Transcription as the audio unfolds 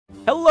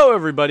Hello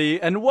everybody,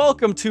 and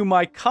welcome to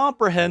my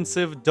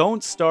comprehensive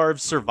Don't Starve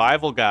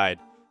survival guide.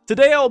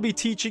 Today I'll be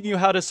teaching you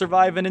how to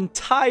survive an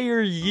entire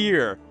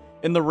year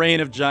in the Reign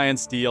of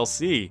Giants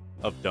DLC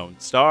of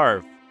Don't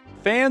Starve.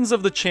 Fans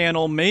of the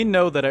channel may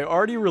know that I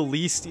already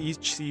released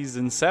each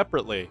season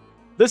separately.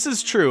 This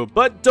is true,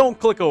 but don't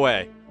click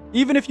away.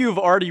 Even if you've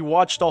already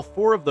watched all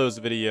 4 of those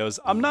videos,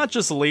 I'm not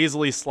just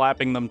lazily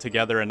slapping them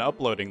together and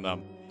uploading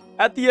them.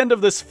 At the end of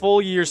this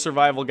full year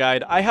survival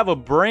guide, I have a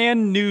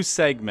brand new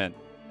segment.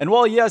 And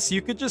while yes,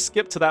 you could just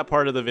skip to that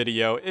part of the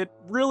video, it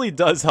really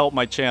does help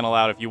my channel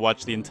out if you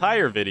watch the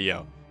entire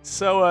video.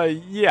 So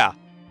yeah,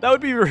 that would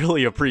be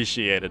really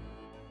appreciated.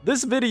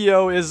 This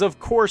video is of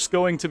course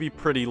going to be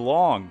pretty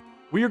long.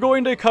 We are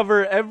going to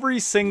cover every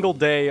single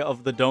day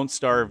of the Don't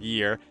Starve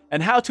year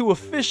and how to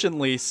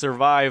efficiently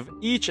survive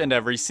each and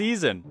every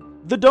season.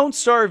 The Don't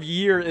Starve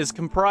year is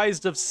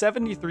comprised of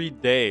 73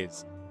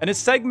 days and is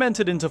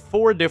segmented into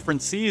 4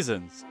 different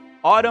seasons: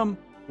 autumn,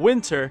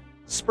 winter,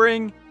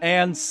 spring,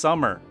 and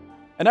summer.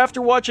 And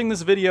after watching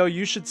this video,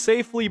 you should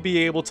safely be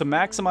able to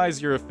maximize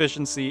your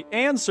efficiency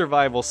and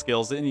survival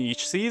skills in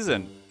each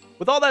season.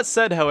 With all that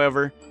said,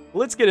 however,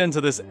 let's get into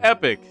this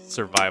epic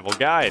survival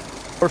guide.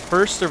 Our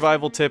first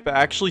survival tip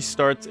actually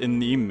starts in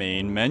the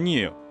main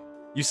menu.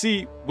 You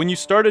see, when you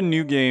start a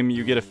new game,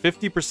 you get a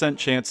 50%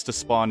 chance to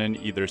spawn in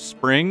either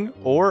spring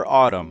or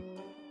autumn.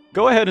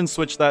 Go ahead and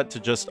switch that to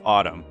just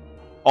autumn.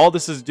 All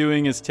this is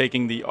doing is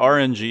taking the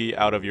RNG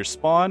out of your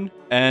spawn,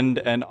 and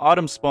an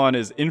autumn spawn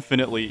is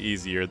infinitely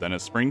easier than a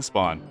spring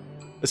spawn,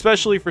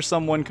 especially for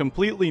someone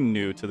completely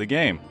new to the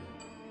game.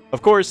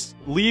 Of course,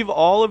 leave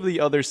all of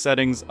the other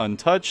settings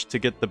untouched to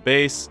get the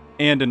base,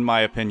 and in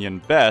my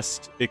opinion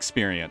best,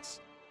 experience.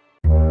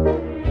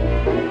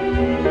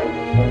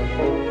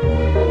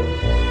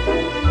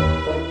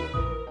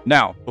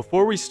 Now,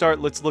 before we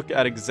start, let's look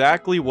at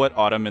exactly what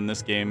autumn in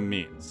this game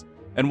means,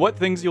 and what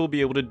things you'll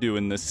be able to do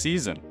in this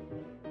season.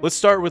 Let's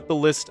start with the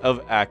list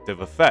of active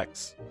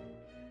effects.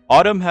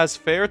 Autumn has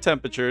fair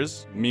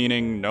temperatures,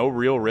 meaning no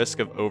real risk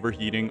of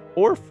overheating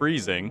or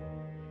freezing.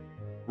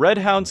 Red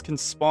hounds can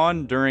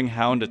spawn during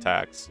hound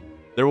attacks.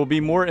 There will be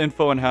more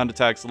info on hound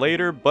attacks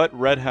later, but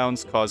red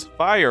hounds cause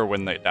fire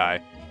when they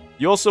die.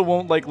 You also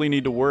won't likely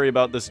need to worry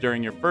about this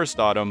during your first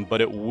autumn, but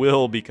it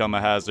will become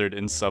a hazard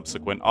in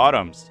subsequent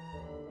autumns.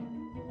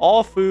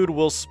 All food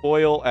will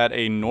spoil at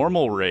a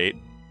normal rate.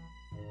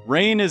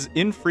 Rain is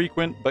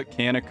infrequent but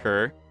can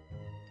occur.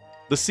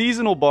 The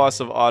seasonal boss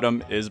of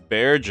autumn is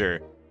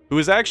Berger, who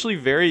is actually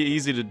very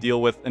easy to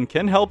deal with and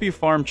can help you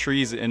farm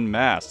trees en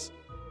masse.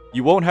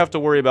 You won't have to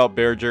worry about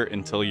Berger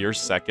until your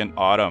second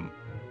autumn.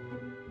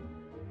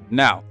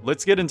 Now,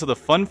 let's get into the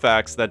fun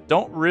facts that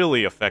don't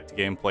really affect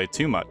gameplay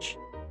too much.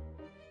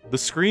 The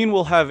screen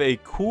will have a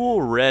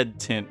cool red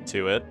tint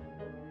to it,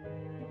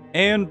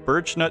 and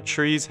birchnut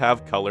trees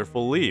have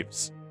colorful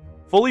leaves.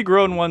 Fully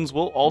grown ones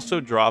will also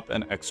drop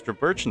an extra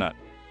birchnut.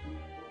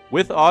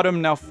 With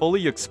autumn now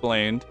fully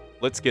explained,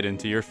 let's get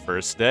into your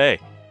first day.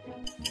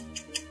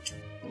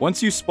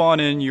 Once you spawn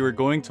in, you are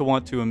going to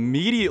want to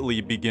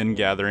immediately begin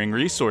gathering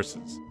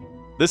resources.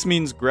 This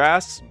means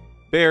grass,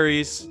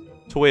 berries,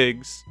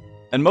 twigs,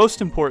 and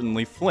most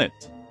importantly,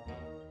 flint.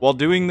 While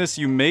doing this,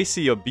 you may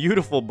see a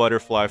beautiful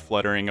butterfly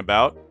fluttering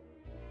about.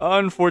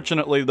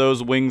 Unfortunately,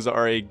 those wings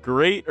are a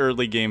great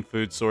early game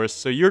food source,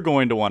 so you're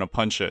going to want to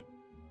punch it.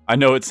 I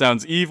know it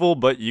sounds evil,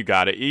 but you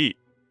gotta eat.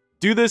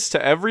 Do this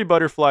to every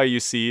butterfly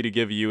you see to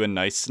give you a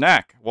nice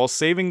snack, while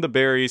saving the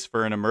berries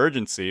for an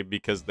emergency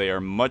because they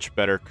are much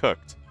better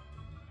cooked.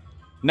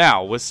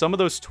 Now, with some of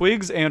those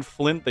twigs and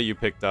flint that you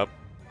picked up,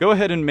 go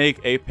ahead and make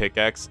a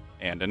pickaxe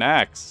and an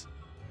axe.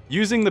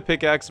 Using the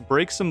pickaxe,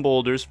 break some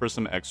boulders for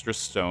some extra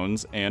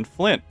stones and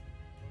flint.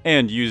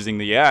 And using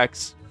the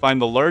axe,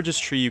 find the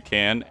largest tree you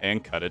can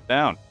and cut it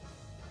down.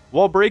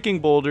 While breaking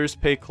boulders,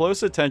 pay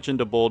close attention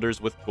to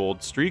boulders with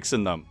gold streaks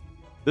in them.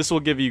 This will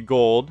give you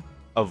gold,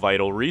 a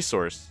vital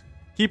resource.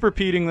 Keep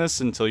repeating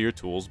this until your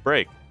tools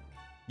break.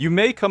 You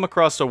may come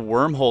across a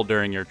wormhole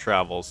during your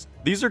travels.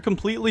 These are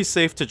completely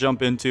safe to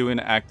jump into and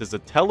act as a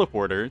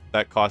teleporter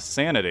that costs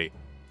sanity.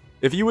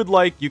 If you would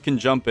like, you can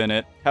jump in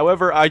it,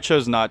 however I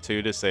chose not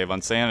to save on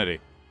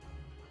sanity.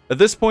 At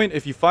this point,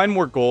 if you find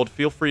more gold,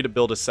 feel free to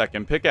build a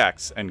second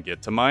pickaxe and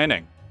get to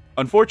mining.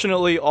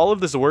 Unfortunately, all of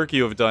this work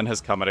you have done has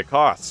come at a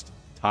cost: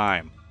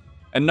 time.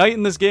 And night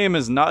in this game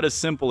is not as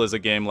simple as a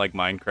game like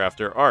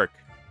Minecraft or Ark.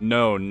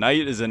 No,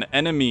 night is an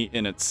enemy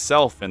in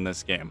itself in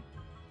this game.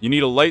 You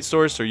need a light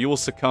source or you will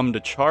succumb to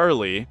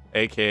Charlie,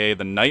 aka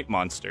the night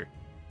monster.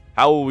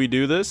 How will we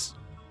do this?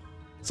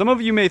 Some of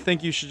you may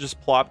think you should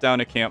just plop down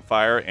a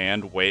campfire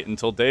and wait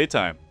until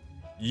daytime.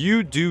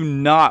 You do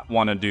not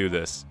want to do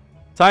this.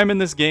 Time in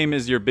this game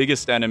is your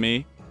biggest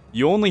enemy.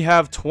 You only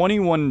have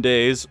 21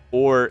 days,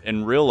 or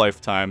in real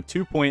life time,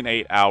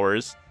 2.8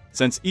 hours,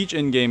 since each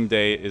in-game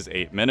day is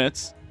 8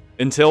 minutes,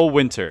 until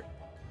winter.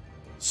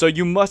 So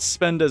you must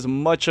spend as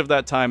much of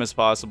that time as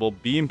possible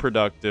being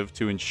productive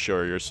to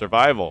ensure your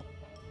survival.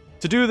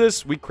 To do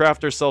this, we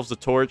craft ourselves a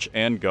torch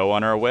and go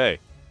on our way,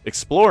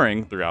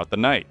 exploring throughout the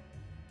night.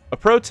 A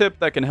pro tip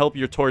that can help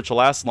your torch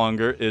last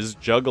longer is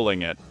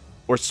juggling it,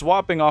 or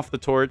swapping off the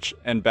torch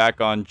and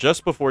back on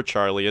just before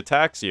Charlie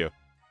attacks you.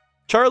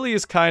 Charlie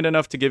is kind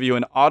enough to give you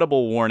an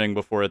audible warning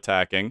before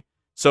attacking,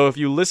 so if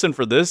you listen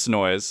for this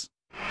noise,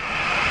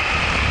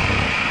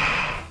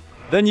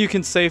 then you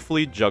can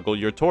safely juggle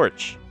your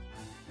torch.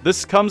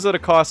 This comes at a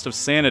cost of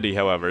sanity,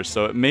 however,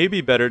 so it may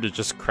be better to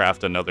just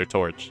craft another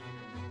torch.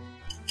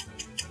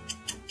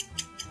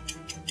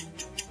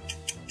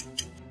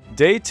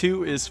 Day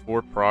 2 is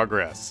for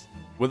progress.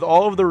 With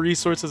all of the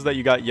resources that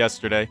you got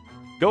yesterday,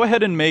 go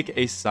ahead and make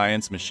a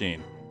science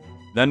machine.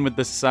 Then with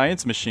the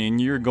science machine,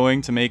 you're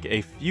going to make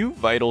a few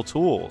vital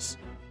tools.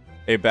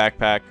 A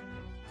backpack,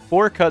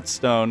 4 cut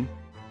stone,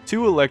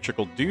 2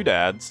 electrical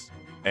doodads,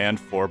 and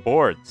 4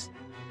 boards.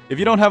 If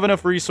you don't have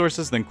enough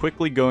resources, then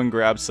quickly go and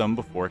grab some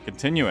before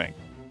continuing.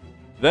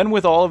 Then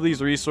with all of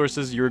these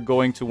resources, you're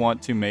going to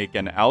want to make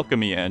an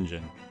alchemy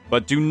engine,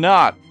 but do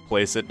not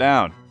place it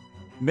down.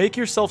 Make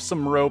yourself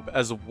some rope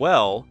as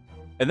well,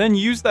 and then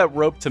use that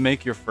rope to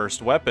make your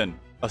first weapon,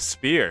 a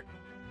spear.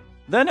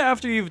 Then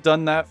after you've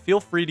done that, feel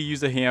free to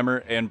use a hammer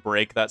and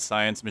break that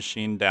science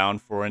machine down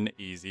for an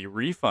easy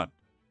refund.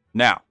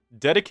 Now,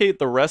 dedicate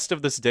the rest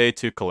of this day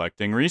to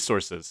collecting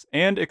resources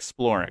and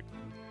exploring.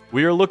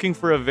 We are looking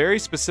for a very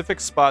specific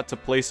spot to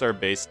place our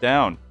base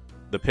down,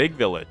 the pig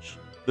village.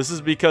 This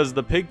is because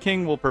the Pig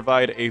King will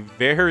provide a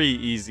very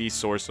easy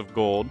source of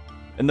gold,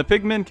 and the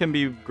pigmen can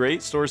be a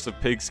great source of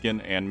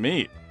pigskin and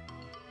meat.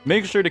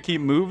 Make sure to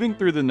keep moving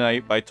through the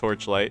night by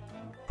torchlight.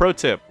 Pro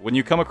tip, when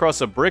you come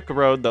across a brick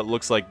road that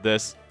looks like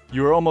this,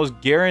 you are almost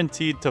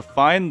guaranteed to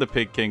find the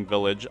Pig King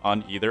village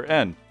on either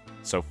end,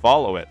 so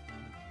follow it.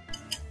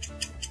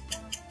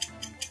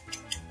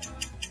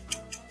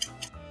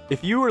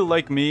 If you were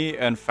like me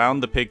and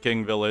found the Pig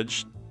King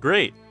village,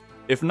 great.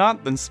 If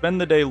not, then spend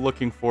the day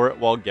looking for it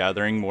while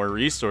gathering more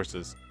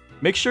resources.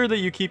 Make sure that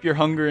you keep your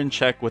hunger in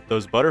check with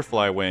those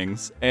butterfly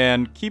wings,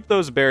 and keep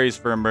those berries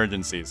for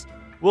emergencies.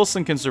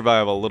 Wilson can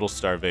survive a little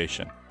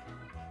starvation.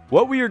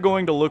 What we are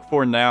going to look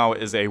for now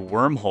is a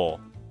wormhole.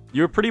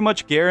 You're pretty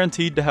much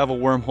guaranteed to have a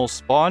wormhole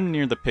spawn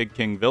near the Pig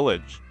King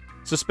village,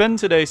 so spend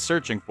today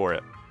searching for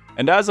it.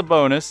 And as a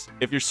bonus,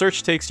 if your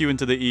search takes you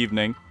into the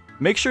evening,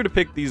 make sure to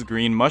pick these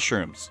green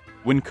mushrooms.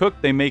 When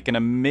cooked, they make an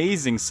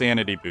amazing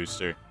sanity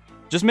booster.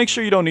 Just make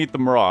sure you don't eat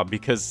them raw,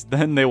 because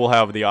then they will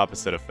have the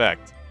opposite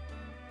effect.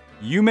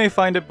 You may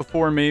find it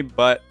before me,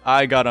 but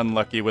I got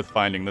unlucky with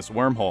finding this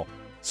wormhole,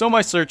 so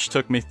my search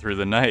took me through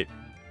the night.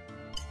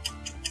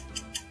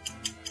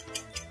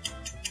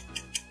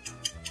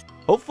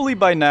 Hopefully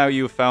by now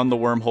you have found the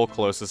wormhole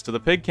closest to the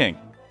Pig King.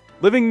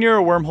 Living near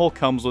a wormhole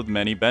comes with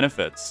many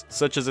benefits,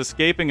 such as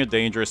escaping a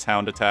dangerous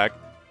hound attack,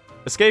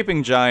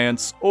 escaping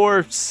giants,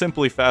 or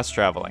simply fast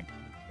traveling.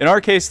 In our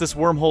case, this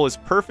wormhole is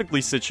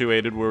perfectly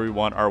situated where we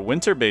want our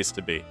winter base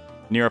to be,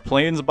 near a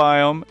plains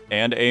biome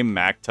and a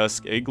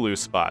Mactusk igloo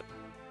spot.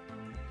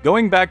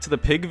 Going back to the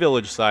pig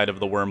village side of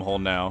the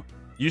wormhole now,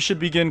 you should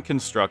begin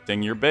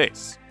constructing your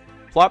base.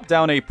 Plop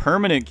down a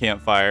permanent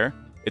campfire.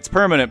 It's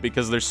permanent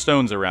because there's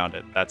stones around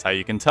it, that's how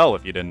you can tell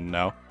if you didn't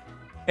know.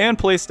 And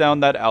place down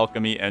that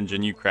alchemy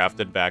engine you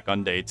crafted back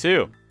on day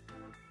 2.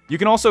 You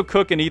can also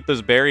cook and eat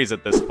those berries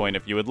at this point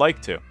if you would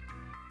like to.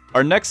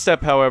 Our next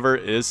step, however,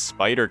 is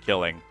spider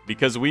killing,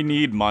 because we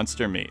need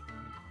monster meat.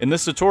 In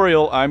this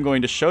tutorial, I'm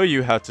going to show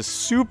you how to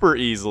super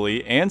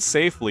easily and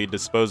safely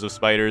dispose of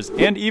spiders,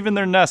 and even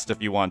their nest if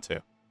you want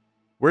to.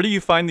 Where do you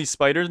find these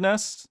spider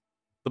nests?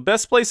 The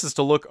best places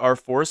to look are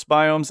forest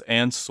biomes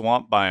and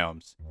swamp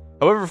biomes.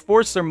 However,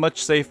 forests are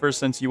much safer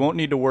since you won't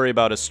need to worry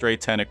about a stray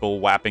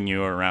tentacle whapping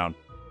you around.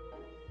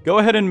 Go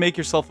ahead and make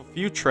yourself a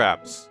few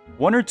traps.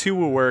 1 or 2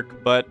 will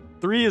work, but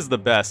 3 is the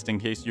best in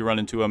case you run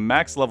into a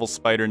max level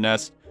spider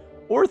nest,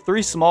 or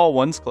 3 small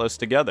ones close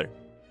together.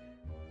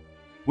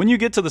 When you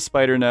get to the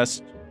spider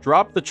nest,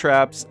 drop the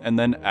traps and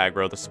then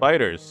aggro the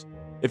spiders.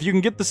 If you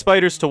can get the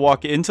spiders to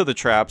walk into the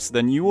traps,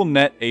 then you will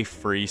net a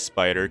free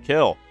spider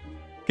kill.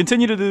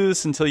 Continue to do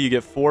this until you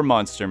get 4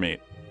 monster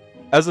meat.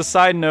 As a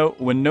side note,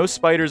 when no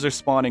spiders are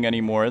spawning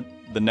anymore,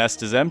 the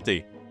nest is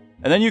empty,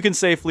 and then you can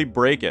safely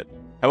break it.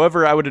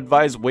 However, I would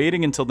advise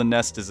waiting until the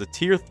nest is a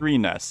tier 3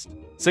 nest,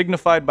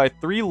 signified by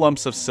 3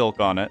 lumps of silk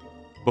on it,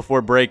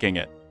 before breaking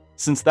it,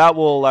 since that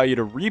will allow you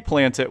to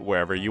replant it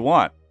wherever you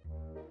want.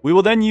 We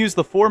will then use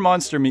the 4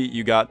 monster meat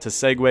you got to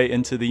segue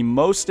into the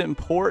most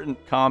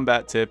important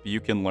combat tip you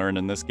can learn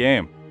in this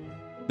game.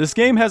 This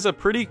game has a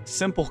pretty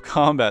simple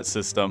combat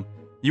system.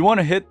 You want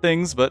to hit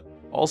things, but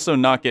also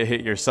not get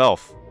hit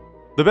yourself.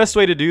 The best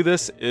way to do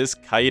this is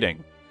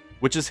kiting,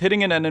 which is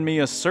hitting an enemy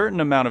a certain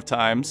amount of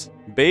times,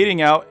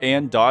 baiting out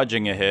and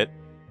dodging a hit,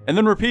 and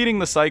then repeating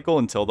the cycle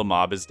until the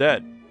mob is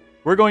dead.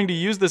 We're going to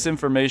use this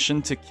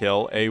information to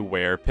kill a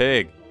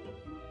werepig.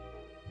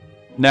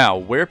 Now,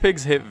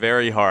 werepigs hit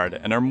very hard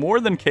and are more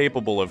than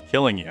capable of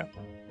killing you.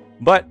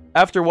 But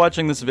after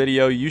watching this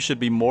video, you should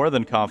be more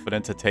than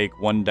confident to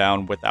take one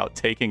down without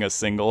taking a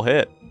single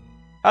hit.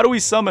 How do we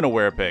summon a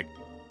werepig?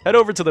 Head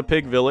over to the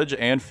pig village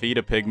and feed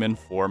a pigman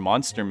 4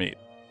 monster meat.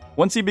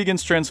 Once he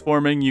begins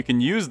transforming, you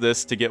can use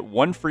this to get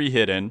one free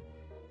hit in,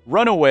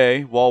 run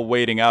away while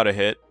waiting out a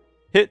hit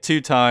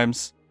 2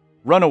 times,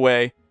 run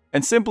away,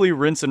 and simply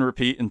rinse and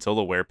repeat until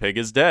the werepig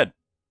is dead.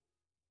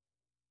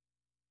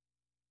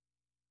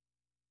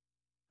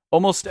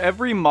 Almost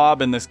every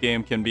mob in this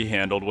game can be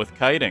handled with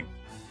kiting.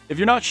 If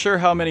you're not sure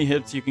how many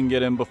hits you can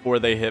get in before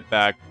they hit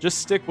back, just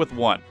stick with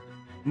 1.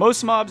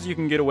 Most mobs you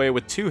can get away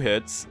with 2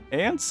 hits,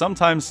 and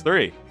sometimes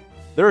 3.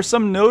 There are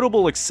some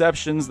notable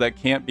exceptions that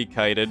can't be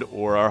kited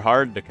or are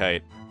hard to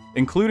kite,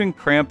 including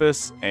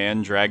Krampus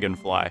and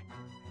Dragonfly.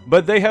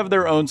 But they have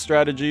their own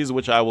strategies,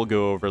 which I will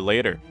go over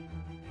later.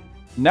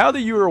 Now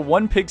that you are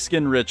 1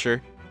 pigskin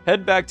richer,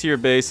 head back to your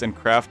base and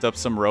craft up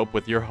some rope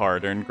with your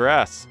hard-earned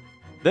grass.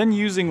 Then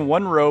using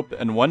 1 rope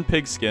and 1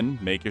 pigskin,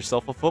 make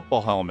yourself a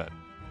football helmet.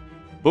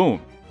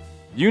 Boom.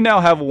 You now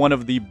have one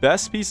of the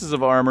best pieces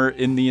of armor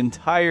in the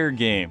entire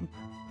game.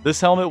 This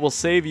helmet will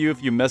save you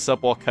if you mess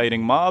up while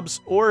kiting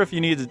mobs, or if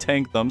you need to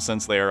tank them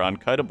since they are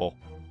unkiteable.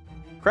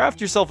 Craft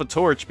yourself a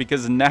torch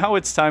because now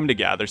it's time to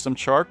gather some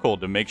charcoal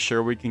to make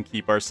sure we can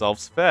keep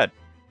ourselves fed.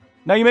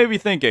 Now you may be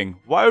thinking,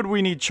 why would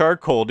we need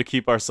charcoal to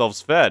keep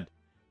ourselves fed?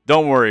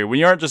 Don't worry,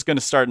 we aren't just going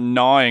to start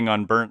gnawing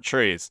on burnt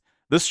trees.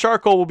 This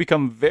charcoal will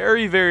become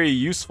very, very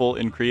useful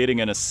in creating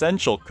an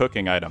essential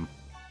cooking item.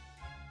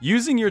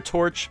 Using your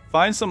torch,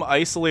 find some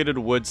isolated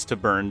woods to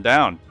burn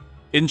down.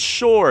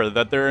 Ensure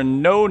that there are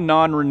no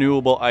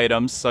non-renewable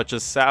items such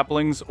as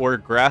saplings or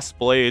grass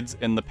blades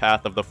in the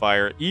path of the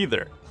fire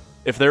either.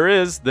 If there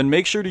is, then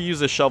make sure to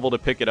use a shovel to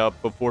pick it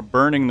up before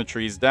burning the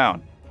trees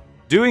down.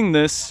 Doing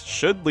this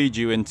should lead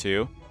you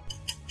into...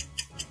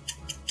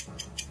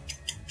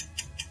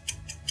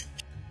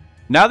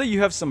 Now that you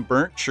have some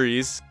burnt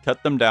trees,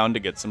 cut them down to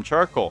get some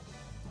charcoal.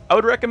 I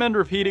would recommend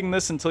repeating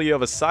this until you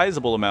have a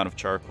sizable amount of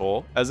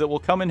charcoal, as it will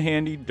come in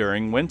handy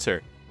during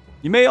winter.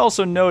 You may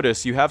also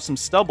notice you have some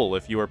stubble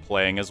if you are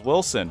playing as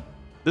Wilson.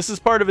 This is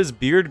part of his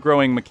beard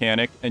growing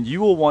mechanic, and you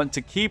will want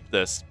to keep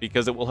this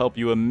because it will help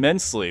you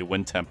immensely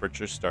when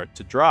temperatures start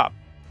to drop.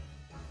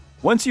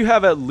 Once you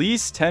have at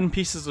least 10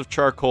 pieces of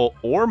charcoal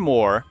or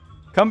more,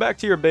 come back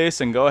to your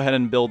base and go ahead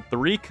and build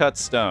 3 cut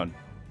stone.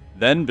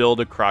 Then build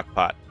a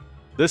crockpot.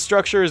 This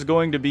structure is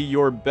going to be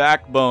your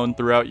backbone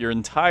throughout your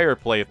entire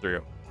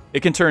playthrough.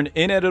 It can turn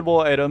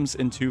inedible items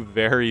into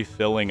very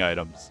filling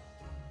items.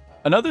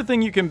 Another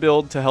thing you can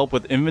build to help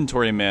with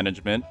inventory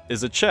management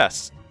is a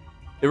chest.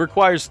 It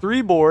requires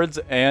 3 boards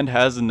and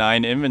has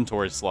 9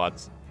 inventory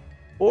slots.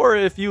 Or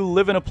if you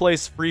live in a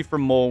place free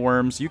from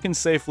moleworms, you can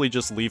safely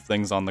just leave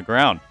things on the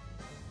ground.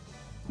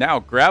 Now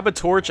grab a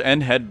torch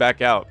and head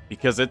back out,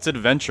 because it's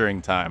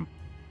adventuring time.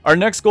 Our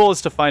next goal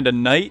is to find a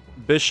knight,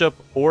 bishop,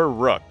 or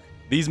rook.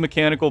 These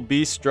mechanical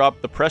beasts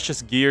drop the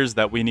precious gears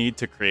that we need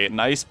to create an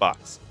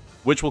icebox,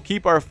 which will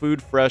keep our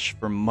food fresh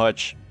for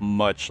much,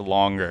 much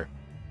longer.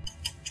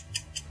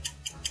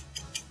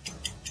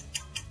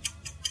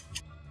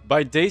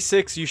 By day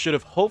 6, you should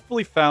have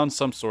hopefully found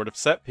some sort of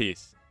set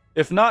piece.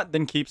 If not,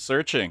 then keep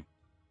searching.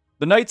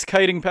 The knight's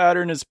kiting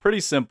pattern is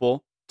pretty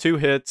simple. 2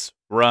 hits,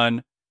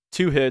 run,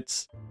 2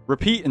 hits,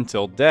 repeat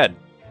until dead.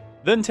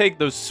 Then take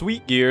those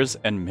sweet gears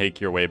and make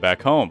your way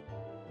back home.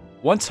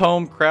 Once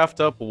home, craft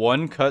up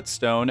 1 cut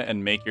stone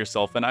and make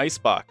yourself an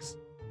icebox.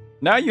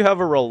 Now you have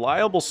a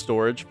reliable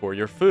storage for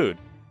your food.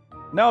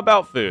 Now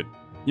about food.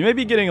 You may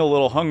be getting a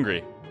little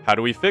hungry. How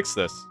do we fix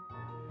this?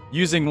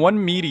 Using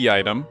 1 meaty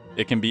item,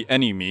 it can be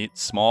any meat,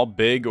 small,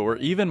 big, or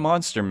even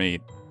monster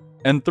meat,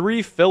 and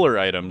 3 filler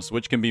items,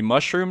 which can be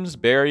mushrooms,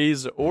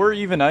 berries, or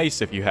even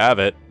ice if you have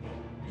it,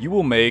 you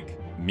will make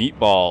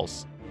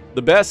meatballs.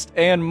 The best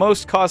and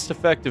most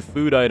cost-effective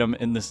food item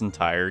in this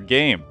entire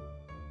game.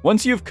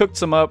 Once you've cooked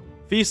some up,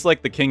 feast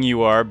like the king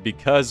you are,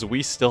 because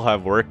we still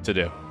have work to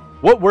do.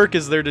 What work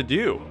is there to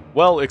do?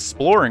 Well,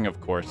 exploring, of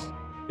course.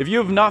 If you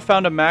have not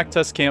found a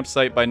Mactus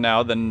campsite by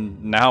now, then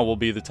now will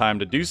be the time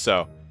to do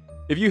so.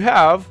 If you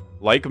have,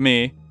 like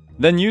me,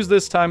 then use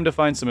this time to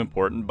find some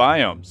important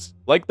biomes,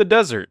 like the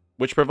desert,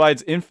 which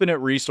provides infinite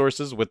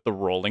resources with the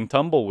rolling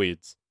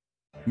tumbleweeds.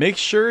 Make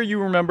sure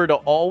you remember to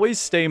always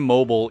stay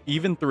mobile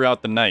even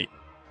throughout the night.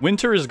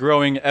 Winter is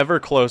growing ever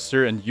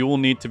closer, and you will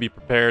need to be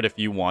prepared if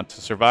you want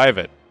to survive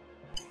it.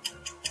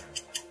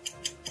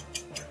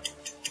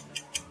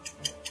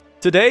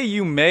 Today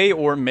you may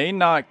or may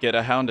not get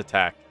a hound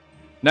attack.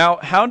 Now,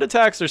 hound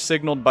attacks are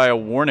signaled by a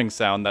warning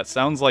sound that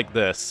sounds like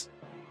this.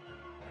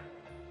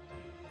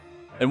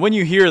 And when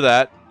you hear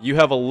that, you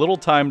have a little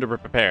time to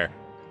prepare.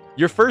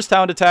 Your first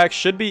hound attack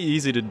should be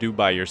easy to do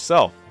by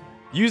yourself.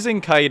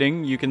 Using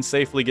kiting, you can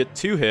safely get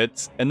 2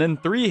 hits, and then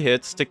 3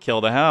 hits to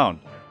kill the hound.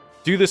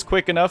 Do this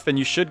quick enough and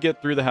you should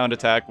get through the hound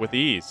attack with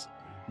ease.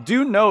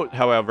 Do note,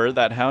 however,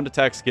 that hound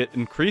attacks get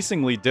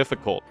increasingly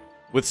difficult,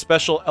 with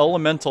special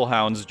elemental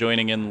hounds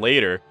joining in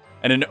later,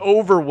 and an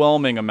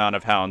overwhelming amount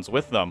of hounds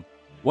with them.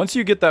 Once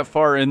you get that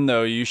far in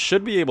though, you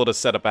should be able to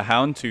set up a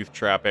houndtooth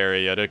trap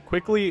area to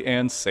quickly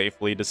and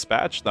safely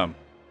dispatch them.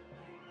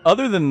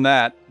 Other than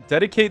that,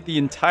 dedicate the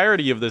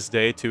entirety of this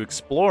day to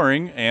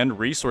exploring and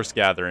resource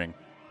gathering.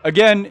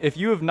 Again, if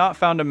you have not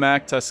found a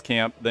Mactus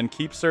camp, then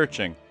keep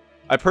searching.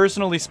 I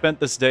personally spent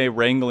this day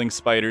wrangling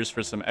spiders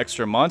for some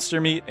extra monster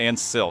meat and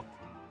silk.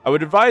 I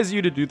would advise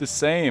you to do the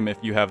same if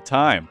you have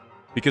time,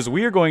 because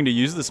we are going to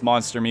use this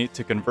monster meat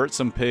to convert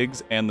some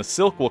pigs, and the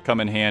silk will come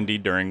in handy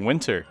during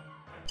winter.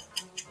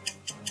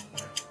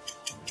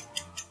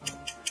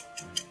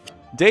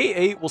 Day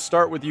 8 will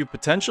start with you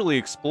potentially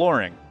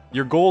exploring.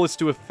 Your goal is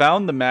to have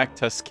found the Mac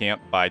test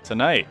camp by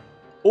tonight.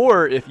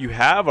 Or if you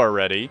have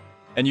already,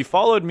 and you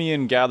followed me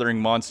in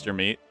gathering monster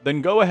meat,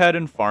 then go ahead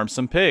and farm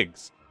some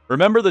pigs.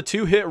 Remember the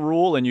 2-hit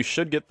rule and you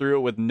should get through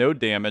it with no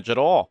damage at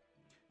all.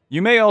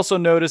 You may also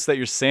notice that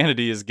your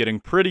sanity is getting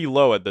pretty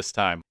low at this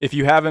time, if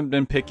you haven't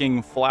been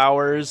picking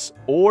flowers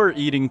or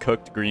eating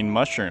cooked green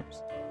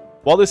mushrooms.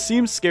 While this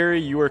seems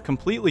scary, you are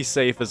completely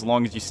safe as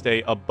long as you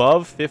stay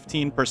above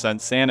 15%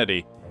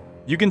 sanity.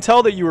 You can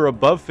tell that you are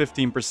above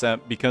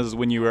 15% because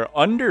when you are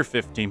under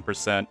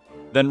 15%,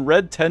 then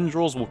red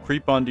tendrils will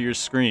creep onto your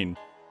screen.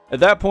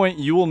 At that point,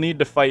 you will need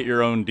to fight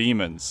your own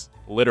demons,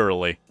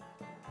 literally.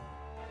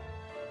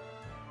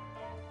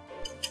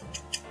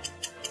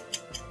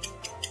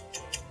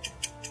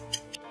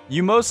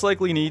 You most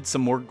likely need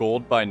some more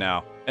gold by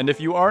now, and if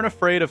you aren't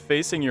afraid of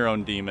facing your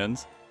own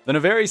demons, then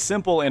a very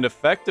simple and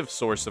effective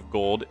source of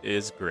gold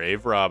is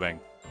grave robbing.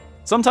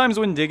 Sometimes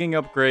when digging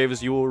up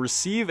graves, you will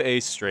receive a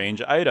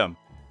strange item.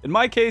 In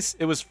my case,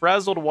 it was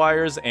frazzled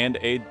wires and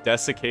a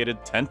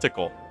desiccated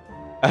tentacle.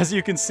 As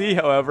you can see,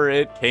 however,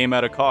 it came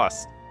at a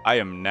cost. I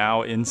am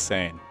now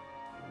insane.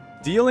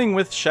 Dealing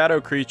with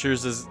shadow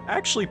creatures is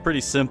actually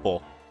pretty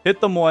simple.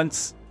 Hit them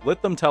once,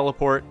 let them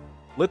teleport,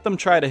 let them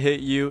try to hit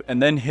you, and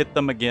then hit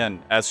them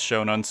again, as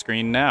shown on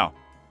screen now.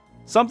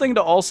 Something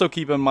to also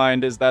keep in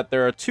mind is that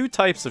there are 2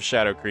 types of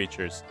shadow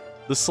creatures: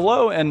 the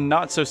slow and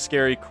not so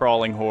scary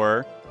crawling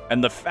horror,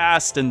 and the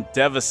fast and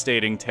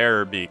devastating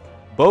terror beak.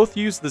 Both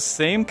use the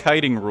same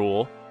kiting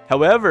rule,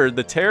 however,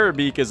 the terror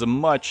beak is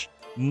much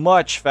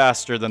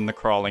faster than the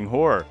crawling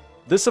horror.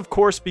 This of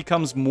course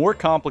becomes more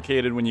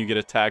complicated when you get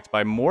attacked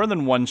by more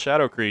than one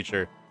shadow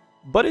creature,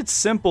 but it's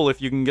simple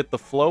if you can get the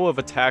flow of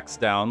attacks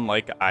down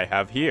like I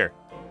have here.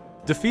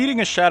 Defeating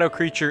a shadow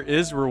creature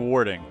is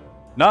rewarding.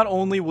 Not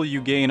only will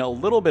you gain a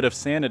little bit of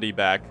sanity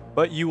back,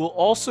 but you will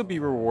also be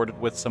rewarded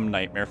with some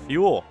nightmare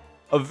fuel,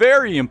 a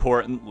very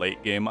important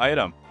late game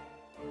item.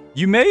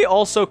 You may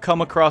also come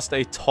across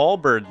a tall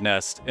bird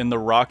nest in the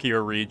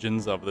rockier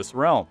regions of this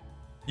realm.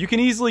 You can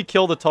easily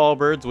kill the tall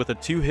birds with a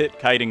 2-hit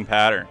kiting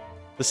pattern,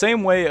 the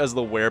same way as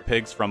the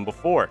werepigs from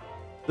before.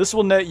 This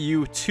will net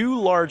you 2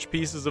 large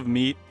pieces of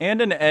meat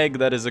and an egg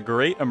that is a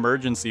great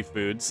emergency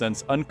food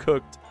since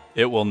uncooked,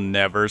 it will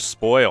never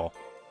spoil.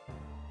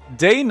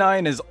 Day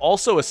 9 is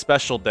also a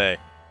special day,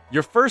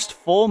 your first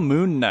full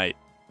moon night.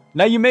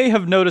 Now you may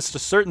have noticed a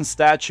certain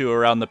statue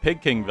around the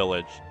Pig King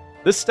village.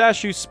 This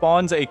statue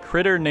spawns a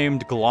critter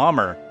named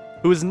Glommer,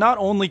 who is not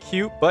only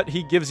cute, but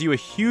he gives you a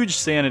huge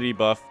sanity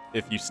buff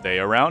if you stay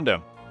around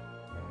him.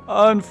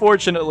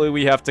 Unfortunately,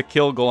 we have to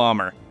kill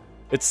Glommer.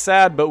 It's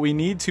sad, but we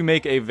need to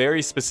make a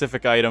very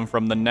specific item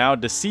from the now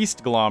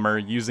deceased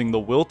Glommer using the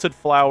wilted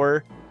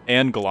flower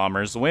and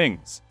Glommer's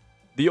wings,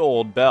 the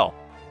old bell.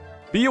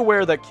 Be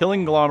aware that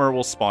killing Glommer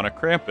will spawn a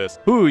Krampus,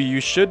 who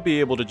you should be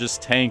able to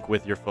just tank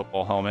with your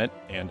football helmet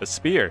and a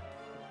spear.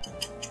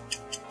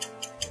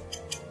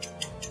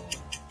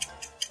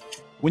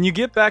 When you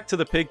get back to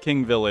the Pig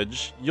King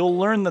village, you'll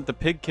learn that the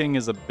Pig King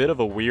is a bit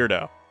of a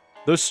weirdo.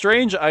 Those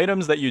strange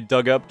items that you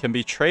dug up can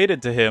be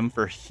traded to him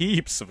for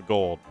heaps of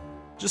gold.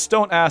 Just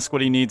don't ask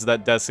what he needs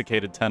that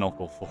desiccated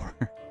tentacle for.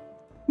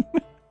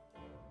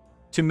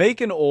 To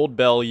make an old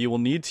bell, you will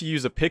need to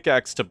use a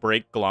pickaxe to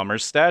break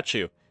Glommer's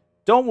statue.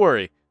 Don't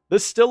worry,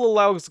 this still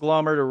allows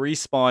Glommer to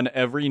respawn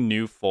every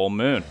new full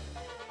moon.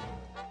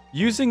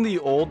 Using the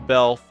old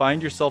bell,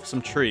 find yourself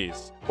some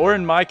trees, or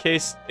in my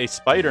case, a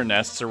spider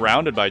nest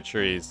surrounded by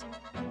trees.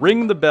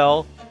 Ring the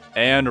bell,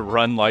 and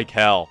run like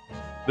hell.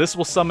 This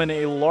will summon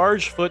a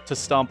large foot to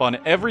stomp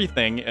on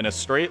everything in a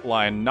straight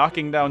line,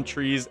 knocking down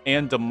trees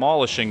and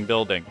demolishing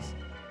buildings.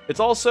 It's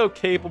also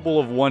capable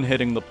of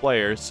one-hitting the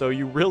player, so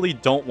you really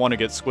don't want to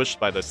get squished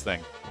by this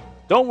thing.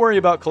 Don't worry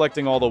about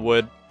collecting all the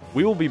wood,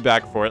 we will be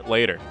back for it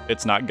later.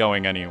 It's not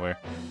going anywhere.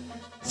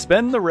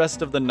 Spend the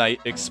rest of the night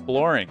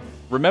exploring.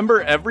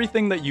 Remember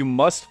everything that you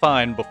must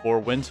find before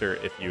winter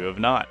if you have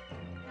not.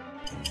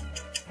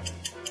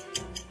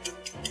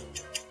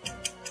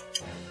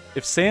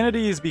 If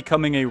sanity is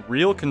becoming a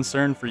real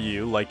concern for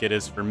you, like it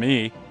is for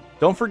me,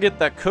 don't forget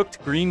that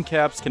cooked green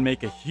caps can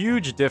make a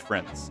huge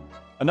difference.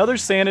 Another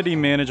sanity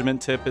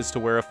management tip is to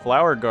wear a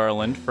flower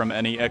garland from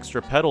any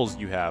extra petals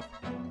you have.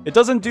 It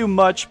doesn't do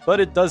much, but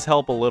it does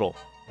help a little.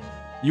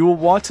 You will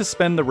want to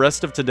spend the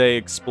rest of today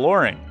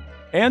exploring,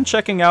 and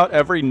checking out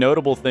every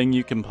notable thing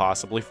you can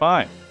possibly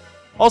find.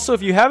 Also,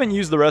 if you haven't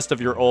used the rest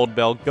of your old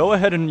bell, go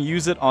ahead and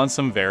use it on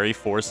some very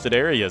forested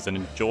areas and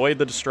enjoy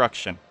the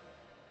destruction.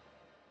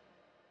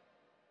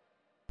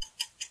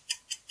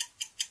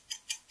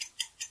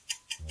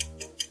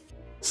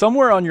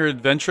 Somewhere on your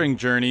adventuring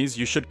journeys,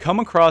 you should come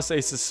across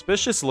a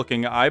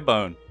suspicious-looking eye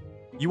bone.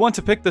 You want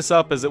to pick this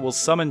up as it will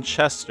summon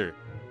Chester.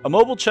 a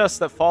mobile chest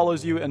that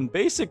follows you and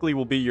basically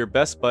will be your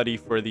best buddy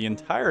for the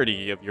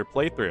entirety of your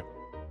playthrough.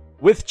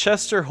 With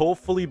Chester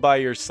hopefully by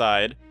your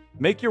side,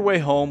 make your way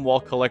home while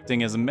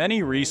collecting as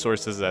many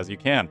resources as you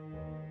can.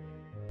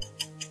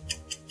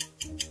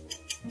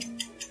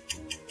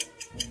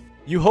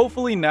 You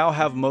hopefully now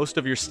have most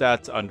of your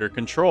stats under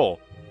control.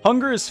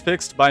 Hunger is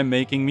fixed by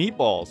making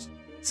meatballs.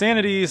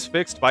 Sanity is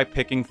fixed by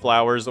picking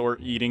flowers or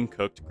eating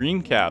cooked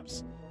green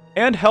caps.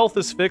 And health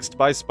is fixed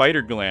by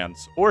spider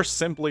glands, or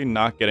simply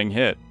not getting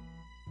hit.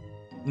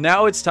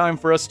 Now it's time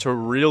for us to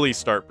really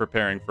start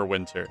preparing for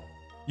winter.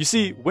 You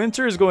see,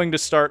 winter is going to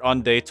start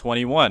on day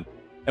 21,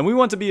 and we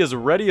want to be as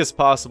ready as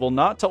possible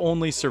not to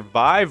only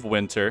survive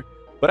winter,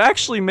 but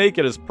actually make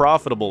it as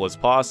profitable as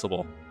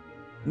possible.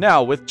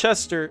 Now, with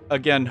Chester,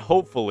 again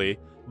hopefully,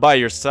 by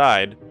your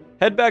side,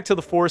 head back to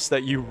the forest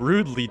that you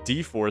rudely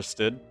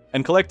deforested,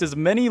 and collect as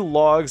many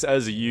logs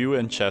as you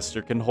and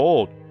Chester can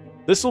hold.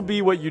 This will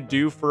be what you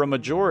do for a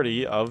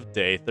majority of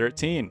day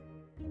 13.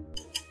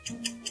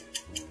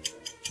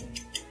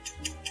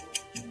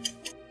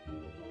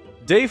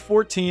 Day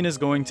 14 is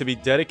going to be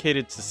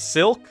dedicated to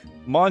silk,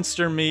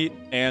 monster meat,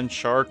 and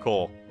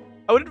charcoal.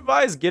 I would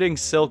advise getting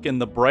silk in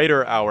the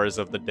brighter hours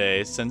of the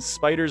day since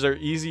spiders are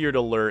easier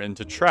to lure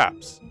into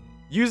traps.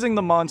 Using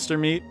the monster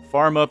meat,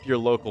 farm up your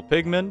local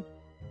pigmen.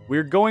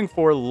 We're going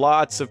for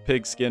lots of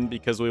pigskin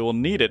because we will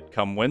need it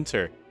come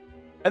winter.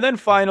 And then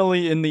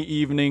finally, in the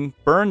evening,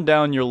 burn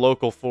down your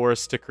local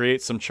forest to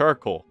create some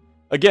charcoal.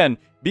 Again,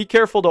 be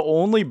careful to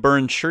only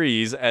burn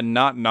trees and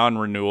not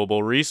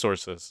non-renewable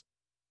resources.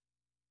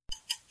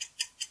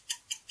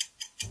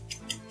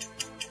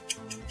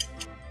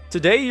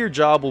 Today your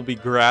job will be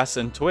grass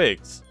and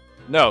twigs.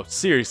 No,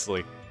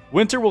 seriously,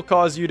 winter will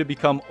cause you to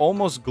become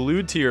almost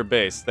glued to your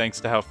base thanks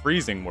to how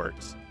freezing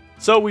works.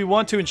 So we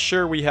want to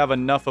ensure we have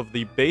enough of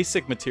the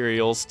basic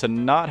materials to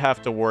not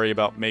have to worry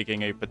about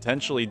making a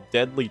potentially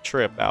deadly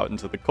trip out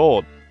into the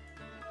cold.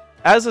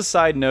 As a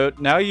side note,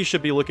 now you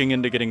should be looking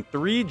into getting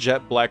 3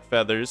 jet black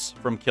feathers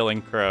from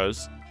killing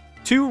crows,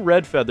 2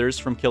 red feathers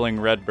from killing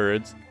red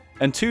birds,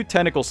 and 2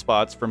 tentacle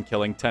spots from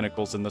killing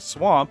tentacles in the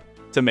swamp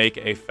to make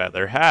a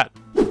feather hat.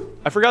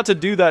 I forgot to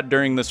do that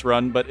during this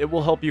run, but it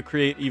will help you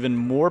create even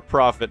more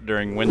profit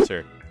during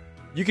winter.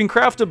 You can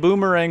craft a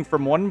boomerang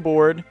from 1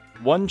 board,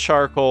 1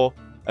 charcoal,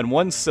 and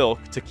 1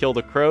 silk to kill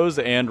the crows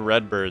and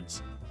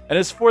redbirds. And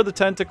as for the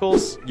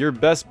tentacles, your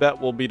best bet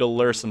will be to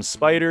lure some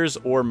spiders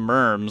or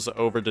merms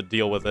over to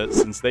deal with it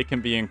since they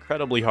can be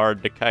incredibly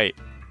hard to kite.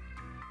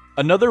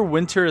 Another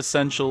winter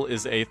essential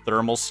is a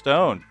thermal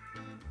stone,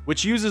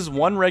 which uses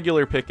 1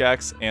 regular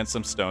pickaxe and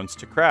some stones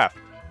to craft.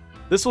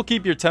 This will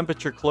keep your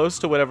temperature close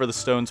to whatever the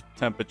stone's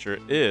temperature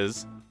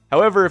is.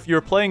 However, if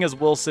you're playing as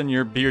Wilson,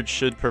 your beard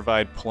should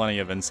provide plenty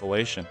of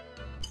insulation.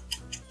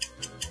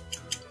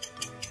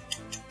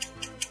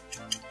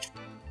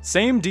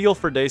 Same deal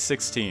for day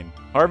 16.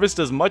 Harvest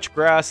as much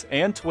grass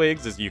and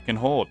twigs as you can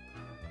hold.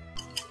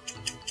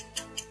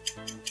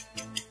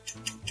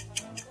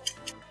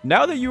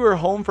 Now that you are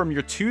home from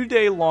your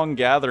 2-day-long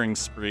gathering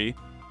spree,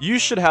 you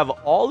should have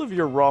all of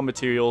your raw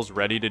materials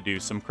ready to do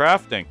some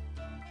crafting.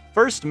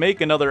 First,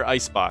 make another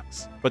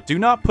icebox, but do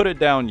not put it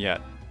down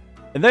yet.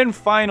 And then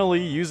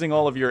finally, using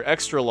all of your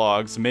extra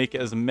logs, make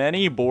as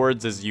many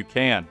boards as you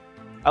can.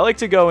 I like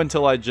to go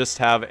until I just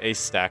have a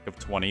stack of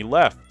 20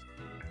 left.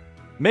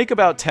 Make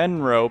about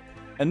 10 rope,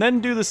 and then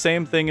do the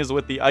same thing as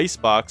with the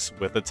icebox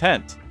with a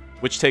tent,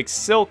 which takes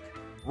silk,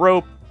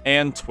 rope,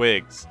 and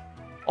twigs.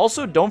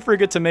 Also, don't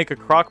forget to make a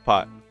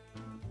crockpot.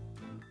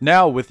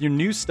 Now, with your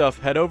new stuff,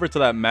 head over to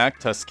that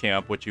Mactus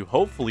camp, which you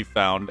hopefully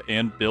found,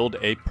 and build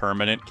a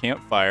permanent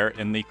campfire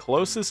in the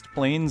closest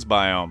plains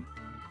biome.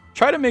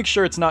 Try to make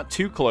sure it's not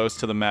too close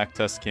to the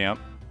Mactus camp.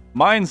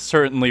 Mine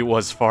certainly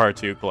was far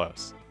too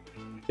close.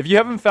 If you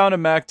haven't found a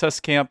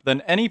Mactus camp,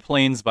 then any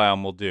plains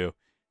biome will do.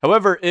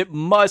 However, it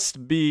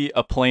must be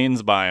a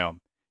plains biome.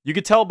 You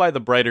could tell by the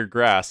brighter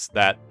grass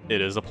that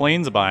it is a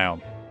plains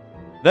biome.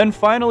 Then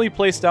finally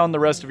place down the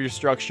rest of your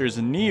structures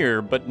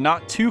near, but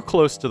not too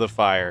close to the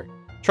fire.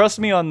 Trust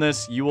me on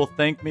this, you will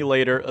thank me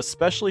later,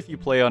 especially if you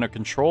play on a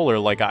controller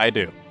like I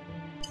do.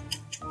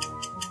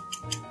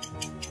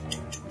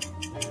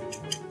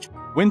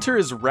 Winter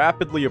is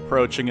rapidly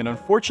approaching, and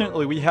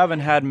unfortunately we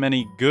haven't had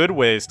many good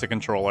ways to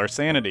control our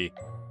sanity.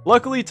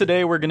 Luckily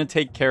today we're going to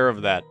take care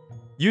of that.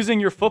 Using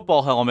your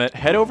football helmet,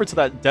 head over to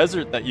that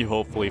desert that you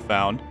hopefully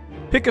found,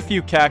 pick a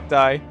few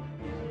cacti,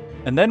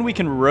 and then we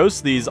can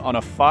roast these on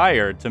a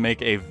fire to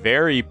make a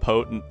very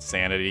potent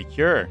sanity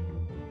cure.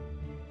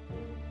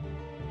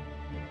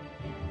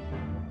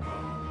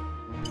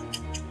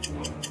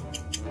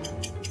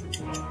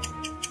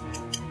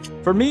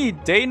 For me,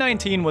 day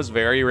 19 was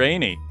very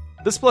rainy.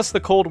 This plus the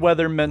cold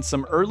weather meant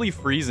some early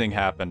freezing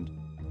happened.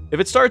 If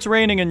it starts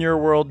raining in your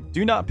world,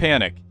 do not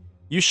panic.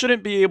 You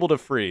shouldn't be able to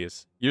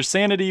freeze. Your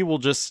sanity will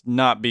just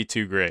not be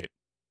too great.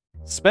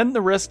 Spend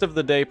the rest of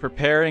the day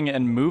preparing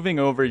and moving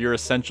over your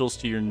essentials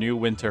to your new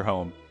winter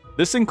home.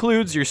 This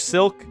includes your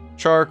silk,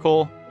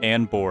 charcoal,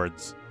 and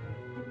boards.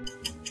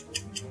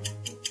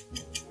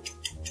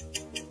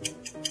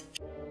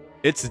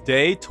 It's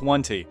day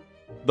 20.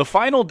 The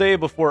final day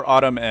before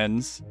autumn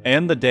ends,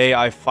 and the day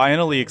I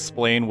finally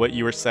explain what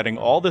you are setting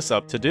all this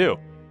up to do.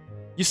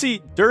 You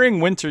see, during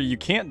winter you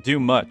can't do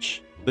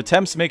much. The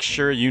temps make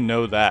sure you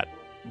know that.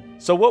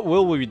 So what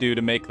will we do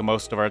to make the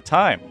most of our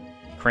time?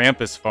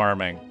 Krampus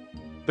farming.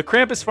 The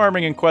Krampus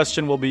farming in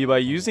question will be by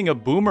using a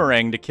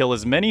boomerang to kill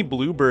as many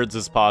bluebirds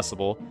as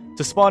possible,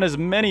 to spawn as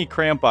many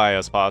Krampi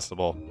as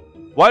possible.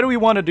 Why do we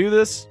want to do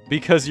this?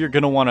 Because you're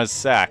gonna want a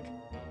sack.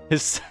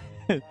 His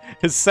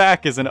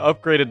sack is an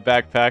upgraded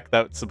backpack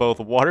that's both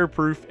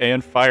waterproof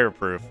and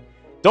fireproof.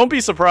 Don't be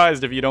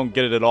surprised if you don't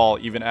get it at all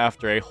even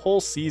after a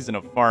whole season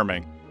of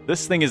farming.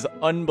 This thing is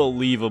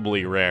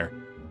unbelievably rare,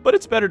 but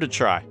it's better to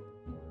try.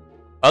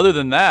 Other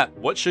than that,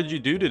 what should you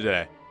do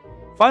today?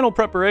 Final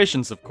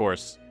preparations, of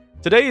course.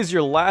 Today is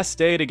your last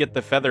day to get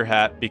the feather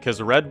hat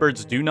because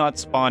redbirds do not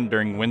spawn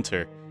during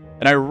winter,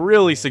 and I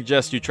really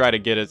suggest you try to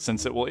get it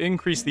since it will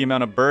increase the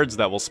amount of birds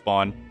that will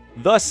spawn,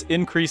 thus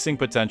increasing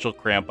potential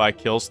Krampi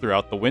kills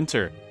throughout the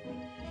winter.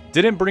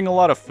 Didn't bring a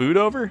lot of food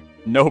over?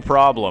 No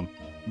problem.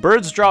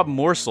 Birds drop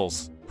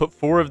morsels. Put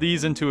 4 of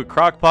these into a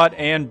crock pot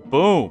and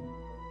boom!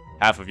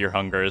 Half of your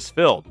hunger is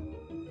filled.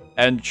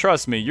 And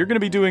trust me, you're going to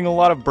be doing a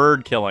lot of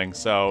bird killing,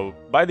 so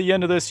by the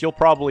end of this you'll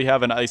probably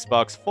have an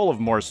icebox full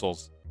of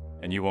morsels,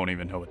 and you won't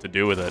even know what to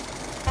do with it.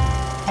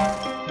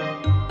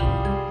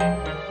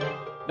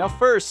 Now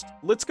first,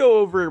 let's go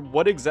over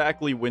what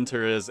exactly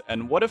winter is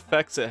and what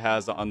effects it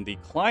has on the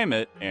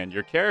climate and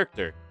your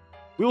character.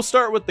 We will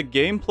start with the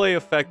gameplay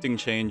affecting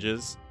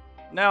changes.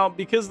 Now,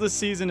 because this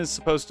season is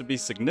supposed to be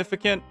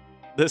significant,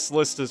 this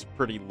list is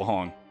pretty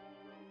long.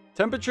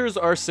 Temperatures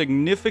are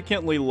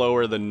significantly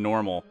lower than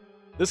normal.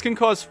 This can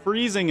cause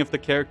freezing if the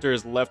character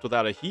is left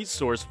without a heat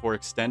source for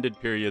extended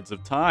periods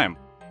of time.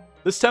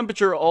 This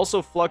temperature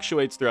also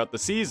fluctuates throughout the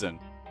season,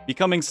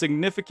 becoming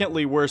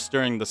significantly worse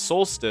during the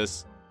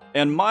solstice,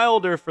 and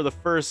milder for the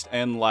first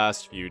and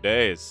last few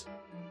days.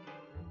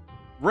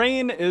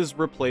 Rain is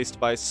replaced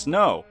by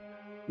snow.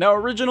 Now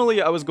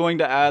originally I was going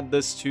to add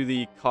this to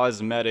the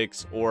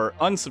cosmetics or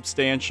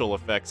unsubstantial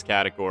effects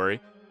category,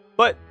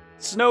 but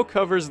snow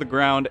covers the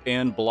ground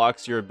and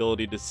blocks your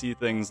ability to see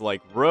things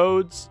like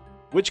roads,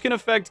 which can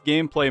affect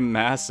gameplay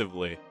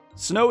massively.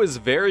 Snow is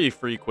very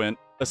frequent,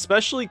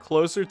 especially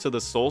closer to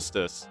the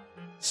solstice.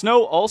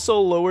 Snow also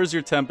lowers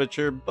your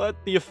temperature, but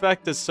the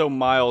effect is so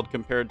mild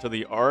compared to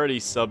the already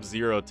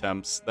sub-zero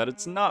temps that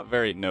it's not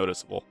very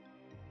noticeable.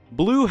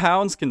 Blue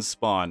hounds can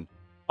spawn.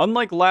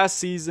 Unlike last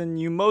season,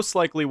 you most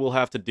likely will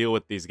have to deal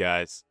with these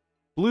guys.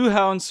 Blue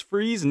hounds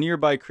freeze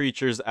nearby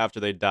creatures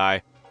after they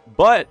die,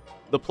 but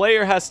the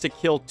player has to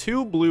kill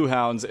 2 blue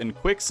hounds in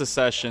quick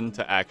succession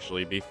to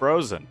actually be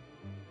frozen.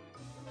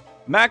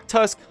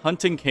 Mactusk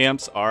hunting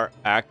camps are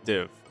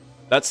active.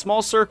 That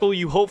small circle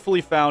you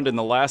hopefully found in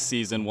the last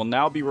season will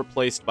now be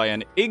replaced by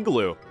an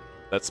igloo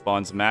that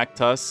spawns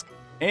Mactusk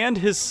and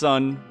his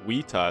son,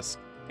 Weetusk,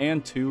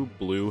 and 2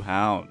 blue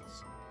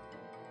hounds.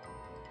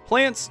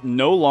 Plants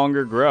no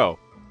longer grow,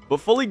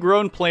 but fully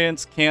grown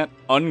plants can't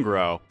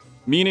ungrow,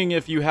 meaning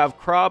if you have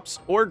crops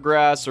or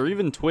grass or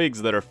even twigs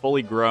that are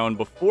fully grown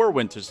before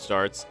winter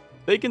starts,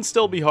 they can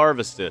still be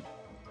harvested,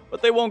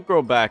 but they won't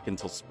grow back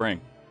until spring.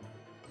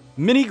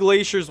 Mini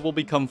glaciers will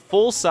become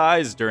full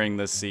size during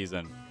this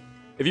season.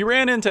 If you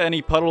ran into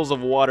any puddles of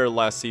water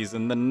last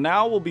season, then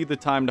now will be the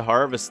time to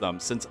harvest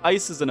them, since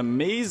ice is an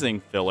amazing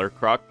filler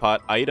crockpot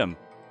item.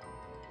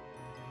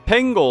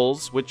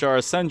 Pangolls, which are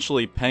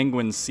essentially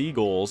penguin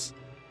seagulls,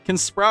 can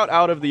sprout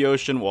out of the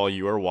ocean while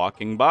you are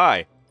walking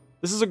by.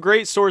 This is a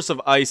great source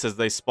of ice as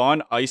they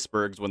spawn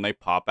icebergs when they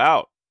pop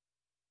out.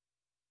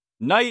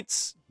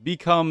 Nights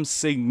become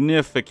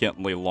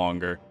significantly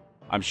longer.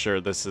 I'm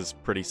sure this is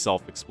pretty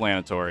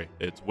self-explanatory.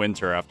 It's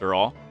winter after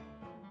all.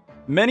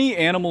 Many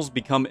animals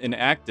become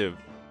inactive.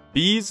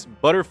 Bees,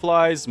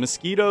 butterflies,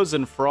 mosquitoes,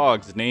 and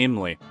frogs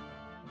namely.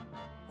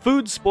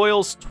 Food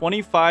spoils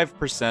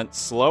 25%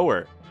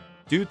 slower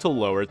due to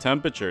lower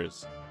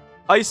temperatures.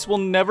 Ice will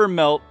never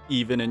melt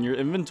even in your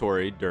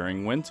inventory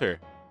during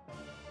winter.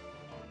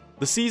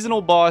 The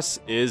seasonal boss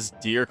is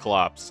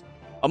Deerclops,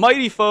 a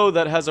mighty foe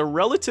that has a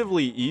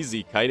relatively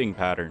easy kiting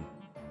pattern.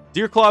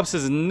 Deerclops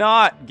is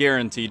not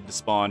guaranteed to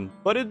spawn,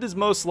 but it is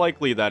most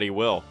likely that he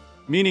will,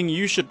 meaning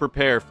you should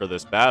prepare for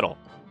this battle.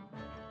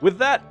 With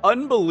that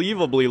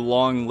unbelievably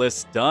long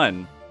list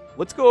done,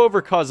 let's go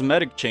over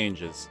cosmetic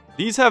changes.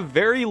 These have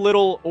very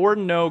little or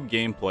no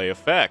gameplay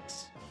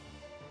effects.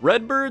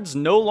 Redbirds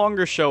no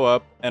longer show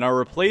up and are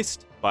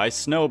replaced by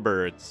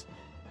snowbirds.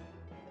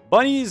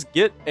 Bunnies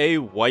get a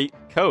white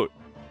coat.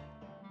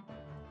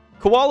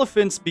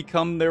 Koalefants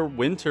become their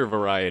winter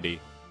variety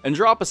and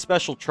drop a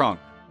special trunk.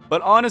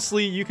 But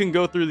honestly, you can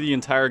go through the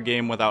entire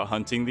game without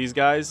hunting these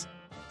guys,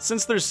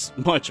 since there's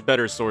much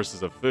better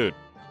sources of food.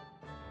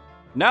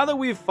 Now that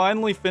we've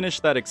finally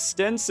finished that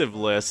extensive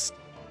list,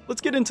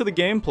 let's get into the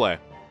gameplay.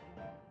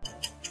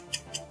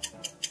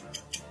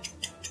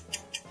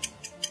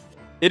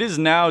 It is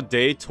now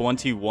day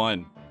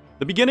 21,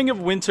 the beginning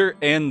of winter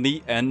and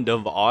the end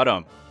of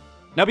autumn.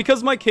 Now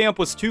because my camp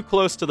was too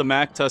close to the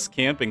Mactusk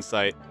camping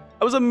site,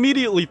 I was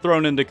immediately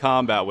thrown into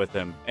combat with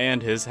him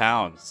and his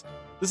hounds.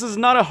 This is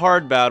not a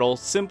hard battle,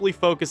 simply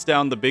focus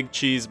down the big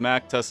cheese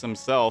Mactus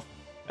himself,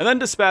 and then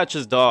dispatch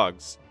his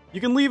dogs.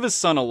 You can leave his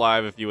son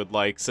alive if you would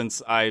like,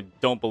 since I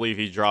don't believe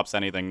he drops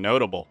anything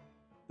notable.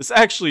 This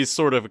actually is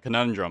sort of a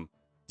conundrum.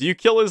 Do you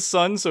kill his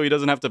son so he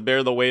doesn't have to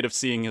bear the weight of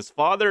seeing his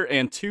father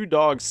and 2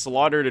 dogs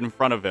slaughtered in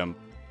front of him?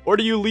 Or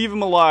do you leave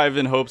him alive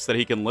in hopes that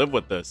he can live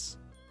with this?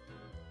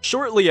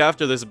 Shortly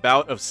after this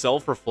bout of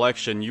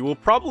self-reflection, you will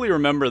probably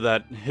remember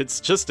that it's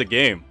just a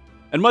game.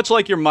 And much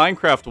like your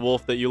Minecraft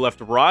wolf that you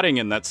left rotting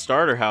in that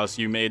starter house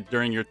you made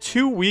during your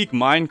 2-week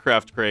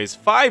Minecraft craze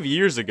 5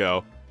 years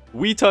ago,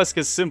 WeTusk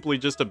is simply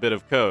just a bit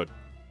of code.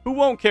 Who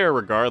won't care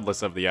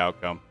regardless of the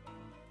outcome?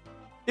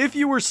 If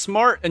you were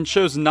smart and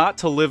chose not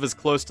to live as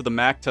close to the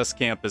Mactus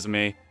camp as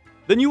me,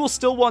 then you will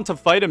still want to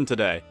fight him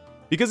today,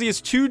 because he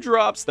has 2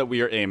 drops that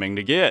we are aiming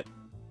to get.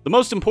 The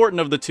most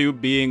important of the 2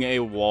 being a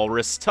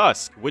Walrus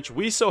Tusk, which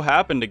we so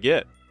happen to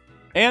get,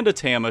 and a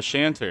Tama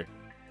Shanter,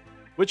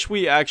 which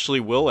we actually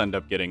will end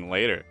up getting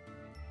later.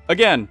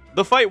 Again,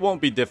 the fight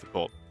won't be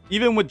difficult.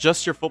 Even with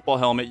just your football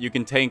helmet, you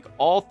can tank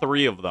all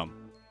 3 of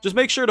them. Just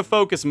make sure to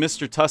focus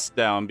Mr. Tusk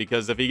down,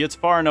 because if he gets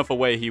far enough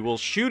away, he will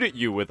shoot at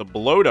you with a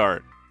blow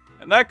dart,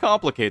 and that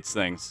complicates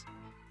things.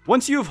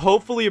 Once you have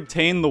hopefully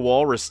obtained the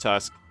Walrus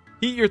Tusk,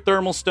 heat your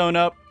thermal stone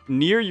up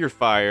near your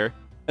fire,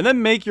 and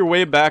then make your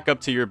way back up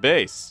to your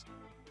base.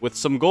 With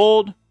some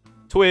gold,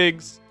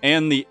 twigs,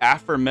 and the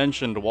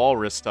aforementioned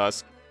Walrus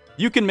Tusk,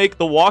 you can make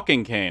the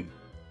walking cane,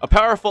 a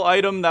powerful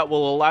item that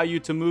will allow you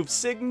to move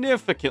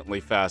significantly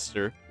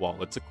faster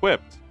while it's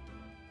equipped.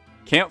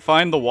 Can't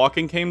find the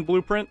walking cane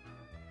blueprint?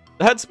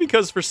 That's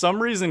because for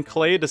some reason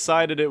Clay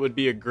decided it would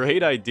be a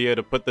great idea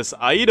to put this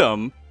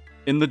item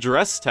in the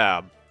dress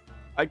tab.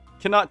 I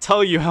cannot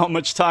tell you how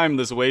much time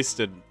this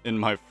wasted in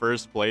my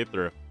first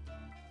playthrough.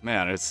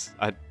 Man,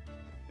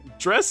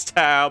 dress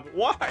tab,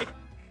 why?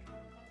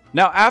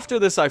 Now after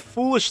this I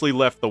foolishly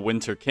left the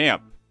winter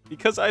camp,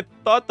 because I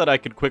thought that I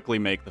could quickly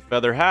make the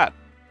feather hat.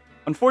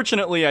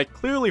 Unfortunately, I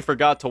clearly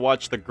forgot to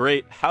watch the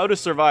great How to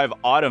Survive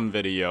Autumn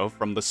video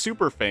from the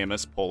super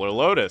famous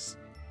Polarlotus,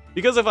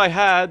 because if I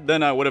had,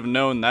 then I would have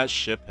known that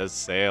ship has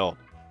sailed.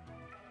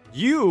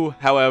 You,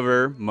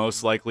 however,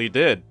 most likely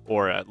did,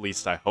 or at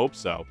least I hope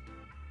so.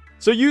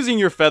 So using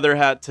your feather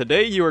hat,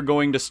 today you are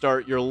going to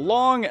start your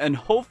long and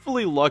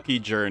hopefully lucky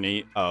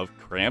journey of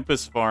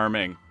Krampus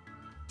farming.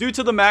 Due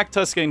to the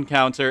Mactusk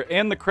encounter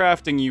and the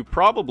crafting you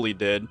probably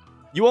did,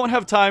 you won't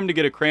have time to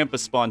get a Krampus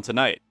spawn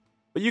tonight,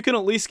 but you can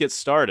at least get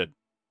started.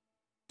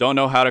 Don't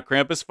know how to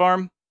Krampus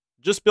farm?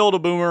 Just build a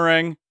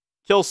boomerang,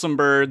 kill some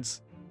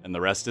birds, and the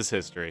rest is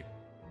history.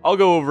 I'll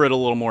go over it a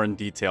little more in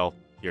detail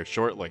here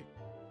shortly.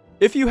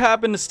 If you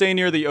happen to stay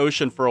near the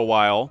ocean for a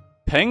while,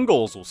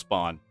 pangolins will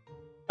spawn.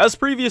 As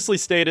previously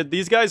stated,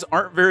 these guys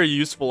aren't very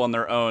useful on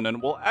their own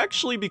and will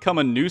actually become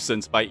a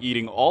nuisance by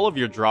eating all of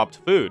your dropped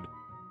food.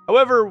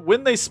 However,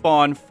 when they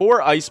spawn,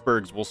 4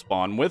 icebergs will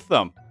spawn with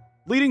them,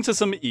 leading to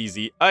some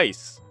easy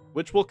ice,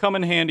 which will come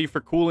in handy for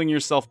cooling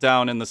yourself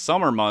down in the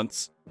summer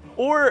months,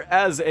 or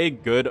as a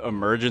good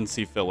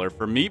emergency filler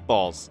for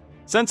meatballs,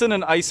 since in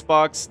an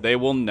icebox they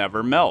will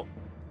never melt.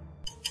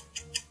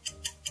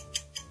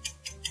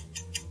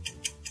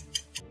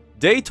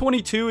 Day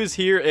 22 is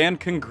here and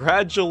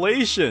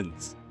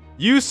congratulations!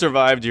 You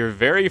survived your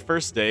very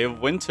first day of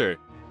winter.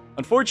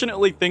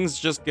 Unfortunately, things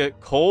just get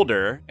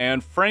colder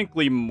and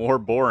frankly more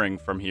boring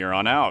from here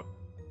on out.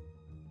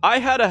 I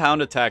had a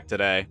hound attack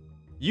today.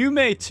 You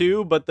may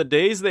too, but the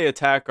days they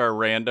attack are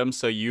random,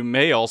 so you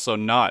may also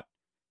not.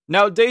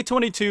 Now, day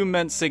 22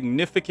 meant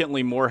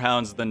significantly more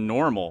hounds than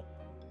normal.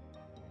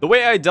 The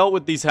way I dealt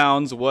with these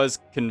hounds was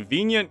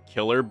convenient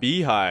killer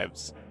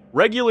beehives.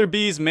 Regular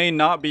bees may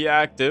not be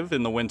active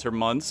in the winter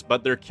months,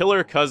 but their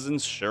killer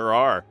cousins sure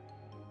are.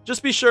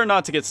 Just be sure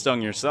not to get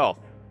stung yourself.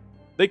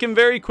 They can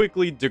very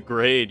quickly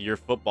degrade your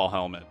football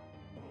helmet.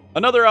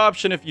 Another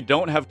option if you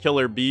don't have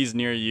killer bees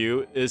near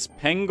you is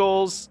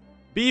pangolins,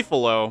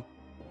 beefalo,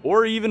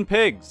 or even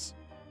pigs.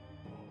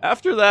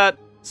 After that,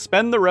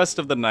 spend the rest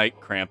of the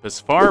night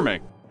Krampus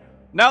farming.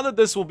 Now that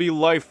this will be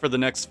life for the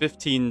next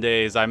 15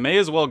 days, I may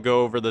as well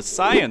go over the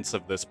science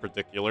of this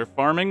particular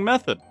farming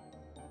method.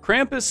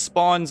 Krampus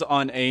spawns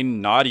on a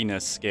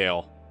naughtiness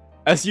scale.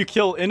 As you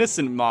kill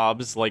innocent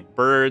mobs like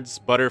birds,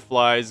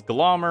 butterflies,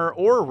 glommer,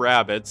 or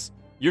rabbits,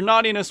 your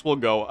naughtiness will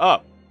go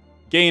up.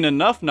 Gain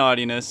enough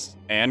naughtiness,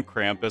 and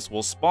Krampus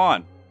will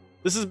spawn.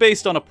 This is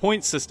based on a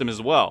point system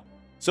as well.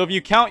 So if you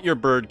count your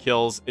bird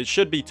kills, it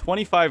should be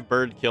 25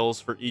 bird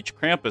kills for each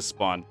Krampus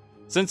spawn,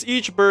 since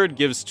each bird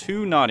gives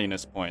 2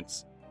 naughtiness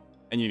points,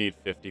 and you need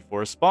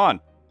 54 spawn.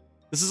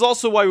 This is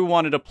also why we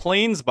wanted a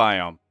plains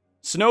biome.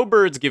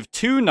 Snowbirds give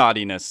 2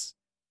 naughtiness,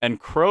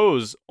 and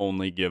crows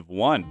only give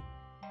 1.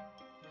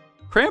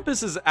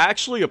 Krampus is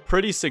actually a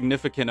pretty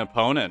significant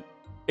opponent,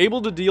 able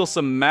to deal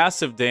some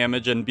massive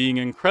damage and being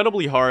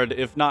incredibly hard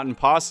if not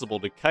impossible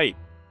to kite.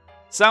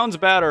 Sounds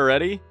bad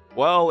already?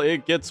 Well,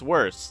 it gets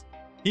worse.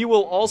 He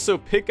will also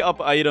pick up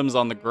items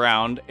on the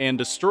ground and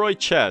destroy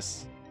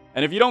chests.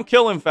 And if you don't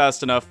kill him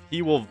fast enough,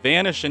 he will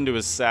vanish into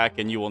his sack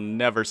and you will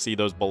never see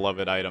those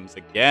beloved items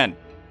again.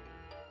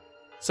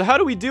 So how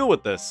do we deal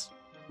with this?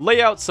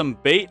 Lay out some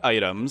bait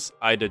items.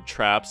 I did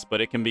traps,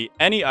 but it can be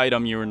any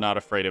item you are not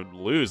afraid of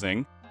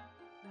losing.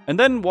 And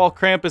then while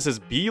Krampus is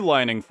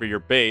beelining for your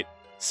bait,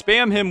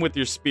 spam him with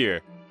your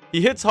spear.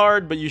 He hits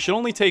hard, but you should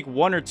only take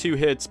 1 or 2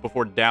 hits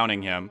before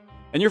downing him,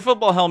 and your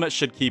football helmet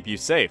should keep you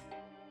safe.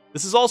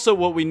 This is also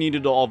what we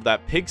needed all of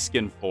that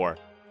pigskin for.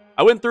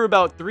 I went through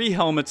about 3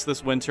 helmets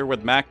this winter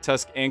with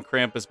Mactusk and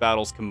Krampus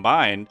battles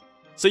combined,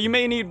 so you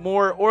may need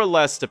more or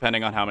less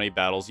depending on how many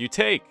battles you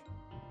take.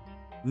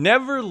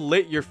 Never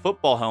let your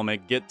football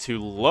helmet get too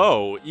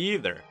low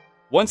either.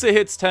 Once it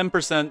hits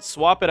 10%,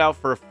 swap it out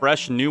for a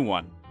fresh new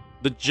one.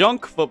 The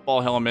junk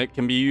football helmet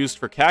can be used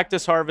for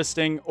cactus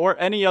harvesting or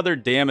any other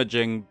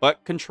damaging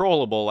but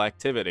controllable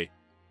activity.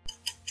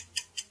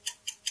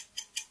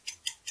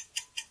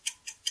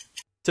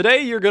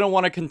 Today you're going to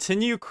want to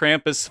continue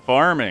Krampus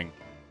farming.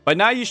 By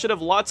now you should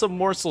have lots of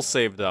morsels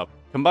saved up.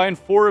 Combine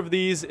 4 of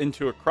these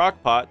into a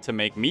crock pot to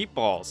make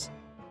meatballs.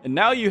 And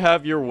now you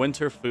have your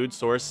winter food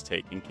source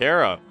taken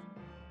care of.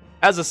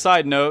 As a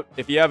side note,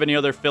 if you have any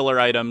other filler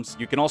items,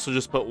 you can also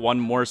just put 1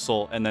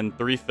 morsel and then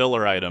 3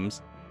 filler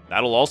items.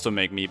 That'll also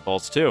make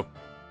meatballs too.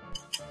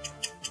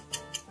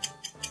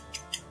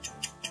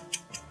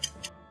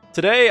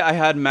 Today I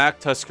had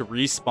Mactusk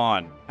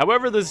respawn.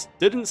 However, this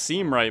didn't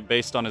seem right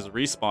based on his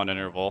respawn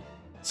interval.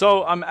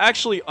 So I'm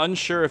actually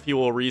unsure if he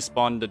will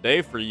respawn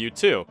today for you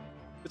too.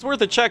 It's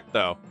worth a check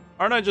though.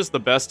 Aren't I just the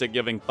best at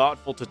giving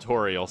thoughtful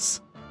tutorials?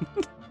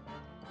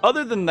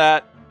 Other than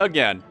that,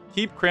 again,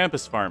 keep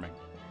Krampus farming.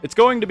 It's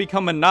going to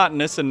become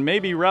monotonous and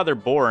maybe rather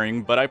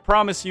boring, but I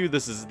promise you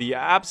this is the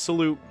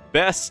absolute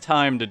best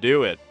time to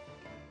do it.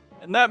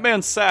 And that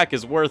man's sack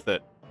is worth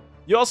it.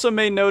 You also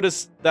may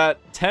notice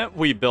that tent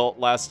we built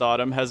last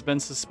autumn has been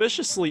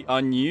suspiciously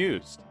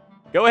unused.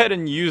 Go ahead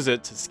and use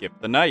it to skip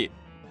the night.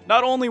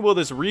 Not only will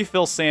this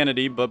refill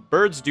sanity, but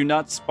birds do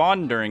not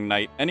spawn during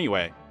night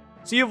anyway.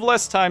 So you have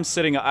less time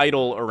sitting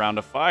idle around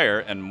a fire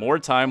and more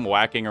time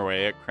whacking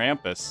away at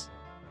Krampus.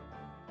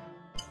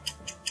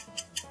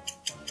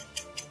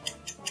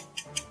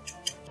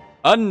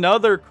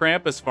 Another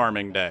Krampus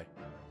farming day.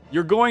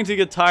 You're going to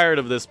get tired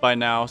of this by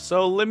now,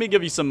 so let me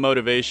give you some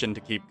motivation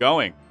to keep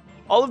going.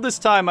 All of this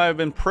time I have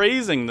been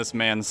praising this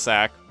man's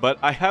sack, but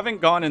I haven't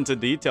gone into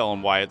detail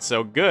on why it's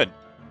so good.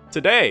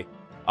 Today,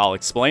 I'll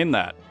explain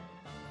that.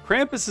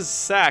 Krampus's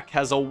sack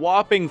has a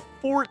whopping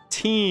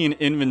 14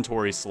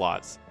 inventory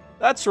slots.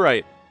 That's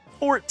right,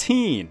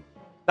 14.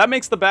 That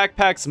makes the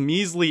backpack's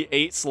measly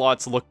 8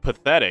 slots look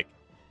pathetic.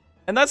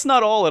 And that's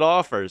not all it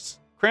offers.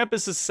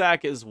 Krampus's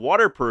sack is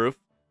waterproof,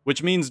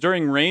 which means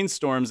during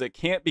rainstorms it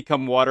can't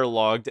become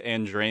waterlogged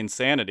and drain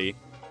sanity.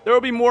 There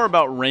will be more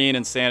about rain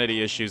and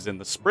sanity issues in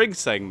the spring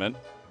segment.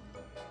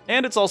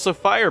 And it's also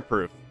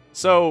fireproof,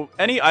 so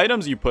any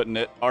items you put in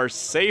it are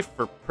safe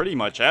for pretty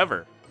much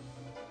ever.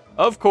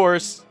 Of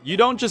course, you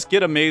don't just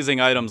get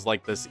amazing items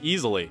like this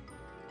easily.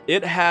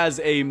 It has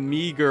a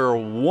meager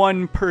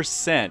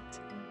 1%.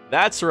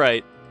 That's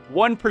right,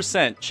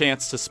 1%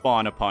 chance to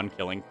spawn upon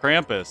killing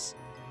Krampus.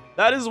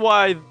 That is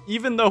why,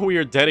 even though we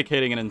are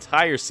dedicating an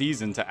entire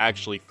season to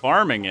actually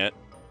farming it,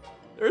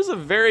 there's a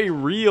very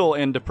real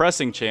and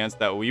depressing chance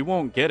that we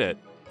won't get it.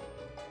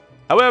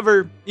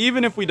 However,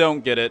 even if we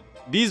don't get it,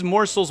 these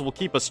morsels will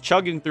keep us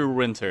chugging through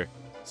winter,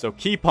 so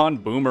keep on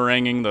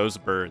boomeranging those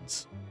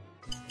birds.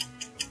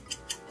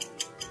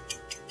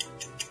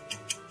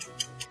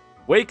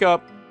 Wake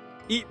up,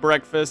 eat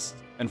breakfast,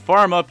 and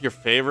farm up your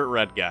favorite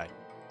red guy.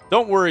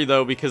 Don't worry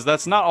though, because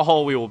that's not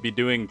all we will be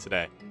doing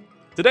today.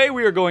 Today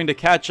we are going to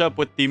catch up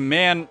with the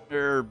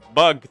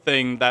bug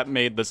thing that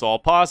made this all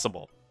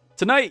possible.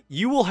 Tonight,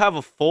 you will have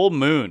a full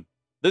moon.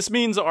 This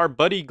means our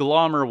buddy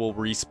Glommer will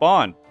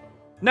respawn.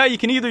 Now you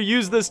can either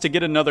use this to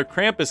get another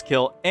Krampus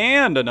kill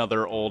and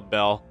another old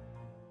bell,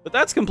 but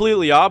that's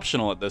completely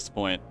optional at this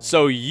point,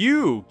 so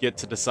you get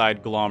to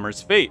decide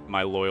Glommer's fate,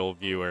 my loyal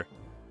viewer.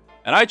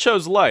 And I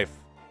chose life.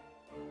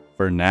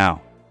 For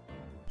now.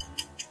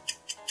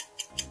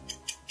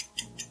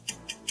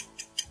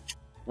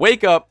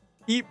 Wake up,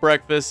 eat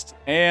breakfast,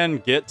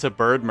 and get to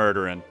bird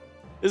murdering.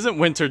 Isn't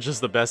winter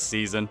just the best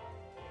season?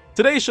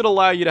 Today should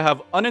allow you to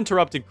have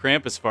uninterrupted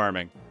Krampus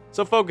farming,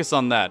 so focus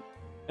on that.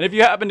 And if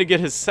you happen to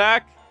get his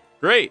sack,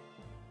 great.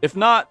 If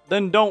not,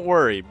 then don't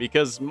worry,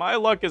 because my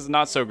luck is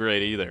not so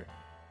great either.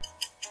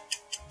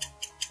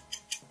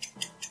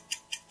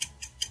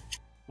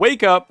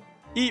 Wake up,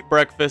 eat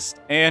breakfast,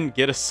 and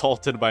get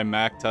assaulted by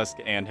Mactusk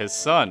and his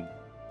son.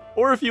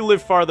 Or if you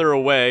live farther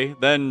away,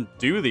 then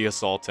do the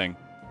assaulting.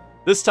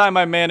 This time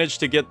I managed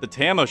to get the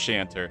Tam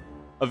O'Shanter,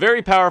 a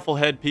very powerful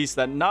headpiece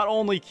that not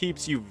only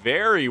keeps you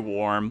very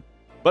warm,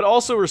 but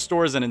also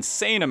restores an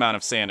insane amount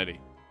of sanity.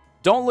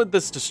 Don't let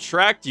this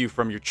distract you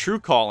from your true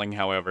calling,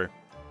 however.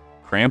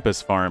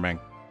 Krampus farming.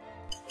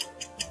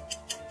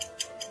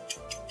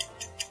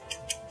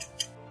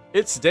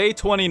 It's day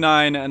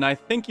 29, and I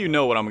think you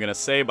know what I'm gonna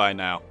say by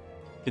now.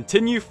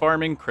 Continue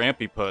farming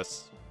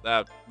Krampus.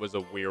 That was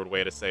a weird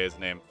way to say his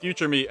name.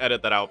 Future me,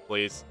 edit that out,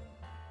 please.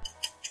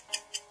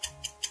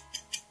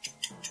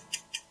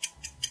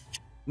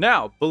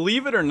 Now,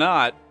 believe it or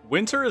not,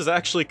 winter is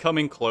actually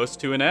coming close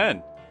to an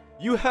end.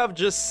 You have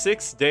just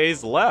 6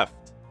 days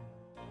left.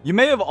 You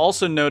may have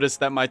also noticed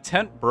that my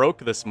tent broke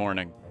this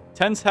morning.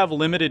 Tents have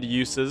limited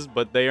uses,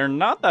 but they are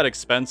not that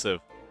expensive,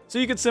 so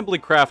you could simply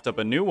craft up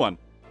a new one.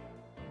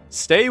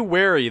 Stay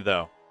wary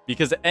though,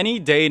 because any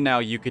day now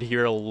you could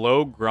hear a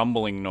low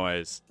grumbling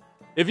noise.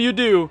 If you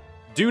do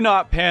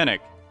not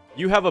panic.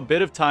 You have a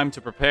bit of time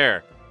to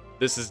prepare.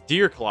 This is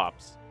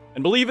Deerclops,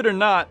 and believe it or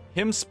not,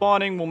 him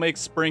spawning will make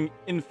spring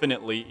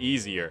infinitely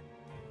easier.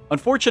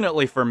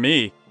 Unfortunately for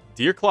me,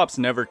 Deerclops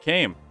never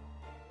came.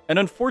 An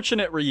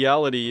unfortunate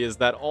reality is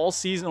that all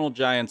seasonal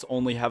giants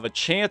only have a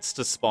chance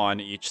to spawn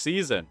each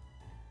season.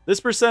 This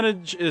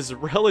percentage is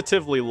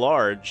relatively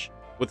large,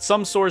 with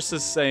some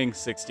sources saying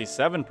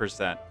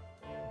 67%,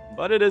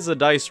 but it is a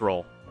dice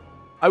roll.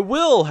 I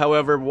will,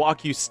 however,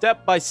 walk you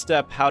step by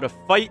step how to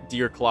fight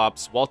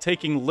Deerclops while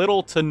taking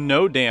little to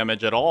no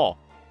damage at all.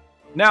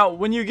 Now,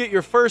 when you get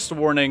your first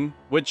warning,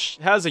 which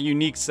has a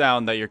unique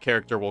sound that your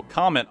character will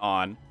comment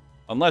on,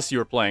 unless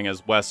you are playing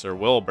as Wes or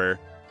Wilbur,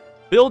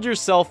 build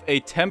yourself a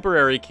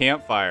temporary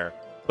campfire,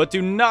 but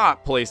do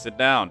not place it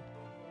down.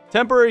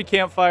 Temporary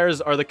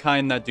campfires are the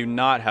kind that do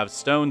not have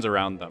stones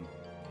around them.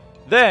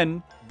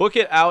 Then, book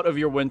it out of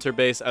your winter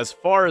base as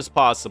far as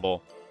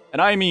possible,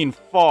 and I mean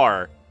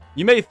far.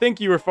 You may think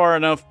you are far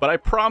enough, but I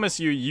promise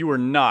you, you are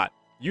not.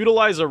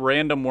 Utilize a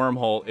random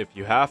wormhole if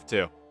you have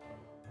to.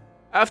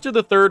 After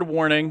the third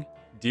warning,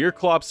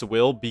 Deerclops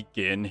will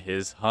begin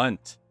his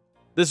hunt.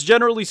 This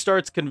generally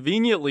starts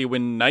conveniently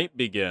when night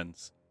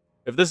begins.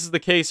 If this is the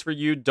case for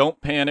you, don't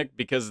panic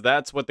because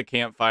that's what the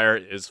campfire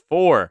is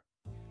for.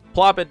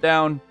 Plop it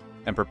down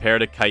and prepare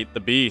to kite the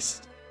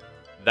beast.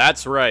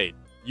 That's right,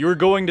 you're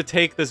going to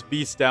take this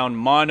beast down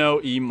mano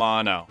a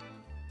mano.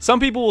 Some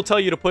people will tell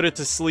you to put it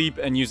to sleep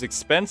and use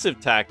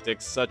expensive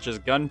tactics such as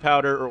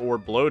gunpowder or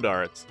blow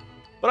darts.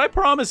 But I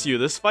promise you,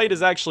 this fight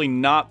is actually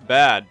not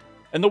bad.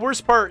 And the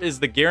worst part is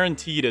the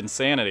guaranteed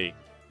insanity,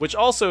 which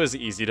also is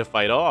easy to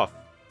fight off.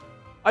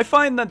 I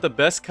find that the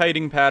best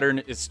kiting pattern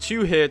is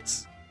 2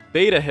 hits,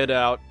 bait a hit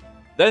out,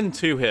 then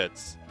 2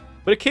 hits.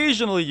 But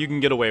occasionally you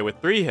can get away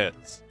with 3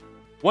 hits.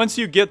 Once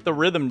you get the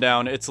rhythm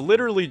down, it's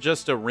literally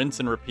just a rinse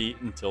and repeat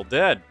until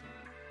dead.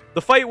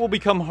 The fight will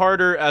become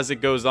harder as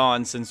it goes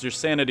on since your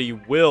sanity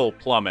will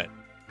plummet,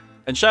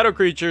 and shadow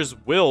creatures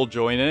will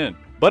join in.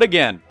 But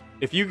again,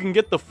 if you can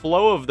get the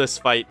flow of this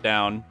fight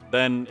down,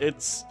 then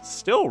it's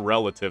still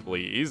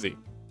relatively easy.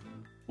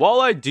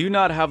 While I do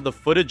not have the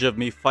footage of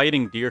me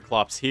fighting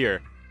Deerclops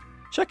here,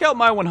 check out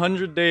my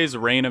 100 Days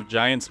Reign of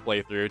Giants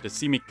playthrough to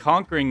see me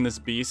conquering this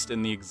beast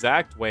in the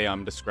exact way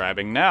I'm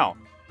describing now.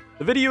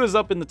 The video is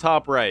up in the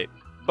top right,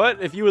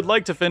 but if you would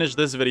like to finish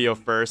this video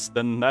first,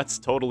 then that's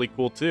totally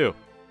cool too.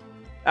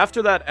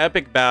 After that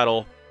epic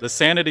battle, the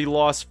sanity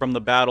loss from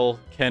the battle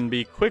can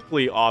be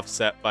quickly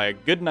offset by a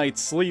good night's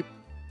sleep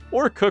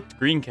or cooked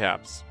green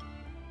caps.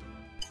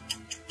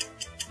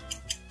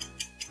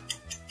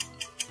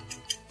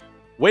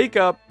 Wake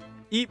up,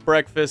 eat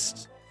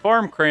breakfast,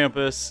 farm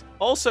Krampus,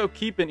 also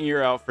keep an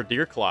ear out for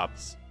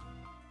Deerclops.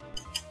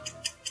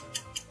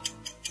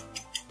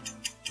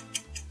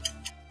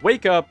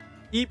 Wake up,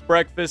 eat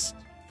breakfast,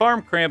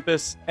 farm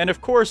Krampus, and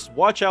of course,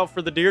 watch out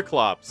for the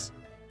Deerclops.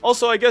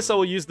 Also, I guess I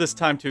will use this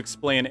time to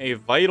explain a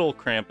vital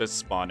Krampus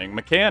spawning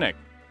mechanic.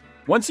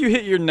 Once you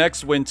hit your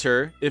next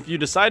winter, if you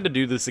decide to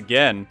do this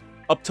again,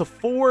 up to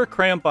 4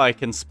 Krampi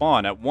can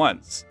spawn at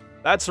once.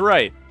 That's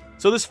right,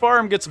 so this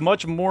farm gets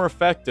much more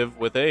effective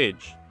with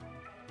age.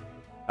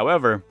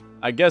 However,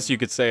 I guess you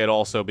could say it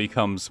also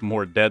becomes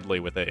more deadly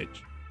with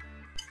age.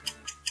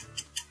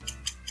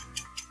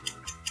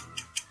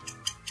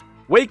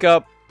 Wake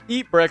up,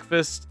 eat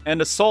breakfast,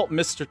 and assault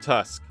Mr.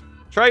 Tusk.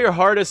 Try your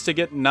hardest to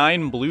get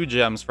 9 blue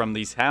gems from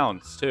these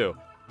hounds, too.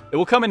 It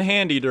will come in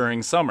handy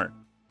during summer.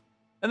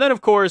 And then,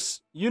 of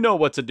course, you know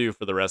what to do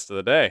for the rest of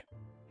the day.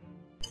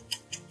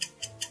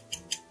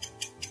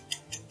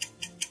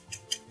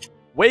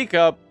 Wake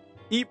up,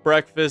 eat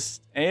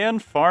breakfast,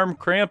 and farm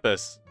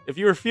Krampus. If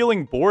you are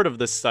feeling bored of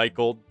this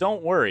cycle,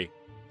 don't worry.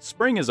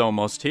 Spring is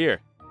almost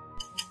here.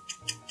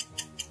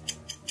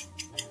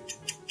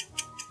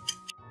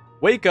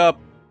 Wake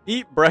up,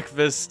 eat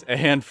breakfast,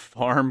 and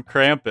farm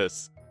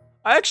Krampus.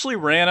 I actually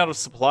ran out of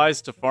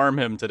supplies to farm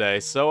him today,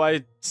 so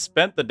I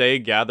spent the day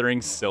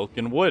gathering silk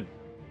and wood.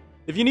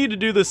 If you need to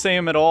do the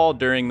same at all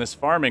during this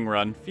farming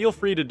run, feel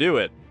free to do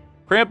it.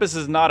 Krampus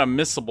is not a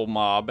missable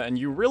mob, and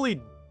you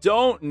really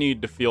don't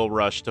need to feel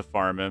rushed to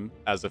farm him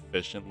as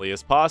efficiently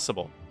as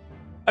possible.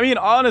 I mean,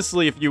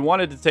 honestly, if you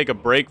wanted to take a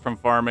break from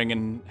farming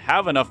and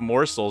have enough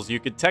morsels,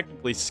 you could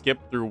technically skip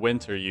through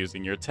winter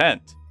using your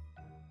tent,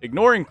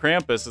 ignoring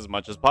Krampus as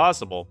much as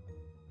possible.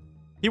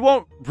 He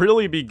won't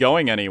really be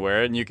going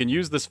anywhere, and you can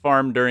use this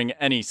farm during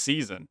any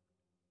season.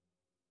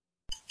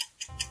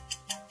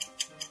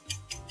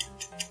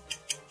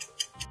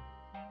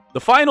 The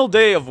final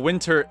day of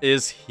winter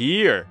is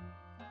here.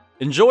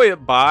 Enjoy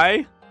it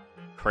by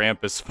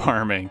Krampus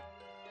farming.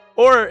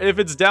 Or if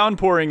it's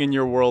downpouring in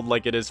your world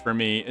like it is for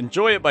me,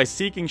 enjoy it by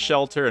seeking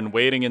shelter and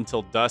waiting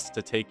until dusk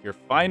to take your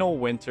final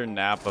winter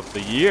nap of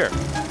the year.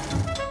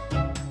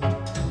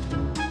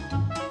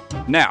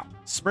 Now,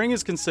 spring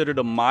is considered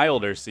a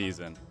milder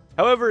season.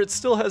 However, it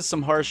still has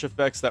some harsh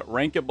effects that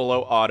rank it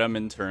below autumn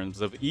in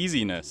terms of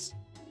easiness.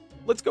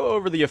 Let's go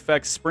over the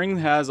effects spring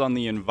has on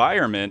the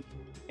environment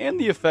and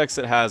the effects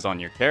it has on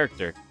your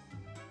character.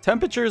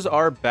 Temperatures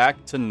are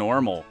back to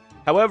normal.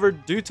 However,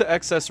 due to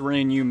excess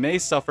rain, you may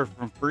suffer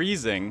from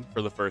freezing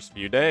for the first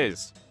few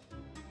days.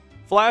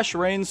 Flash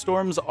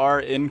rainstorms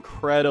are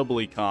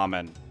incredibly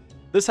common.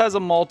 This has a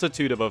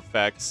multitude of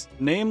effects,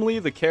 namely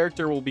the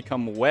character will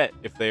become wet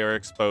if they are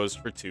exposed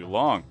for too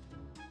long,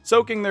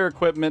 soaking their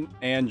equipment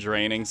and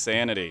draining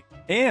sanity.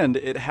 And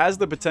it has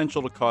the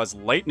potential to cause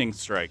lightning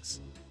strikes.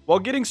 While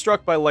getting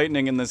struck by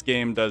lightning in this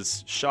game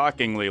does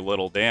shockingly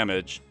little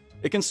damage,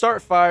 it can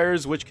start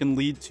fires which can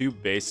lead to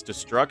base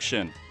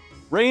destruction.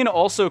 Rain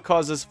also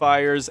causes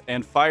fires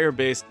and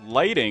fire-based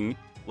lighting,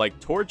 like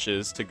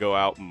torches, to go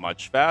out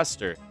much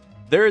faster.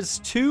 There is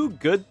two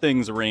good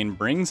things rain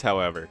brings,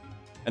 however,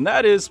 and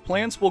that is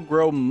plants will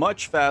grow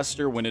much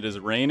faster when it is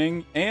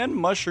raining, and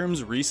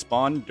mushrooms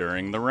respawn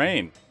during the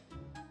rain.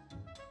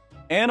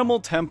 Animal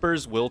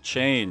tempers will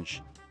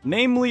change.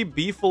 Namely,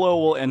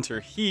 beefalo will enter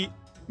heat,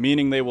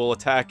 meaning they will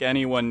attack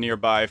anyone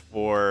nearby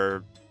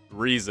for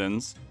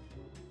reasons,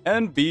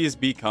 and bees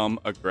become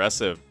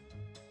aggressive.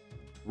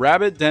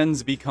 Rabbit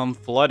dens become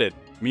flooded,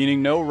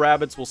 meaning no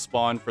rabbits will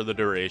spawn for the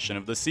duration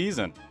of the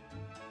season.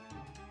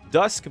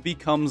 Dusk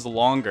becomes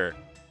longer,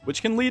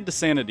 which can lead to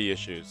sanity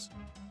issues.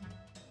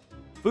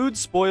 Food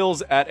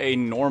spoils at a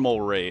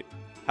normal rate.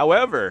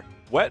 However,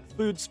 wet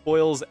food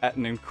spoils at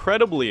an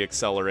incredibly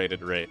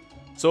accelerated rate,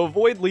 so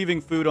avoid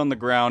leaving food on the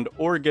ground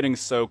or getting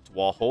soaked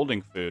while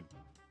holding food.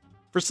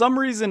 For some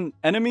reason,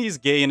 enemies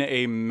gain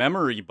a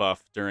memory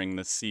buff during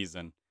this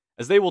season,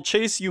 as they will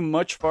chase you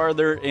much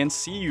farther and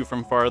see you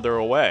from farther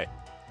away.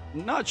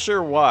 Not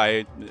sure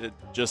why, it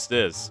just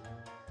is.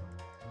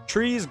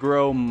 Trees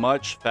grow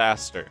much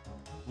faster.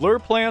 Lure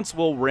plants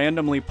will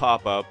randomly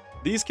pop up.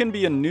 These can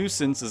be a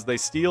nuisance as they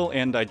steal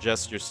and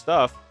digest your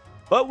stuff,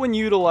 but when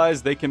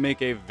utilized they can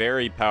make a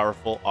very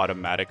powerful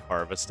automatic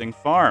harvesting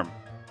farm.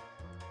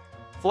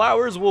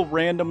 Flowers will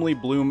randomly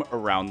bloom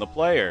around the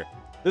player.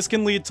 This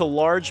can lead to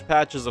large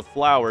patches of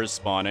flowers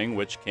spawning,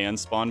 which can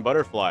spawn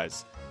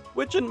butterflies,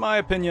 which in my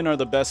opinion are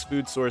the best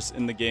food source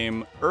in the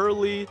game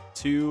early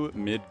to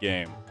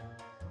mid-game.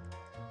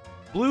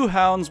 Blue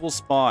hounds will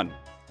spawn.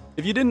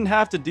 If you didn't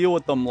have to deal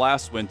with them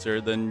last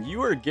winter, then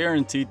you are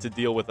guaranteed to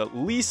deal with at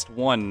least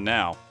one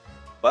now.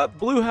 But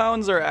blue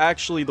hounds are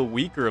actually the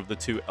weaker of the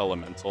two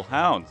elemental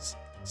hounds,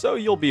 so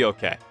you'll be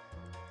okay.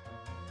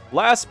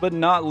 Last but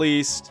not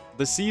least,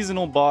 the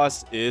seasonal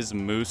boss is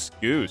Moose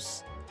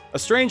Goose, a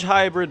strange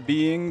hybrid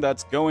being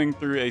that's going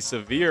through a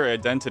severe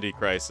identity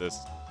crisis.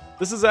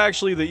 This is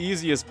actually the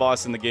easiest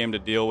boss in the game to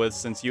deal with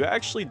since you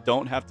actually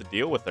don't have to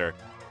deal with her.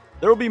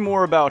 There will be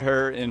more about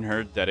her in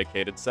her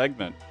dedicated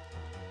segment.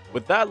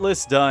 With that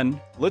list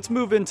done, let's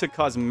move into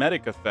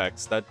cosmetic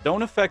effects that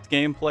don't affect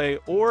gameplay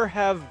or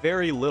have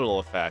very little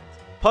effect.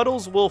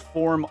 Puddles will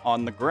form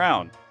on the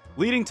ground,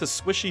 leading to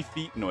squishy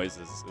feet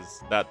noises.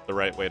 Is that the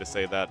right way to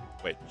say that?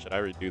 Wait, should I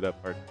redo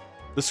that part?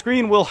 The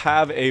screen will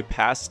have a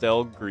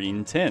pastel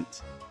green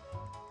tint.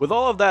 With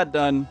all of that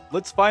done,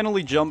 let's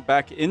finally jump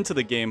back into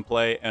the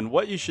gameplay and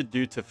what you should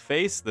do to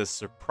face this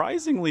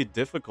surprisingly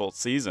difficult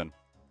season.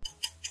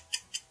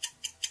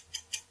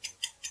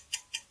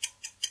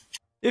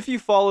 If you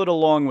followed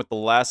along with the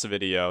last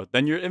video,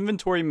 then your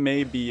inventory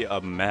may be a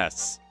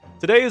mess.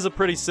 Today is a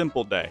pretty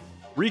simple day,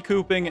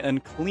 recouping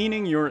and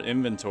cleaning your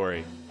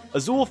inventory.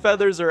 Azul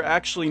feathers are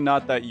actually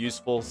not that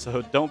useful,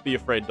 so don't be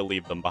afraid to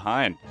leave them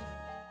behind.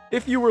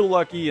 If you were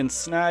lucky and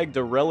snagged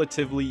a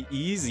relatively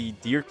easy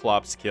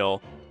Deerclops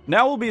kill,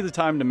 now will be the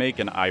time to make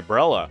an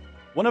Ibrella,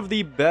 one of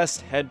the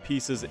best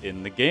headpieces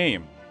in the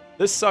game.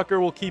 This sucker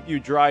will keep you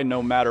dry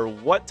no matter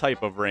what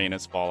type of rain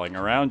is falling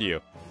around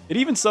you. It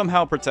even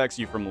somehow protects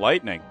you from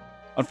lightning.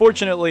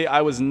 Unfortunately,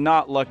 I was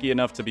not lucky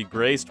enough to be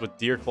graced with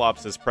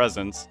Deerclops'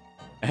 presence,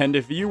 and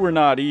if you were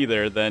not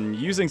either, then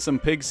using some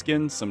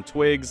pigskin, some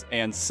twigs,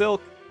 and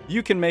silk,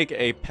 you can make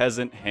a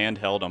peasant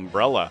handheld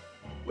umbrella,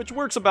 which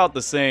works about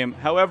the same.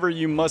 However,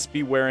 you must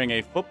be wearing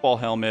a football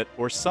helmet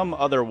or some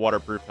other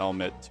waterproof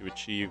helmet to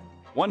achieve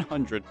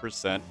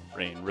 100%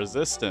 rain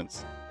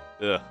resistance.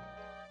 Ugh.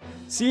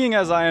 Seeing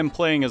as I am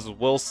playing as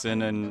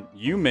Wilson, and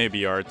you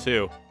maybe are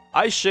too,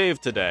 I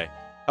shaved today.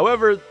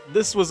 However,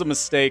 this was a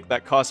mistake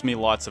that cost me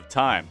lots of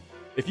time.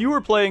 If you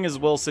were playing as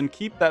Wilson,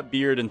 keep that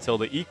beard until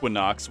the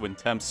equinox when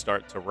temps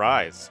start to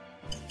rise.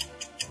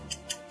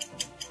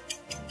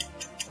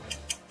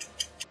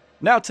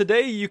 Now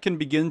today you can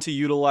begin to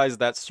utilize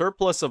that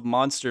surplus of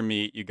monster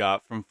meat you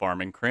got from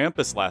farming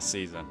Krampus last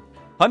season.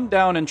 Hunt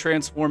down and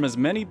transform as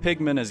many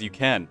pigmen as you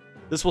can.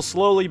 This will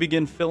slowly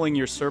begin filling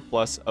your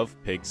surplus of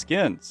pig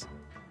skins.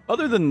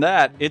 Other than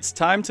that, it's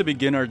time to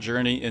begin our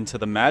journey into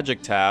the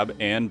Magic tab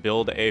and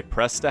build a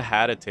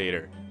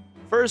Prestidigitator.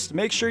 First,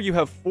 make sure you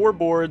have 4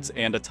 boards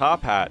and a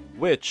top hat,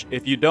 which,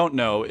 if you don't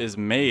know, is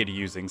made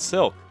using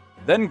silk.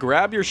 Then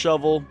grab your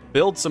shovel,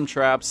 build some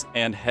traps,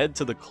 and head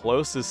to the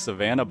closest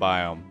savanna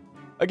biome.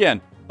 Again,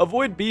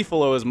 avoid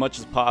beefalo as much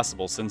as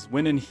possible, since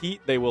when in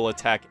heat they will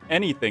attack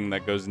anything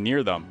that goes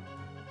near them.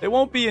 They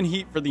won't be in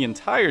heat for the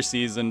entire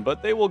season,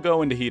 but they will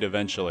go into heat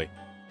eventually.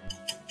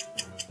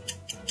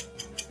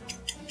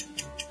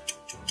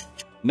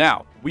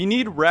 Now, we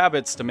need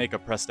rabbits to make a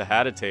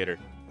prestidigitator,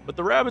 but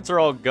the rabbits are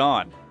all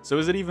gone, so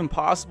is it even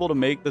possible to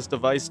make this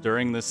device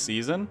during this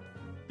season?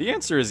 The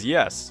answer is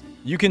yes.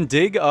 You can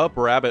dig up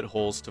rabbit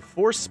holes to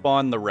force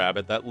spawn the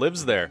rabbit that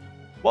lives there.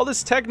 While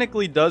this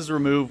technically does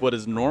remove what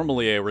is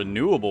normally a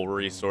renewable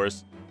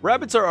resource,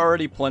 rabbits are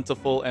already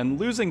plentiful and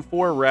losing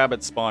 4 rabbit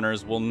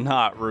spawners will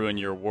not ruin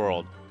your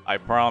world, I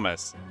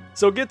promise.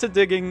 So get to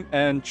digging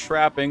and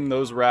trapping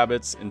those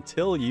rabbits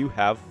until you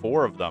have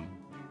 4 of them.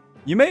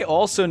 You may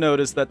also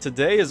notice that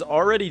today is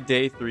already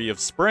day 3 of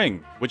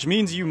spring, which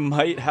means you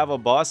might have a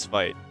boss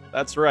fight.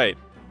 That's right,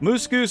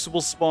 Moose Goose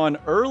will spawn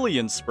early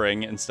in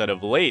spring instead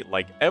of late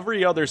like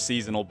every other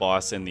seasonal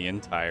boss in the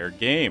entire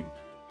game.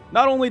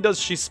 Not only does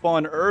she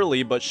spawn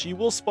early, but she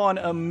will spawn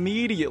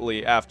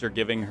immediately after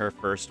giving her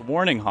first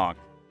warning honk,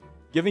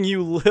 giving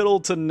you little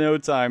to no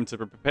time to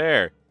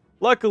prepare.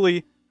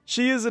 Luckily,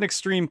 she is an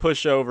extreme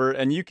pushover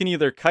and you can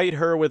either kite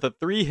her with a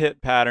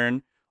 3-hit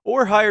pattern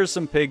or hire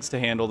some pigs to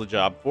handle the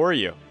job for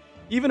you.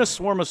 Even a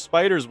swarm of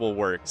spiders will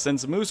work,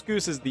 since Moose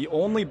Goose is the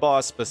only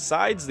boss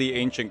besides the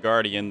Ancient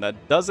Guardian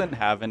that doesn't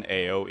have an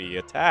AoE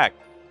attack.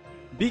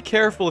 Be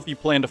careful if you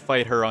plan to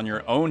fight her on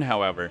your own,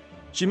 however.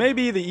 She may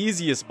be the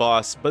easiest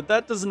boss, but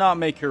that does not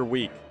make her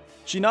weak.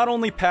 She not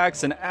only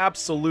packs an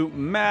absolute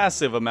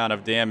massive amount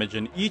of damage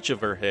in each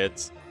of her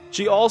hits,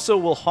 she also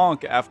will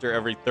honk after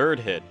every 3rd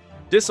hit,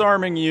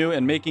 disarming you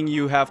and making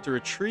you have to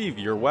retrieve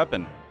your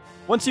weapon.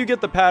 Once you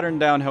get the pattern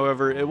down,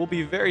 however, it will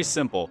be very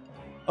simple.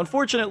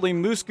 Unfortunately,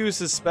 Moose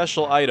Goose's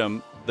special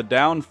item, the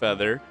Down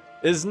Feather,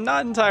 is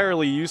not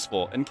entirely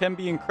useful and can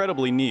be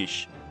incredibly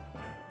niche.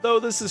 Though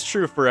this is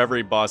true for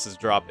every boss's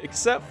drop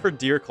except for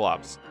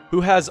Deerclops, who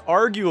has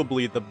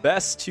arguably the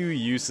best 2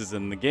 uses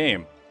in the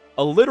game.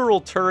 A literal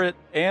turret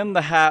and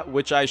the hat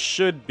which I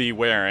should be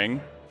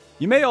wearing.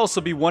 You may also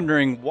be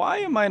wondering, why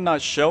am I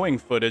not showing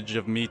footage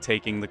of me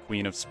taking the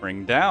Queen of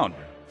Spring down?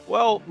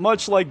 Well,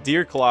 much like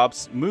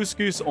Deerclops, Moose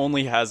Goose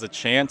only has a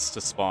chance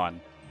to spawn,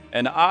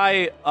 and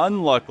I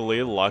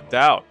unluckily lucked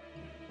out.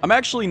 I'm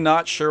actually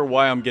not sure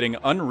why I'm getting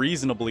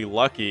unreasonably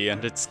lucky,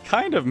 and it's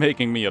kind of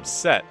making me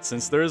upset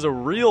since there is a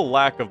real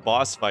lack of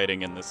boss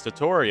fighting in this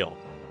tutorial.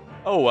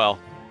 Oh well,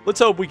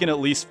 let's hope we can at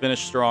least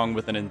finish strong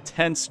with an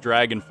intense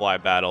dragonfly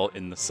battle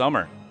in the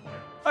summer.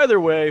 Either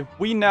way,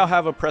 we now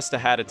have a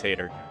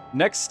prestidigitator.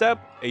 Next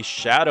step, a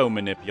shadow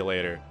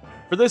manipulator.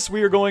 For this,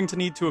 we are going to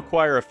need to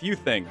acquire a few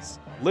things: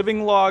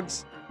 living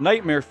logs,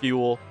 nightmare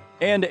fuel,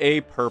 and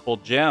a purple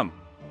gem.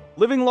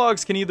 Living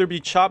logs can either be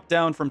chopped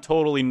down from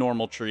totally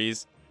normal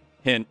trees,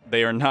 hint,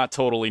 they are not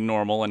totally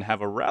normal and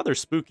have a rather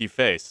spooky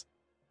face,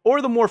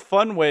 or the more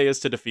fun way is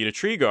to defeat a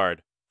tree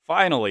guard.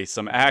 Finally,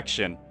 some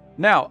action.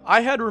 Now, I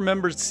had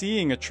remembered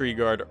seeing a tree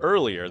guard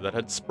earlier that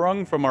had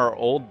sprung from our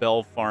old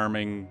bell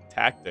farming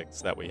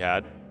tactics that we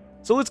had,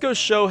 so let's go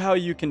show how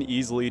you can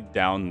easily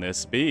down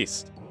this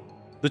beast.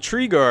 The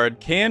tree guard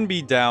can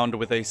be downed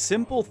with a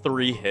simple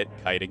 3-hit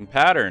kiting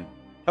pattern.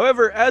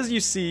 However, as you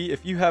see,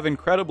 if you have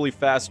incredibly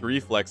fast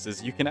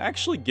reflexes, you can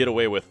actually get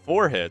away with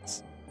 4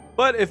 hits.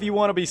 But if you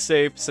want to be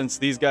safe, since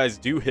these guys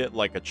do hit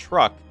like a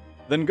truck,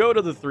 then go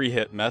to the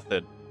 3-hit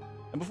method.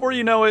 And before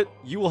you know it,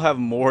 you will have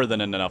more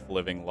than enough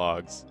living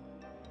logs.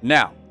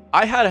 Now,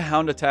 I had a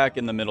hound attack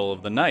in the middle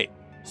of the night,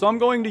 so I'm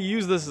going to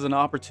use this as an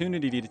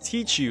opportunity to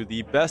teach you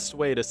the best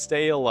way to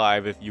stay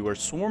alive if you are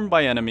swarmed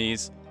by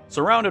enemies,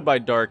 surrounded by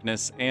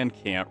darkness, and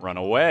can't run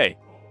away.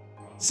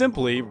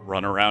 Simply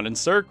run around in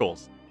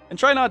circles, and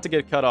try not to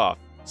get cut off.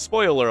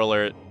 Spoiler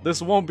alert,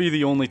 this won't be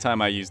the only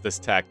time I use this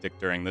tactic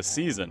during this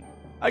season.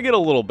 I get a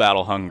little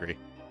battle hungry.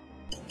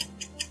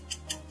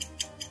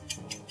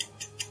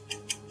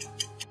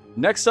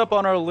 Next up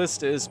on our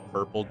list is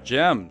purple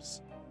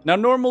gems. Now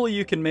normally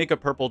you can make a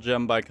purple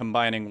gem by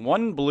combining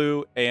 1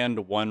 blue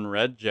and 1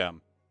 red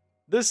gem.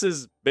 This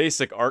is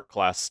basic art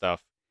class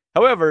stuff.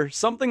 However,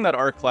 something that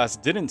art class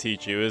didn't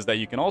teach you is that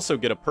you can also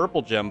get a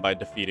purple gem by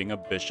defeating a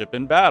bishop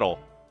in battle.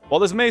 While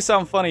this may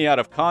sound funny out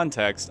of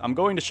context, I'm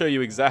going to show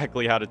you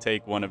exactly how to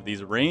take one of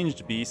these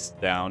ranged beasts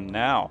down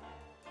now.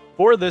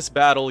 For this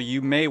battle,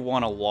 you may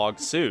want a log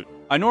suit.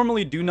 I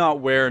normally do not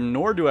wear,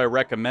 nor do I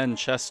recommend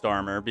chest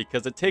armor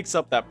because it takes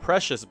up that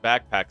precious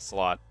backpack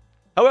slot.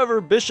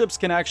 However, bishops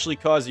can actually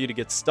cause you to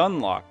get stun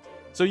locked,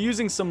 so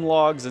using some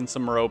logs and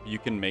some rope, you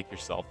can make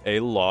yourself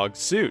a log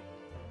suit.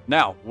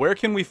 Now, where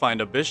can we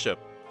find a bishop?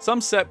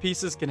 Some set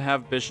pieces can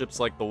have bishops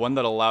like the one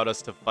that allowed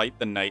us to fight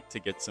the knight to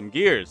get some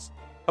gears.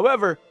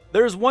 However,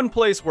 there's one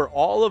place where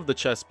all of the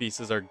chess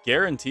pieces are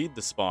guaranteed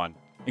to spawn,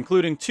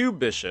 including 2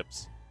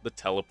 bishops, the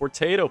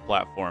Teleportato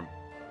platform.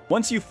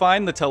 Once you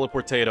find the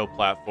Teleportato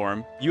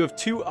platform, you have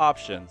 2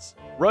 options.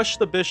 Rush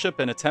the bishop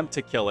and attempt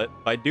to kill it.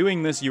 By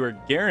doing this, you are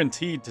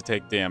guaranteed to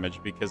take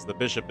damage because the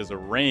bishop is a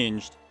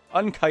ranged,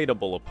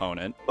 unkiteable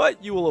opponent,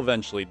 but you will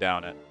eventually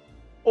down it.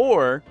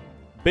 Or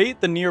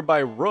bait the nearby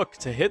rook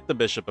to hit the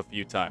bishop a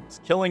few times,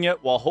 killing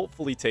it while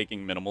hopefully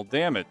taking minimal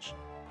damage.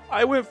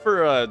 I went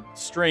for a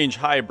strange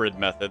hybrid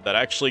method that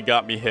actually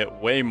got me hit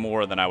way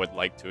more than I would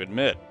like to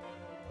admit.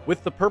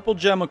 With the purple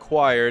gem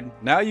acquired,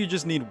 now you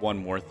just need one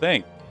more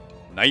thing: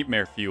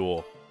 nightmare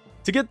fuel.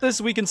 To get this,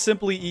 we can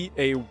simply eat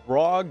a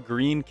raw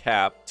green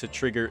cap to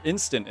trigger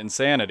instant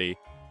insanity,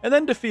 and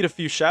then defeat a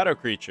few shadow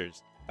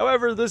creatures.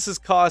 However, this is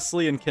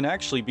costly and can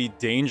actually be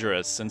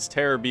dangerous since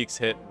Terror Beaks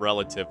hit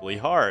relatively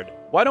hard.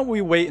 Why don't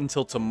we wait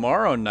until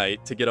tomorrow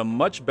night to get a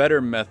much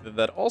better method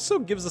that also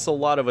gives us a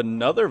lot of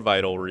another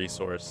vital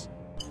resource?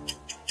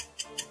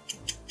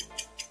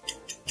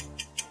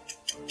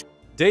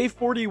 Day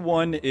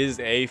 41 is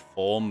a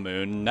full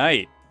moon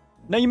night.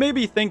 Now you may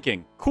be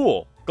thinking,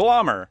 cool,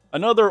 Glommer,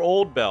 another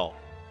old bell.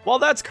 While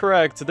that's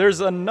correct,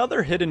 there's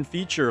another hidden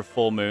feature of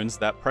full moons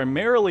that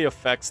primarily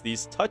affects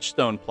these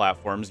touchstone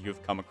platforms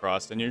you've come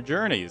across in your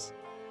journeys.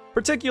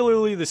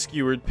 Particularly the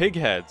skewered pig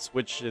heads,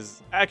 which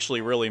is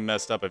actually really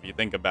messed up if you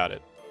think about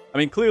it. I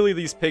mean, clearly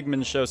these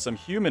pigmen show some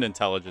human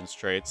intelligence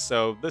traits,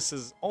 so this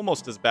is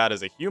almost as bad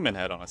as a human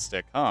head on a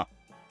stick, huh?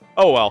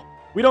 Oh well,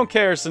 we don't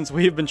care since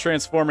we've been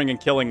transforming and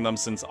killing them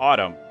since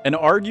autumn. An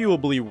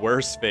arguably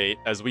worse fate,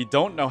 as we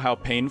don't know how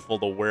painful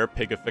the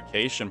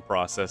were-pigification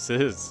process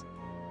is.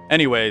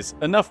 Anyways,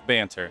 enough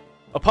banter.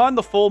 Upon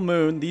the full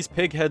moon, these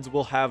pig heads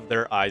will have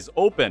their eyes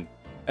open,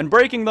 and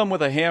breaking them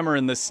with a hammer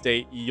in this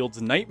state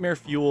yields nightmare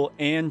fuel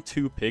and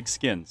 2 pig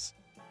skins.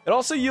 It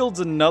also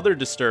yields another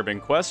disturbing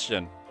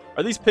question.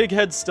 Are these pig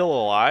heads still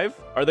alive?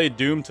 Are they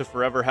doomed to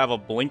forever have a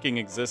blinking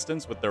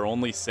existence with their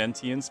only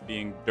sentience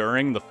being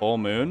during the full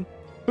moon?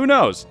 Who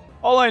knows?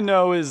 All I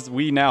know is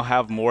we now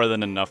have more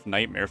than enough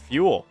nightmare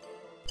fuel.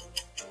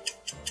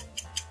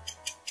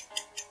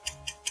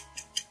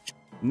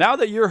 Now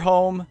that you're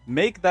home,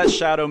 make that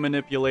shadow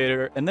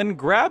manipulator and then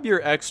grab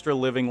your extra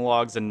living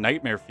logs and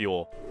nightmare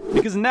fuel,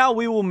 because now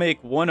we will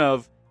make one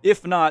of,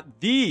 if not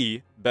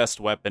the best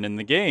weapon in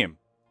the game,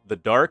 the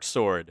Dark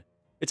Sword.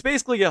 It's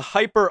basically a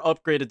hyper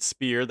upgraded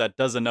spear that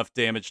does enough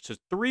damage to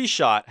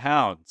 3-shot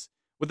hounds,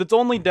 with its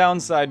only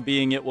downside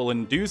being it will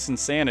induce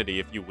insanity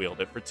if you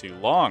wield it for too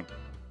long.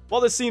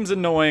 While this seems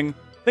annoying,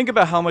 think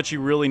about how much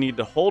you really need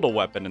to hold a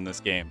weapon in this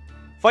game.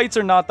 Fights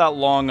are not that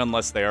long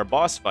unless they are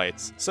boss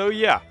fights, so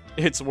yeah,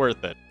 it's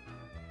worth it.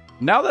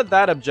 Now that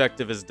that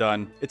objective is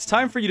done, it's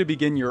time for you to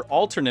begin your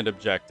alternate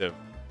objective,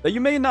 that you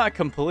may not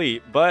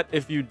complete, but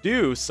if you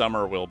do,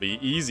 summer will be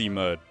easy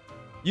mode.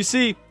 You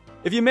see,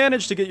 if you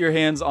manage to get your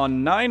hands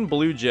on 9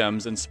 blue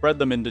gems and spread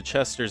them into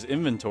Chester's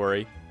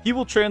inventory, he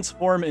will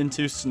transform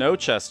into Snow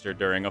Chester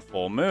during a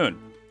full moon,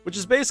 which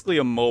is basically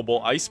a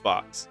mobile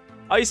icebox.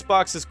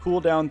 Iceboxes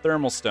cool down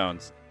thermal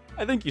stones.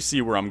 I think you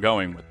see where I'm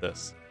going with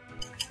this.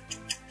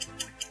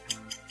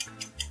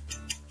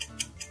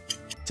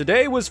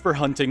 Today was for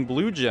hunting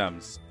blue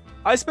gems.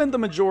 I spent the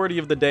majority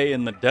of the day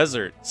in the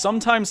desert.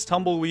 Sometimes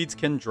tumbleweeds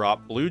can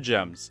drop blue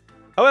gems.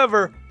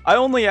 However, I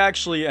only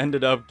actually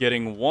ended up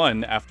getting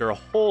 1 after a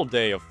whole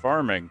day of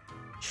farming.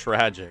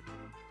 Tragic.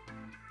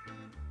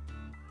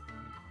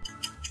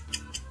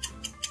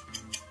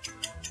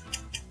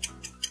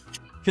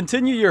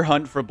 Continue your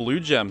hunt for blue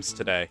gems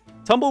today.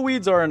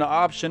 Tumbleweeds are an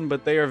option,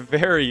 but they are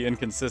very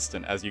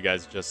inconsistent, as you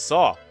guys just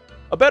saw.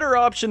 A better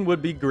option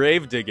would be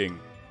grave digging,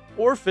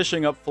 or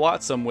fishing up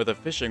flotsam with a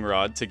fishing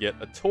rod to get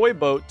a toy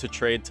boat to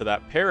trade to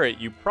that parrot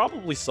you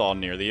probably saw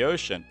near the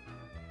ocean.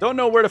 Don't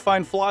know where to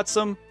find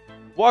flotsam?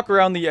 Walk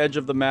around the edge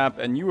of the map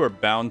and you are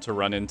bound to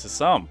run into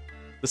some.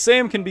 The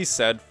same can be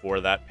said for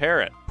that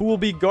parrot, who will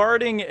be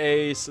guarding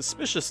a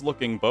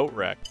suspicious-looking boat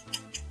wreck.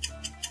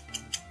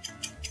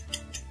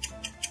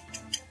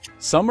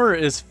 Summer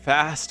is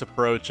fast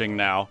approaching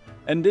now,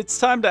 and it's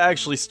time to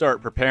actually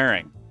start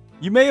preparing.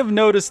 You may have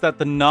noticed that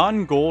the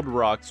non-gold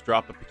rocks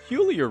drop a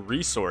peculiar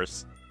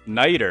resource,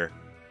 niter.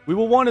 We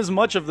will want as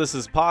much of this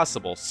as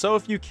possible, so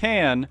if you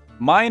can,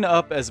 mine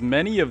up as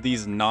many of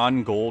these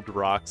non-gold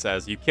rocks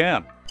as you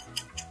can.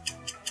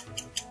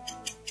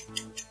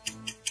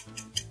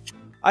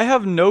 I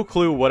have no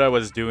clue what I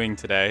was doing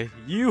today.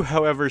 You,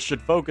 however,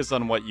 should focus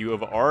on what you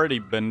have already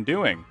been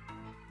doing.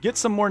 Get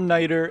some more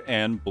niter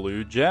and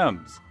blue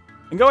gems.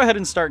 And go ahead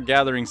and start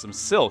gathering some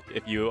silk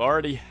if you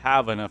already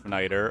have enough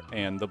niter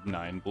and the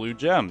 9 blue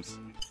gems.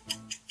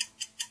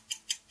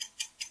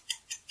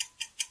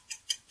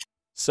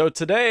 So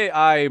today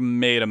I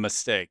made a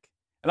mistake,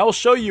 and I'll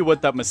show you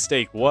what that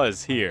mistake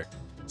was here.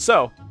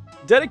 So,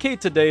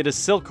 dedicate today to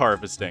silk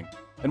harvesting,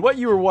 and what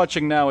you are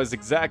watching now is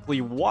exactly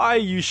why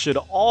you should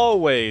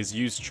always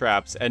use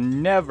traps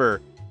and never,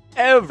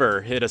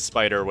 ever hit a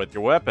spider with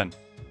your weapon.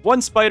 1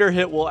 spider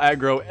hit will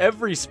aggro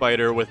every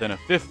spider within a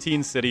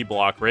 15 city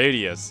block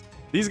radius.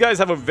 These guys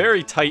have a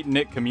very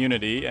tight-knit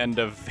community and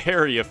a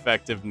very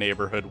effective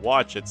neighborhood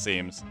watch, it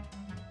seems.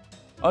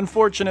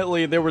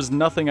 Unfortunately, there was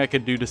nothing I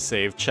could do to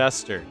save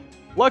Chester.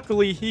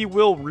 Luckily, he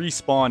will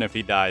respawn if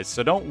he dies,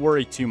 so don't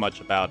worry too much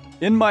about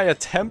it. In my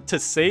attempt to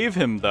save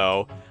him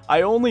though,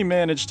 I only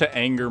managed to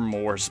anger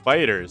more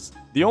spiders.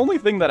 The only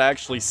thing that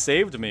actually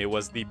saved me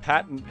was the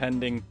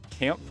patent-pending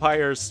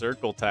campfire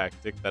circle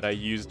tactic that I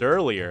used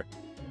earlier,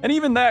 and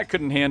even that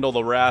couldn't handle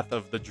the wrath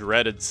of the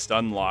dreaded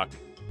stun lock.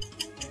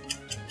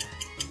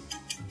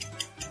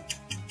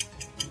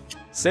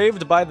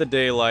 Saved by the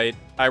daylight,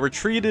 I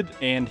retreated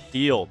and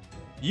healed.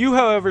 You,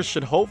 however,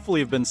 should hopefully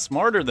have been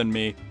smarter than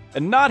me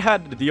and not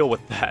had to deal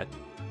with that.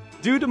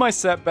 Due to my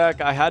setback,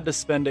 I had to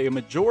spend a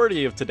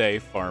majority of today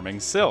farming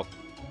silk.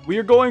 We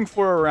are going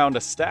for around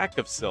a stack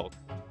of silk.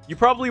 You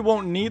probably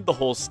won't need the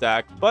whole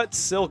stack, but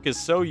silk is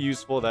so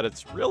useful that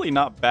it's really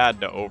not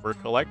bad to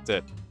over-collect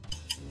it.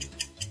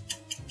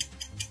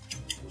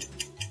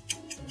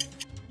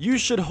 You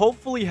should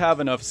hopefully have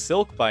enough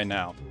silk by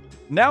now.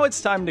 Now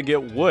it's time to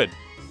get wood.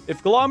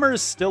 If Glommer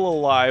is still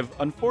alive,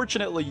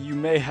 unfortunately you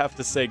may have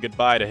to say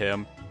goodbye to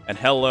him, and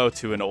hello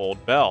to an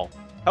old bell.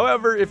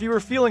 However, if you were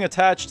feeling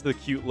attached to the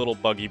cute little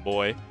buggy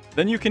boy,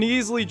 then you can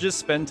easily just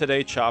spend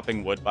today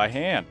chopping wood by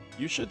hand.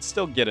 You should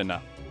still get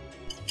enough.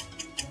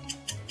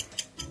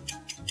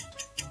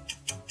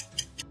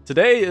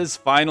 Today is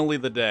finally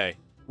the day.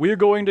 We are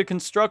going to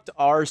construct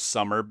our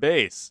summer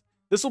base.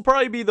 This will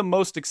probably be the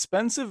most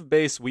expensive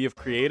base we have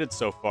created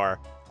so far,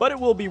 but it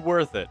will be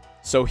worth it.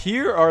 So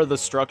here are the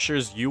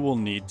structures you will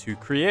need to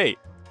create.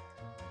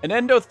 An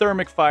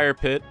endothermic fire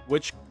pit,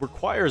 which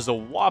requires a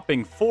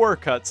whopping 4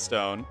 cut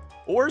stone,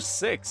 or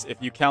 6 if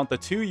you count the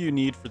 2 you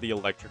need for the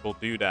electrical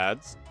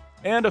doodads,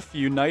 and a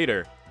few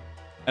niter.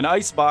 An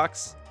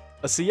icebox,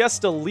 a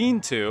siesta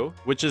lean-to,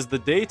 which is the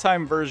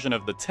daytime version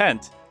of the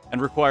tent,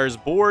 and requires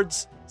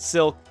boards,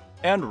 silk,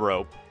 and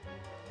rope.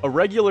 A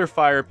regular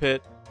fire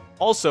pit.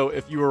 Also,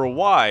 if you are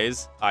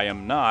wise, I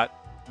am not,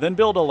 then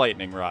build a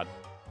lightning rod.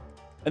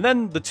 And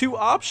then the 2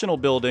 optional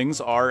buildings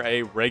are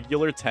a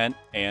regular tent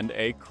and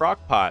a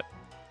crockpot.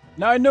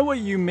 Now I know what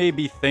you may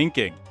be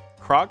thinking.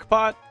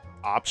 Crockpot?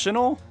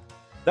 Optional?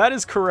 That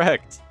is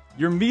correct.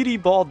 Your meaty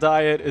ball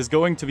diet is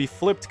going to be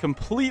flipped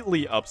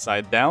completely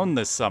upside down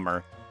this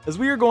summer, as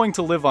we are going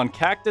to live on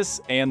cactus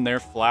and their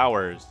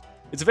flowers.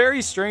 It's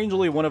very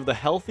strangely one of the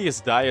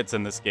healthiest diets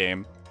in this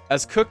game,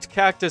 as cooked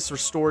cactus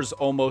restores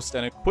almost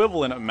an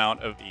equivalent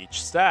amount of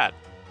each stat,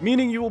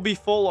 meaning you will be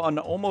full on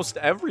almost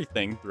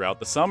everything throughout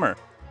the summer.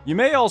 You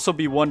may also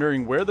be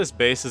wondering where this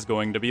base is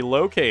going to be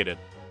located.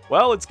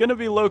 Well, it's going to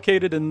be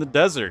located in the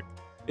desert.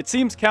 It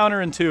seems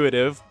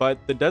counterintuitive, but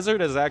the desert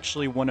is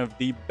actually one of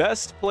the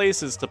best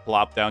places to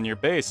plop down your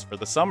base for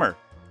the summer.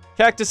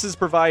 Cactuses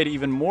provide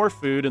even more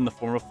food in the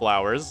form of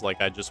flowers, like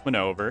I just went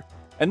over,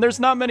 and there's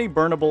not many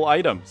burnable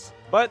items,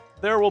 but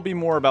there will be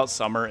more about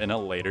summer in a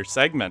later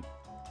segment.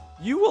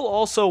 You will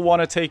also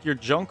want to take your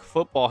junk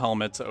football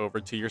helmets over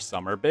to your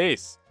summer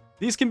base.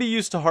 These can be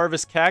used to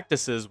harvest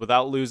cactuses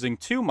without losing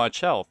too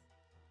much health.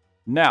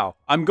 Now,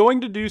 I'm going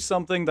to do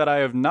something that I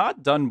have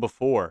not done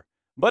before,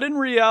 but in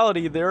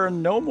reality there are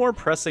no more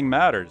pressing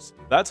matters.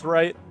 That's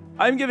right,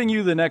 I'm giving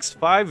you the next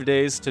 5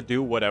 days to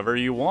do whatever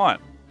you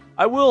want.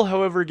 I will,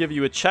 however, give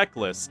you a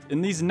checklist.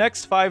 In these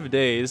next 5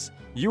 days,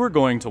 you are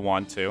going to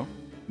want to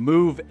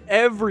move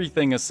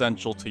everything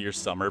essential to your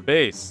summer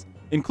base,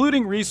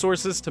 including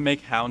resources to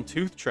make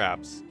houndtooth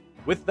traps.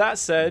 With that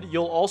said,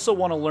 you'll also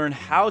want to learn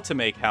how to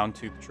make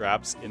houndtooth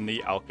traps in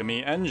the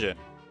alchemy engine.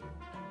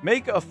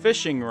 Make a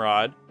fishing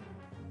rod.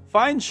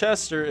 Find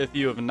Chester if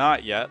you have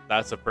not yet,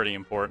 that's a pretty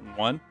important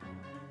one.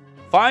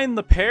 Find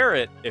the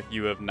parrot if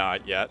you have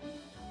not yet.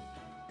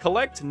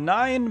 Collect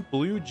 9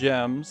 blue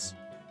gems,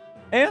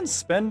 and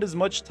spend as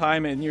much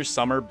time in your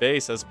summer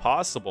base as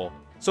possible,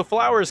 so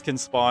flowers can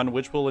spawn,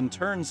 which will in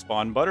turn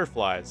spawn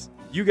butterflies.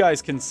 You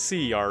guys can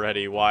see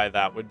already why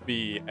that would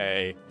be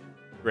a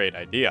great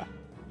idea.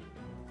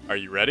 Are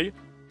you ready?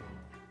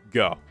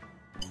 Go.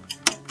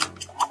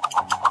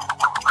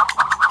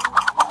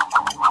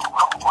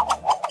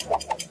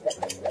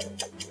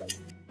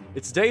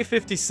 It's day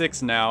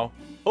 56 now.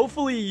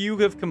 Hopefully you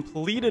have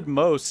completed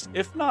most,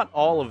 if not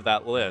all, of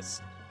that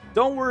list.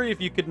 Don't worry if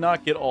you could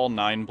not get all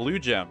 9 blue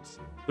gems.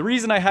 The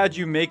reason I had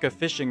you make a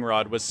fishing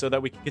rod was so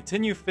that we could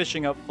continue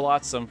fishing up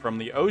flotsam from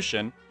the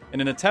ocean in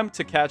an attempt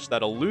to catch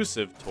that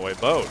elusive toy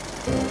boat.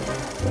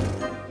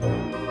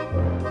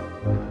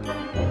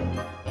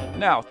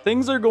 Now,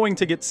 things are going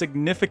to get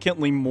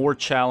significantly more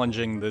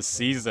challenging this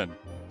season.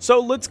 So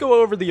let's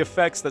go over the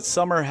effects that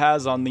summer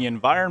has on the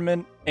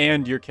environment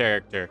and your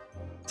character.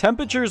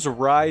 Temperatures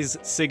rise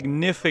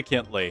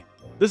significantly.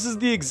 This is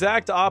the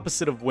exact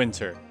opposite of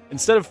winter.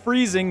 Instead of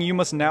freezing, you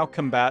must now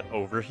combat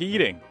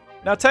overheating.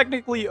 Now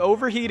technically,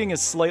 overheating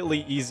is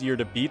slightly easier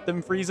to beat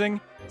than freezing,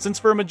 since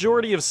for a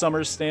majority of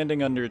summer,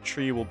 standing under a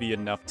tree will be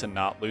enough to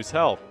not lose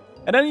health,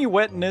 and any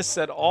wetness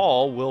at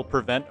all will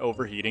prevent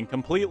overheating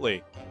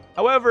completely.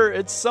 However,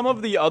 it's some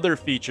of the other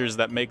features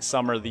that make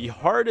summer the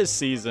hardest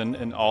season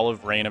in all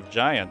of Reign of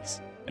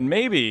Giants, and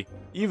maybe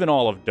even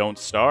all of Don't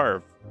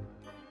Starve.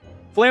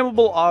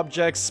 Flammable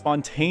objects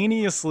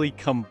spontaneously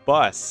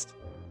combust.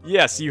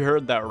 Yes, you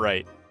heard that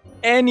right.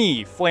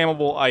 any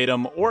flammable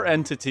item or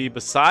entity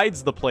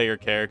besides the player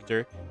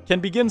character can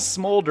begin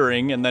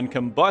smoldering and then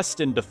combust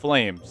into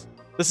flames.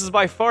 This is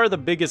by far the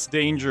biggest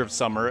danger of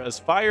summer, as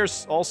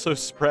fires also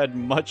spread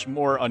much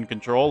more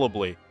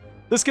uncontrollably.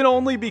 This can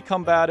only be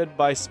combated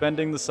by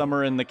spending the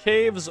summer in the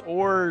caves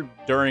or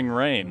during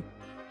rain.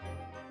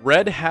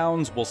 Red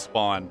hounds will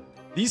spawn.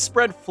 These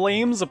spread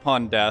flames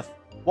upon death.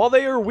 While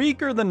they are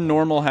weaker than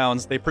normal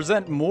hounds, they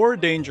present more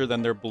danger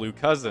than their blue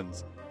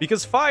cousins,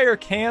 because fire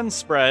can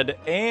spread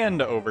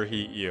and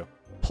overheat you.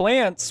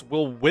 Plants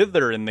will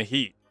wither in the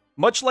heat.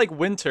 Much like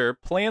winter,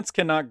 plants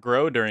cannot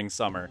grow during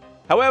summer.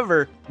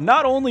 However,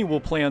 not only will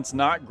plants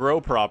not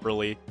grow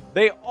properly,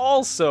 they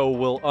also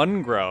will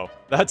ungrow.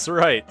 That's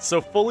right,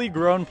 so fully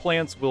grown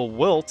plants will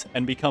wilt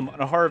and become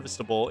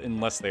unharvestable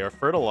unless they are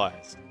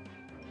fertilized.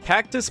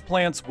 Cactus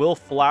plants will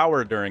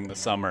flower during the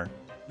summer.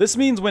 This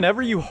means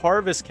whenever you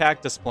harvest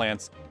cactus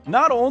plants,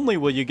 not only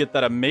will you get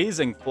that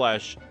amazing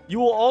flesh, you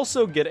will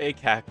also get a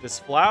cactus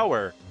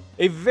flower,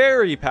 a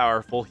very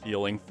powerful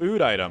healing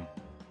food item.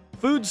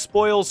 Food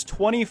spoils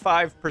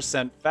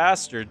 25%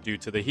 faster due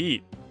to the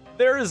heat.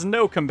 There is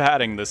no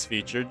combating this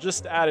feature,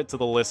 just add it to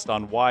the list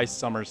on why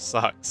summer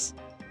sucks.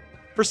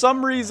 For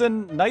some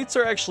reason, nights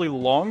are actually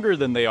longer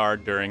than they are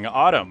during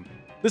autumn.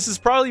 This is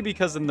probably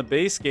because in the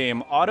base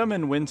game, autumn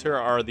and winter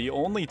are the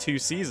only two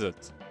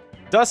seasons.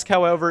 Dusk,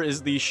 however,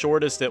 is the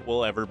shortest it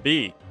will ever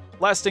be,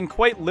 lasting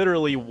quite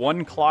literally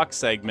one clock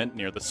segment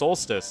near the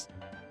solstice.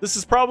 This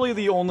is probably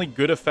the only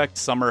good effect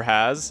summer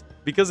has,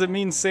 because it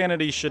means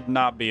sanity should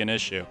not be an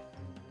issue.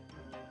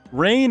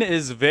 Rain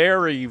is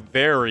very,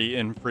 very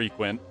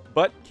infrequent,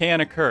 but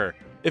can occur.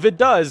 If it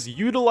does,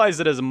 utilize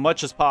it as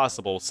much as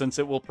possible, since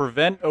it will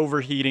prevent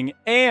overheating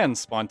and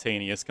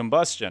spontaneous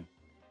combustion.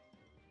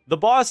 The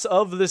boss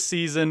of this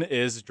season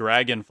is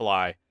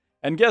Dragonfly.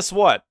 And guess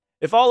what?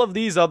 If all of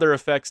these other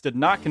effects did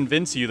not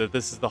convince you that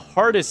this is the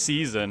hardest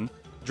season,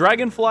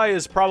 Dragonfly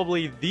is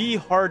probably the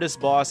hardest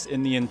boss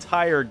in the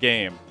entire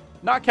game.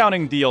 Not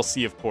counting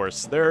DLC, of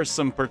course. There are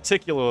some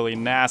particularly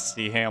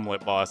nasty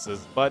Hamlet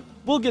bosses, but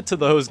we'll get to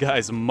those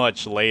guys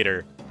much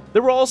later.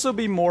 There will also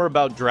be more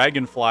about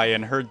Dragonfly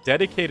in her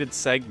dedicated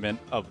segment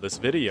of this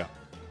video.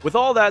 With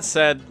all that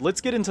said,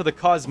 let's get into the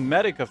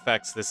cosmetic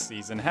effects this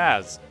season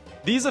has.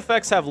 These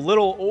effects have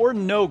little or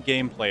no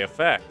gameplay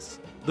effects.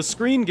 The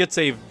screen gets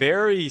a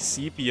very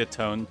sepia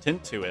tone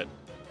tint to it.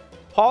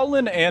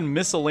 Pollen and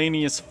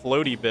miscellaneous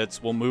floaty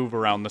bits will move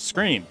around the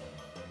screen.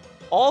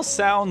 All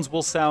sounds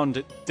will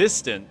sound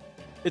distant.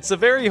 It's a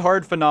very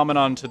hard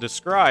phenomenon to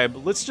describe.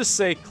 Let's just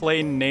say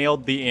Clay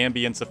nailed the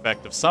ambience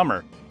effect of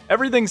summer.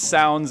 Everything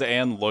sounds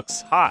and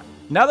looks hot.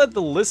 Now that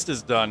the list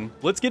is done,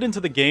 let's get into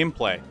the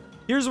gameplay.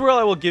 Here's where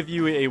I will give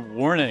you a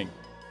warning.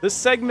 This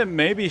segment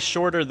may be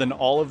shorter than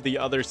all of the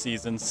other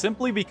seasons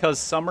simply because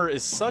summer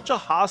is such a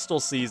hostile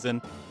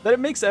season that it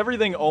makes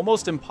everything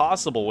almost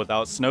impossible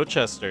without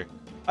Snowchester.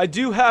 I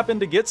do happen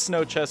to get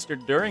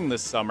Snowchester during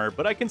this summer,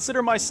 but I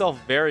consider myself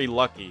very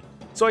lucky,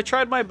 so I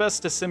tried my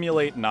best to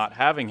simulate not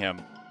having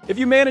him. If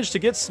you manage to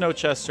get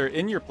Snowchester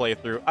in your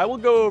playthrough, I will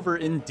go over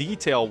in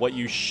detail what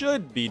you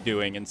should be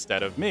doing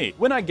instead of me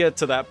when I get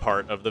to that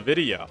part of the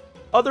video.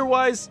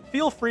 Otherwise,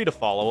 feel free to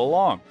follow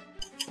along.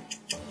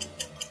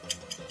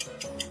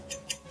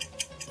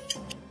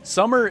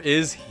 Summer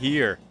is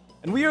here,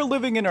 and we are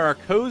living in our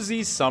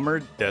cozy summer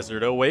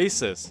desert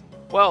oasis.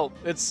 Well,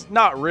 it's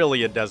not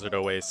really a desert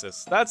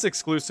oasis. That's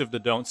exclusive to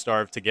Don't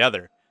Starve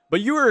Together. But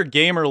you are a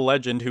gamer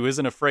legend who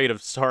isn't afraid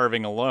of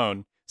starving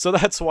alone, so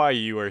that's why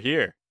you are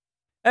here.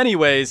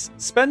 Anyways,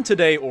 spend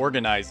today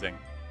organizing.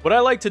 What I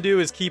like to do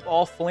is keep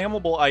all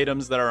flammable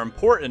items that are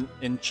important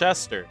in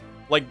Chester,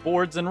 like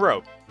boards and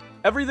rope.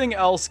 Everything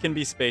else can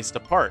be spaced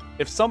apart.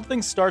 If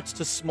something starts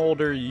to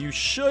smolder, you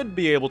should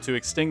be able to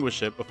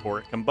extinguish it before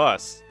it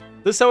combusts.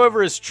 This,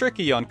 however, is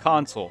tricky on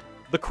console.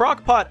 The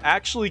crockpot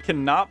actually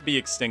cannot be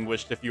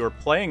extinguished if you are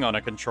playing on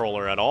a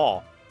controller at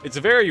all. It's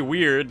very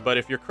weird, but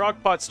if your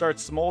crockpot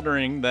starts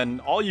smoldering, then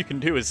all you can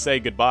do is say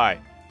goodbye.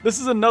 This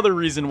is another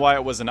reason why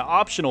it was an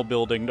optional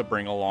building to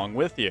bring along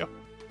with you.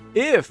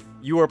 If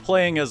you are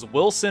playing as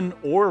Wilson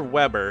or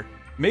Weber,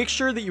 make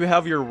sure that you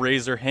have your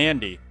razor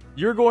handy.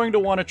 You're going to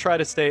want to try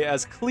to stay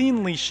as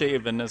cleanly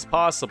shaven as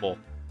possible,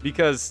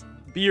 because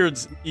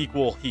beards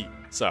equal heat,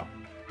 so.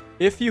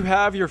 If you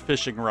have your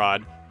fishing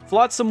rod,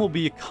 flotsam will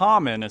be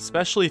common,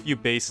 especially if you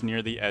base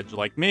near the edge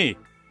like me.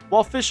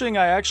 While fishing,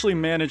 I actually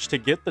managed to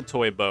get the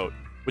toy boat,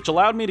 which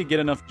allowed me to get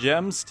enough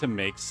gems to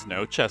make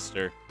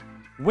Snowchester.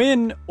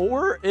 When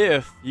or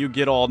if you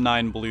get all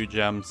 9 blue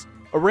gems,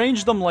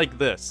 arrange them like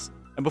this,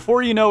 and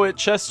before you know it,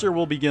 Chester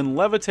will begin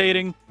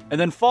levitating and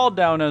then fall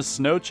down as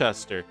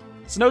Snowchester.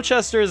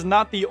 Snowchester is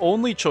not the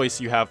only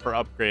choice you have for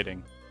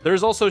upgrading.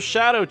 There's also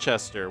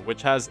Shadowchester,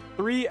 which has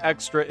 3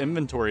 extra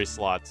inventory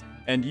slots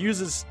and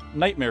uses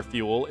nightmare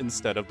fuel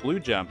instead of blue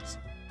gems.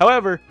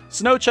 However,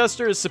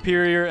 Snowchester is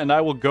superior, and I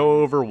will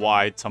go over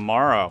why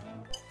tomorrow.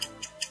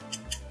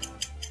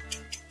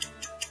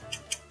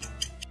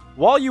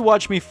 While you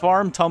watch me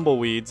farm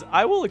tumbleweeds,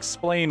 I will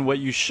explain what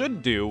you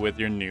should do with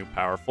your new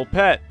powerful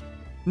pet.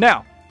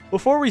 Now,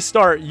 Before we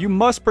start, you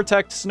must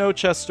protect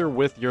Snowchester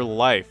with your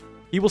life.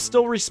 He will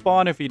still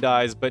respawn if he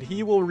dies, but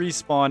he will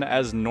respawn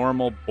as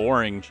normal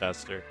boring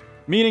Chester,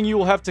 meaning you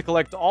will have to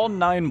collect all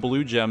 9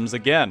 blue gems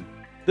again.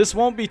 This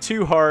won't be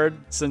too hard,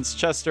 since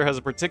Chester has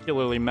a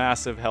particularly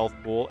massive health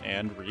pool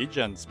and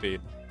regen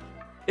speed.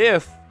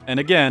 If, and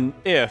again,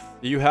 if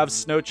you have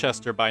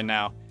Snowchester by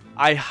now,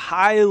 I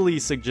highly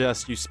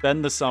suggest you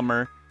spend the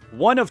summer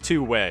one of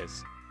 2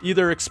 ways.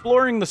 Either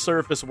exploring the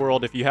surface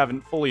world if you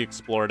haven't fully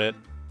explored it,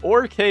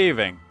 or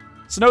caving.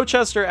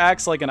 Snowchester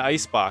acts like an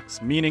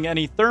icebox, meaning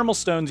any thermal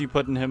stones you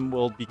put in him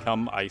will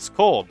become ice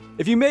cold.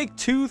 If you make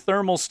 2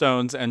 thermal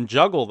stones and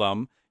juggle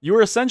them, you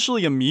are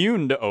essentially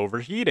immune to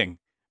overheating.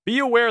 Be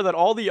aware that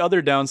all the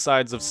other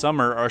downsides of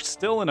summer are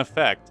still in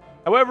effect.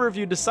 However, if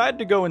you decide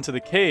to go into the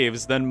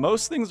caves, then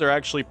most things are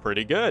actually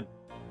pretty good.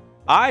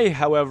 I,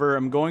 however,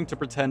 am going to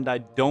pretend I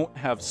don't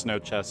have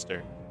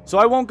Snowchester, so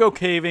I won't go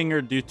caving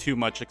or do too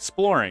much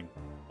exploring.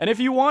 And if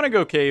you want to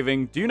go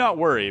caving, do not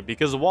worry,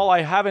 because while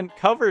I haven't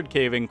covered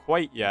caving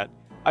quite yet,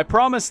 I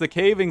promise the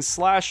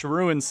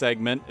caving/ruin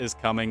segment is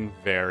coming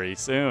very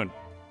soon.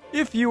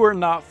 If you are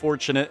not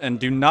fortunate and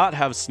do not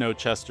have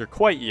Snowchester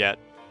quite yet,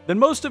 then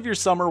most of your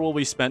summer will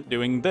be spent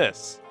doing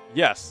this.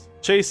 Yes,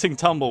 chasing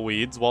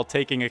tumbleweeds while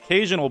taking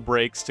occasional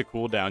breaks to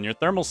cool down your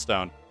thermal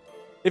stone.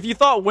 If you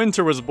thought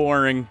winter was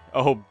boring,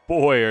 oh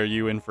boy are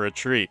you in for a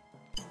treat.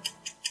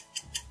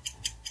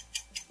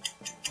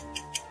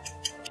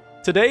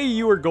 Today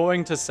you are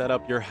going to set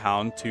up your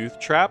Houndtooth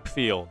trap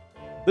field.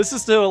 This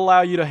is to allow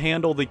you to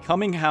handle the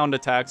coming hound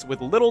attacks with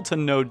little to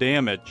no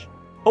damage.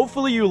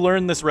 Hopefully you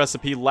learned this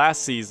recipe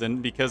last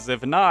season, because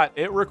if not,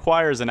 it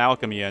requires an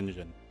alchemy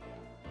engine.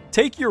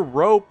 Take your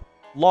rope,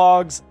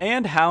 logs,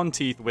 and hound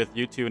teeth with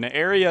you to an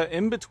area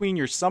in between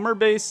your summer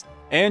base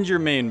and your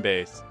main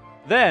base.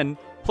 Then,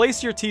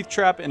 place your teeth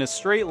trap in a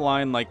straight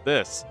line like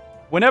this.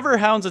 Whenever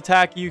hounds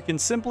attack you, you can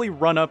simply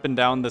run up and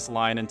down this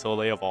line until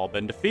they have all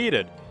been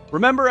defeated.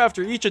 Remember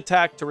after each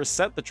attack to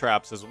reset the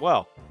traps as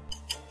well.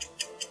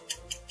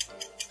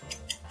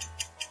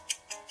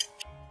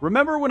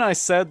 Remember when I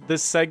said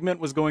this segment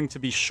was going to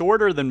be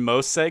shorter than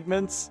most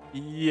segments?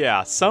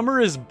 Yeah, summer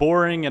is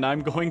boring, and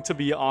I'm going to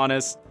be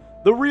honest.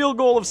 The real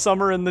goal of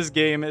summer in this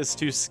game is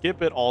to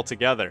skip it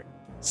altogether.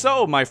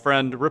 So, my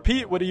friend,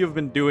 repeat what you've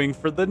been doing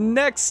for the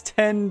next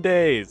 10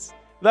 days.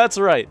 That's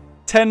right,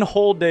 10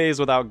 whole days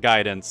without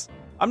guidance.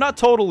 I'm not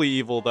totally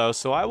evil though,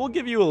 so I will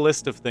give you a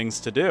list of things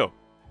to do.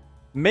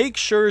 Make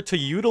sure to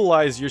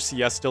utilize your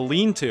siesta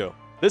lean-to.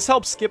 This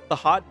helps skip the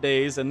hot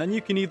days, and then you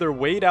can either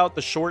wait out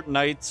the short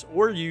nights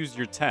or use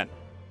your tent.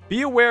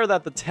 Be aware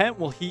that the tent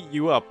will heat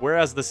you up,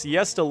 whereas the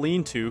siesta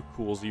lean-to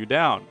cools you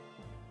down.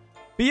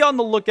 Be on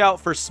the lookout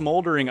for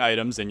smoldering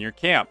items in your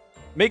camp.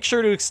 Make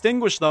sure to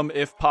extinguish them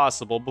if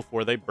possible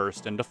before they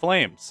burst into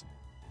flames.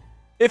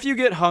 If you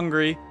get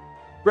hungry,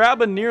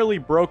 grab a nearly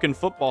broken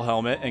football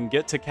helmet and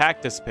get to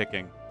cactus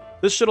picking.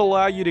 This should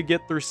allow you to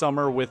get through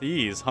summer with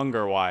ease,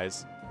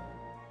 hunger-wise.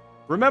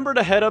 Remember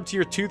to head up to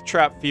your tooth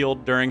trap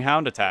field during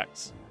hound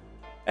attacks.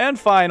 And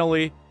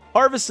finally,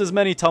 harvest as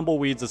many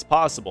tumbleweeds as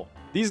possible.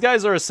 These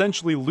guys are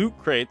essentially loot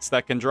crates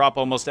that can drop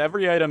almost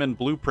every item and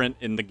blueprint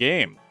in the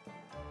game.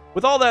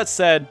 With all that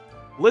said,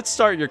 let's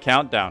start your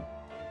countdown.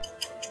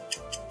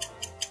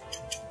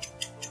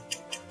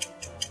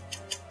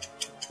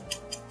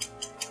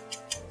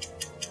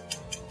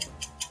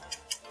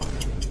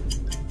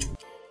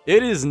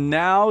 It is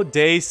now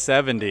day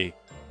 70.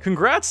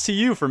 Congrats to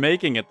you for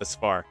making it this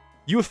far.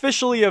 You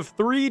officially have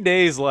 3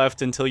 days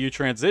left until you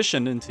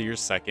transition into your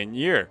second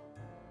year.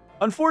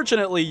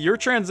 Unfortunately, your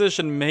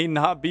transition may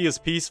not be as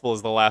peaceful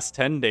as the last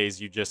 10 days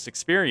you just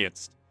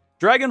experienced.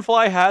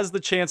 Dragonfly has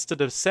the chance to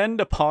descend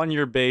upon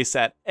your base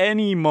at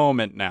any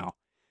moment now.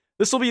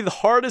 This will be the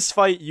hardest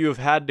fight you have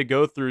had to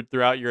go through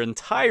throughout your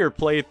entire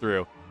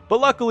playthrough,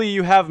 but luckily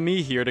you have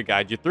me here to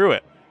guide you through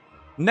it.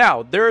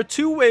 Now, there are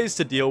 2 ways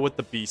to deal with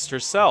the beast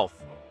herself: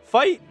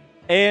 fight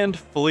and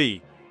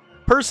flee.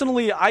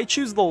 Personally, I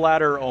choose the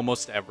latter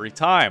almost every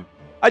time.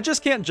 I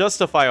just can't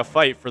justify a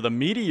fight for the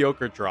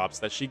mediocre drops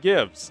that she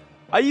gives.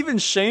 I even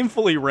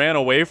shamefully ran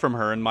away from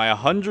her in my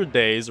 100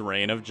 Days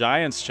Reign of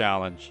Giants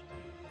challenge.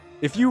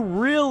 If you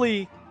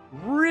really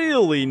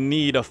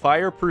need a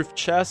fireproof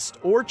chest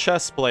or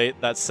chestplate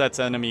that sets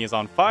enemies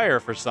on fire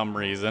for some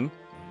reason,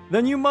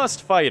 then you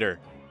must fight her.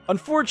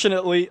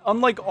 Unfortunately,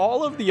 unlike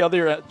all of the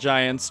other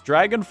giants,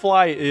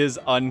 Dragonfly is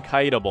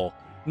unkiteable.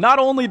 Not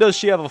only does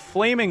she have a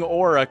flaming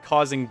aura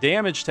causing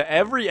damage to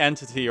every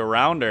entity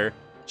around her,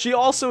 she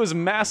also has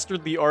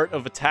mastered the art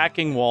of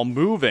attacking while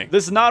moving.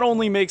 This not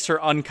only makes her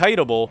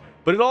unkiteable,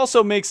 but it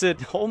also makes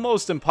it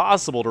almost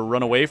impossible to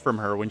run away from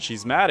her when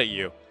she's mad at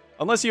you,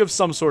 unless you have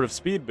some sort of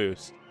speed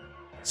boost.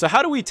 So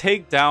how do we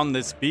take down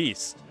this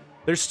beast?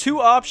 There's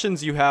 2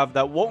 options you have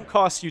that won't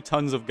cost you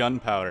tons of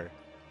gunpowder.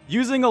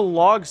 Using a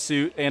log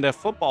suit and a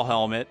football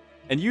helmet,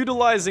 and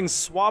utilizing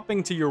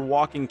swapping to your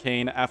walking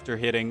cane after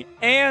hitting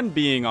and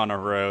being on a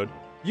road,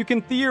 you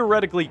can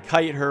theoretically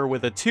kite her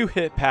with a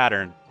 2-hit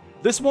pattern.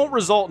 This won't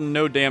result in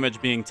no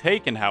damage being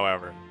taken,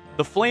 however.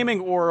 The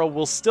flaming aura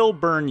will still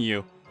burn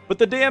you, but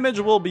the damage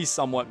will be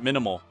somewhat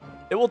minimal.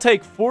 It will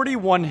take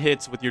 41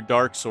 hits with your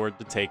Dark Sword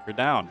to take her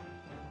down.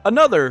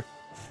 Another,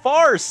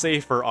 far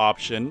safer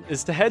option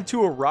is to head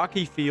to a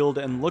rocky field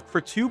and look for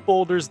 2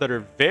 boulders that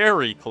are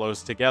very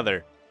close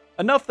together.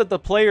 Enough that the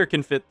player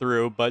can fit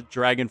through, but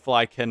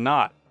Dragonfly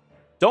cannot.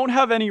 Don't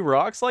have any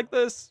rocks like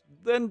this?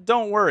 Then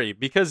don't worry,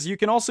 because you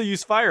can also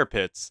use fire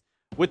pits.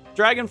 With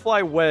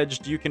Dragonfly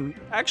wedged, you can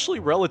actually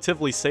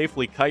relatively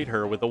safely kite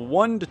her with a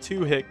 1 to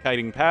 2 hit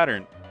kiting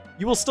pattern.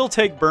 You will still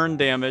take burn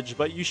damage,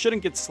 but you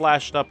shouldn't get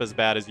slashed up as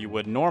bad as you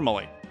would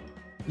normally.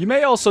 You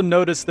may also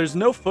notice there's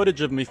no footage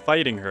of me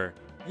fighting her.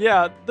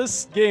 Yeah,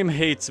 this game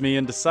hates me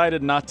and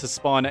decided not to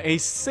spawn a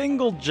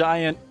single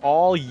giant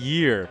all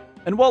year.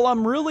 And while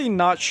I'm really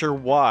not sure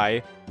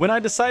why, when I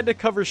decide to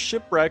cover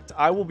Shipwrecked,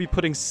 I will be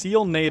putting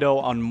Seal NATO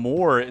on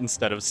More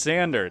instead of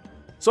Standard.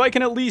 So I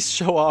can at least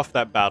show off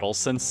that battle,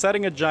 since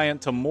setting a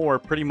giant to More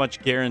pretty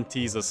much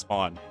guarantees a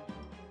spawn.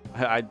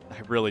 I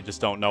really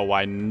just don't know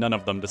why none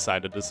of them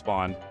decided to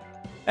spawn.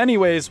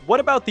 Anyways, what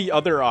about the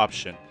other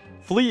option?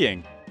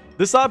 Fleeing.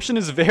 This option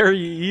is very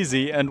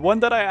easy, and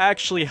one that I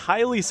actually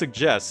highly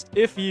suggest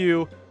if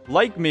you,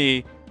 like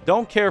me,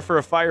 don't care for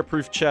a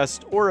fireproof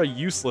chest or a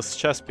useless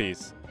chest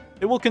piece.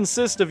 It will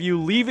consist of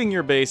you leaving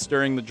your base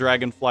during the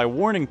Dragonfly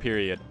warning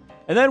period,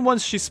 and then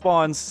once she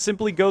spawns,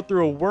 simply go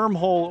through a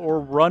wormhole or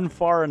run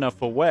far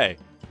enough away.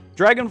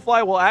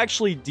 Dragonfly will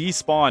actually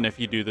despawn if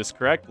you do this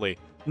correctly,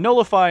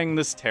 nullifying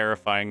this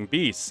terrifying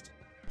beast.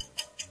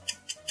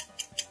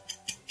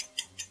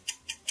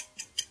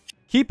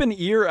 Keep an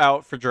ear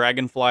out for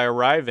Dragonfly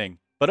arriving,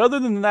 but other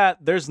than that,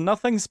 there's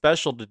nothing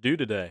special to do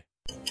today.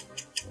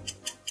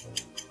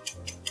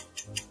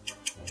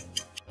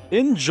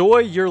 Enjoy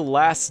your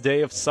last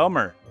day of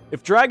summer.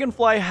 If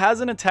Dragonfly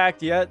hasn't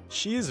attacked yet,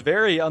 she is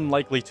very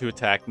unlikely to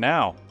attack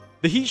now.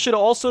 The heat should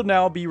also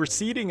now be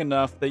receding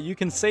enough that you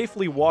can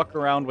safely walk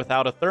around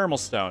without a thermal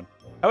stone.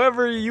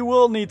 However, you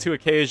will need to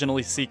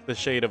occasionally seek the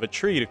shade of a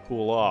tree to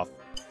cool off.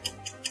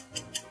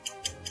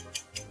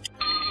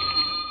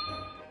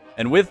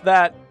 And with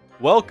that,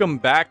 welcome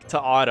back to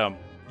autumn.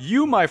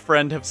 You, my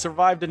friend, have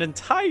survived an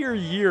entire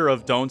year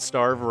of Don't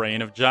Starve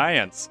Reign of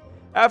Giants.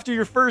 After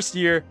your first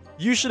year,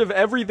 you should have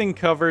everything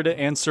covered,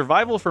 and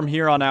survival from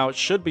here on out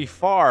should be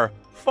far,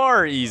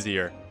 far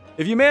easier.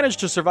 If you managed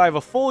to survive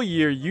a full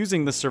year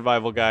using the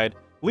survival guide,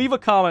 leave a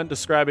comment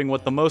describing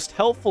what the most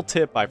helpful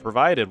tip I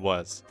provided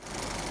was.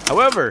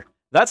 However,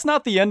 that's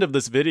not the end of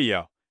this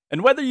video,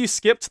 and whether you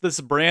skipped this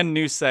brand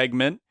new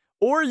segment,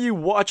 or you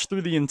watched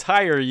through the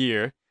entire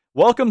year,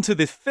 welcome to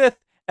the 5th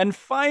and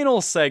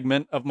final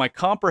segment of my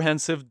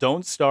comprehensive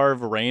Don't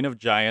Starve Reign of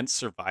Giants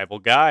survival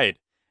guide.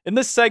 In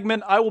this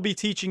segment, I will be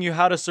teaching you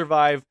how to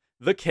survive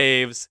the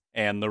caves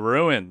and the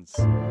ruins.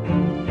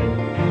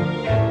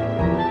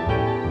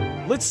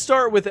 Let's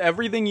start with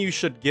everything you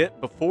should get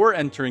before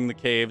entering the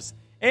caves,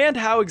 and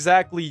how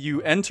exactly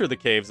you enter the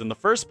caves in the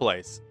first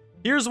place.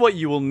 Here's what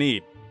you will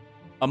need.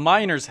 A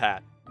miner's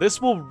hat. This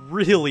will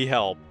really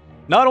help.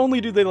 Not only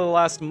do they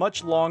last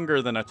much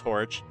longer than a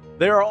torch,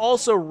 they are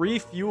also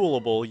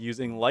refuelable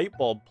using light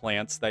bulb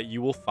plants that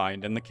you will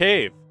find in the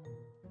cave.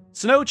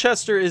 Snow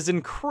Chester is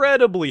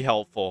incredibly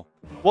helpful.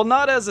 While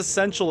not as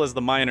essential as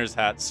the miner's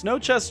hat, Snow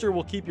Chester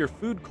will keep your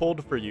food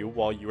cold for you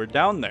while you are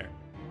down there.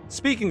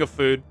 Speaking of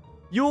food,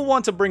 you will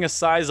want to bring a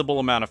sizable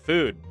amount of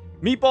food.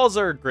 Meatballs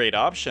are a great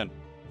option.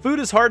 Food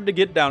is hard to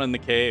get down in the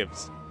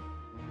caves.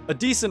 A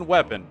decent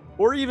weapon,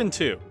 or even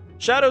 2.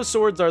 Shadow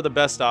swords are the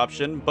best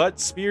option, but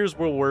spears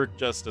will work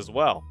just as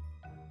well.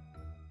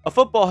 A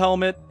football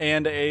helmet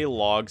and a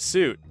log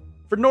suit.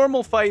 For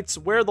normal fights,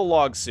 wear the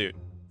log suit.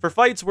 For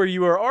fights where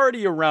you are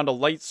already around a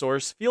light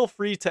source, feel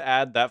free to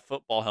add that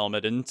football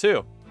helmet in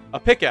too. A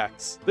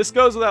pickaxe. This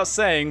goes without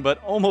saying,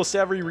 but almost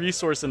every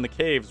resource in the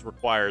caves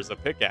requires a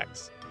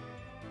pickaxe.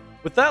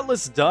 With that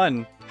list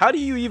done, how do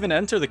you even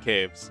enter the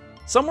caves?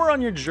 Somewhere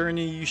on your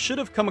journey, you should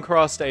have come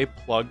across a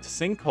plugged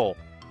sinkhole.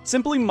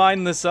 Simply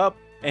mine this up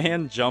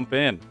and jump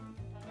in.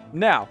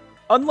 Now,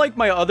 unlike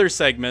my other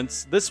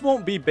segments, this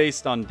won't be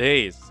based on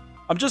days.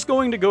 I'm just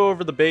going to go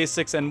over the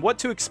basics and what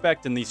to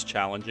expect in these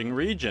challenging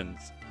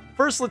regions.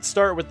 First, let's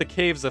start with the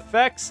cave's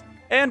effects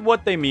and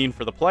what they mean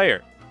for the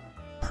player.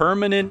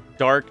 Permanent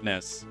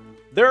darkness.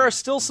 There are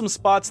still some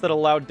spots that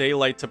allow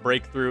daylight to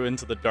break through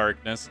into the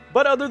darkness,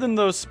 but other than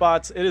those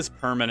spots, it is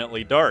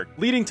permanently dark,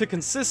 leading to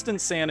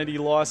consistent sanity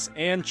loss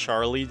and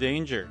Charlie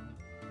danger.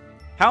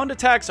 Hound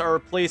attacks are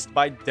replaced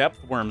by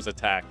depth worms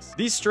attacks.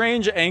 These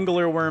strange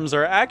angular worms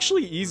are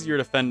actually easier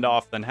to fend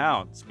off than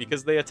hounds,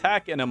 because they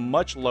attack in a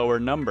much lower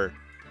number.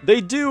 They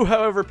do,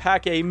 however,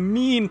 pack a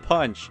mean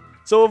punch,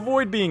 so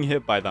avoid being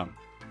hit by them.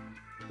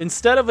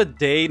 Instead of a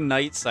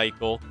day-night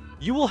cycle,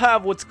 you will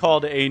have what's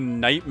called a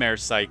nightmare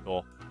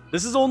cycle.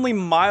 This is only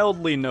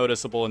mildly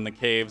noticeable in the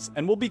caves,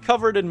 and will be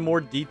covered in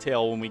more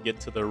detail when we get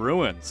to the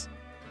ruins.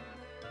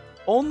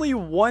 Only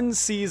one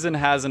season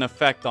has an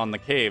effect on the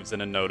caves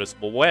in a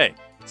noticeable way.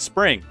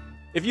 Spring.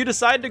 If you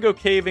decide to go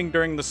caving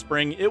during the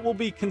spring, it will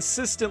be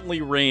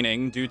consistently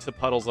raining due to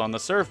puddles on the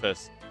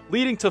surface,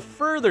 leading to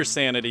further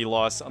sanity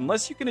loss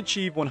unless you can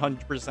achieve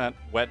 100%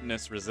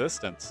 wetness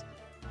resistance.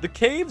 The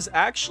caves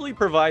actually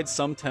provide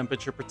some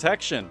temperature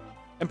protection,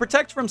 and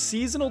protect from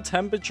seasonal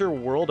temperature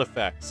world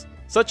effects,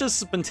 such as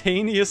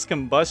spontaneous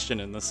combustion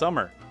in the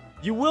summer.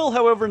 You will,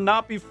 however,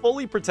 not be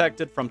fully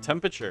protected from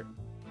temperature.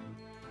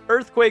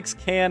 Earthquakes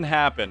can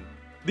happen.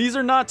 These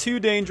are not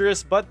too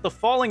dangerous, but the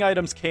falling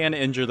items can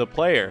injure the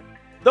player,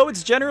 though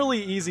it's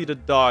generally easy to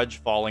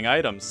dodge falling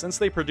items since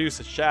they produce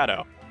a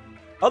shadow.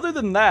 Other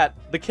than that,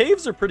 the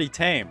caves are pretty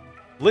tame.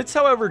 Let's,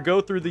 however, go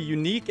through the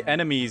unique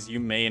enemies you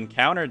may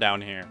encounter down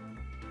here.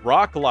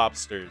 Rock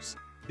lobsters.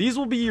 These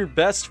will be your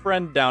best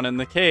friend down in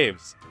the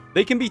caves.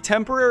 They can be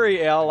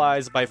temporary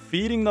allies by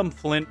feeding them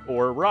flint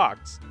or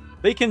rocks.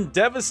 They can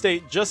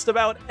devastate just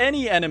about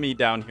any enemy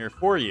down here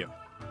for you.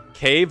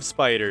 Cave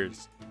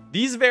spiders.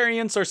 These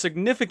variants are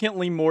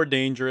significantly more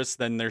dangerous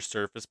than their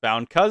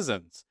surface-bound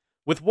cousins,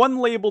 with one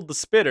labeled the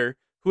Spitter,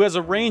 who has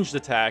a ranged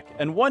attack,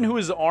 and one who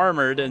is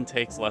armored and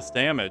takes less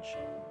damage.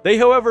 They,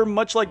 however,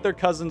 much like their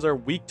cousins, are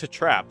weak to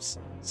traps,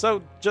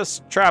 so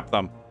just trap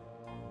them.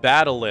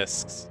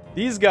 Basilisks.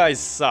 These guys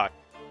suck.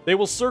 They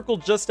will circle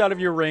just out of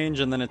your range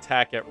and then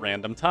attack at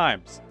random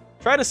times.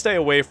 Try to stay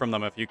away from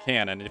them if you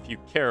can, and if you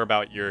care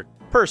about your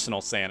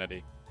personal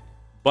sanity.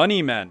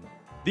 Bunnymen.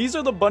 These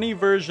are the bunny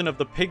version of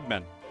the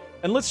pigmen,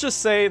 and let's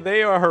just say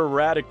they are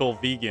radical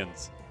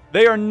vegans.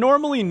 They are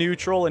normally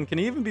neutral and can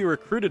even be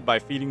recruited by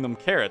feeding them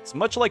carrots,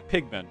 much like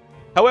pigmen.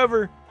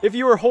 However, if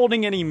you are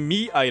holding any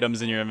meat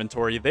items in your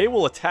inventory, they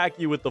will attack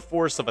you with the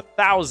force of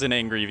 1,000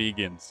 angry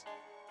vegans.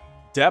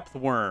 Depth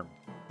worm.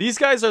 These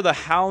guys are the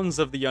hounds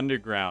of the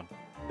underground.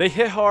 They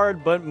hit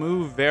hard but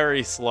move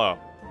very slow.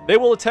 They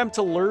will attempt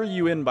to lure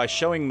you in by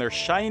showing their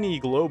shiny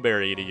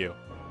glowberry to you.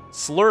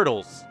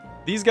 Slurtles.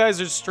 These guys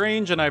are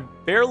strange and I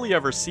barely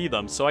ever see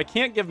them, so I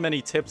can't give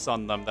many tips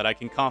on them that I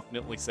can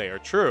confidently say are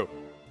true.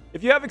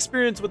 If you have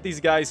experience with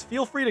these guys,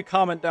 feel free to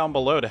comment down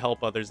below to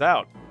help others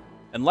out.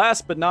 And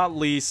last but not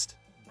least,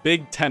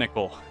 Big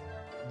Tentacle.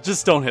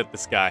 Just don't hit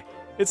this guy.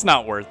 It's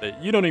not worth it.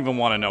 You don't even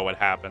want to know what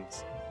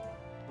happens.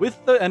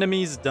 With the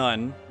enemies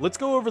done, let's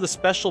go over the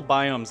special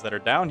biomes that are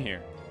down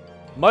here.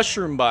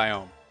 Mushroom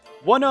biome.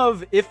 One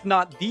of, if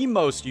not the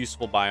most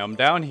useful biome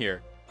down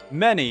here.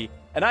 Many,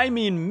 and I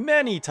mean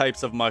many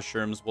types of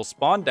mushrooms will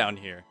spawn down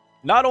here.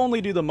 Not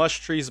only do the mush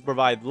trees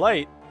provide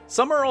light,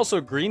 some are also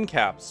green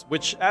caps,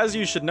 which as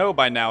you should know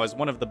by now is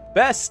one of the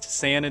best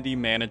sanity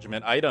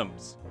management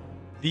items.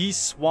 The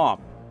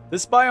swamp.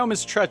 This biome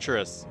is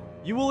treacherous.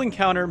 You will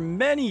encounter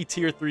many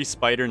tier 3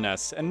 spider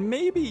nests and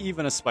maybe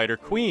even a spider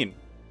queen.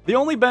 The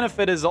only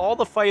benefit is all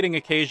the fighting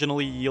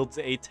occasionally yields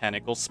a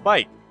tentacle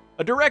spike,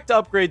 a direct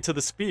upgrade to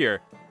the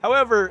spear,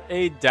 however,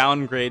 a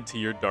downgrade to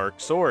your dark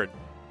sword.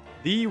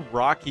 The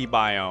rocky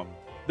biome.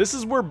 This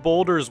is where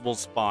boulders will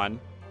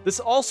spawn. This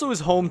also is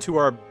home to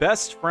our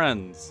best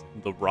friends,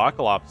 the rock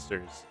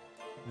lobsters.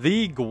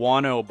 The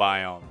guano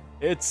biome.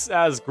 It's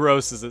as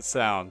gross as it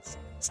sounds.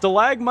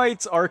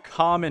 Stalagmites are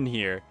common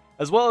here,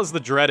 as well as the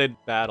dreaded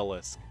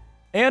basilisk.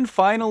 And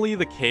finally,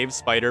 the cave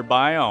spider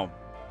biome.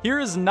 Here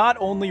is not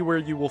only where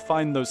you will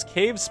find those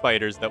cave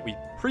spiders that we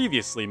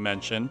previously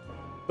mentioned,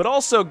 but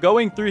also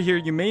going through here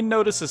you may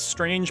notice a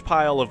strange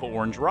pile of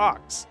orange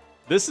rocks.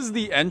 This is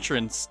the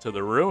entrance to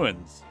the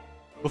ruins.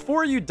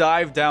 Before you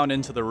dive down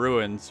into the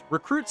ruins,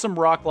 recruit some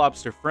rock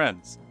lobster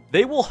friends.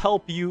 They will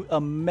help you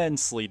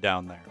immensely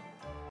down there.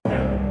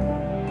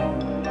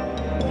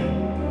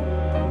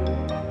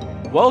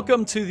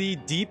 Welcome to the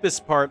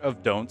deepest part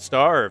of Don't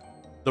Starve,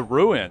 the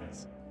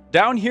ruins.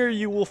 Down here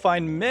you will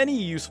find many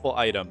useful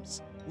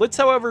items. Let's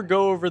however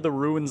go over the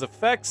ruins'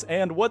 effects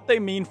and what they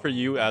mean for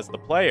you as the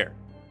player.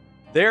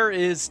 There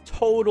is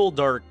total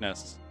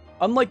darkness.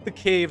 Unlike the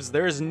caves,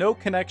 there is no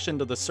connection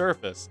to the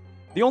surface.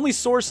 The only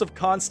source of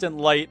constant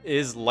light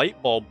is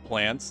light bulb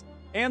plants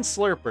and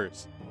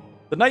slurpers.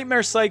 The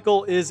nightmare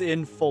cycle is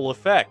in full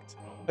effect.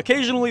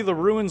 Occasionally the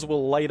ruins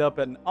will light up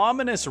an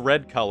ominous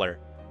red color.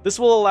 This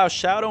will allow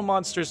shadow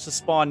monsters to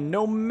spawn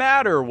no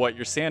matter what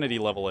your sanity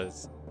level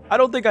is. I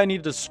don't think I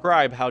need to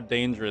describe how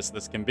dangerous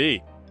this can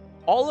be.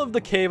 All of the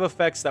cave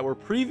effects that were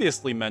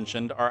previously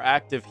mentioned are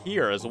active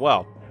here as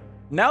well.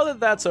 Now that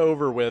that's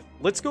over with,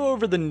 let's go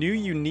over the new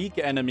unique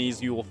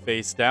enemies you will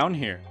face down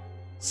here.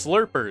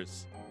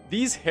 Slurpers.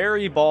 These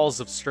hairy balls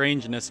of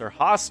strangeness are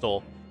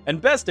hostile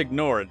and best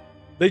ignored.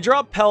 They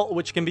drop pelt,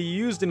 which can be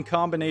used in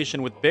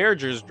combination with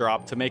Bearger's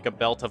drop to make a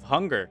belt of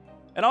hunger.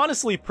 An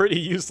honestly pretty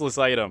useless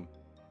item.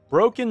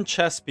 Broken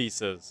chess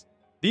pieces.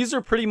 These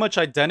are pretty much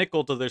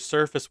identical to their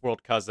surface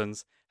world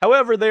cousins,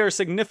 however they are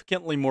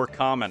significantly more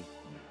common.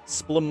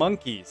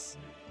 Splumunkies.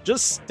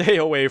 Just stay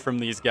away from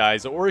these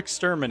guys or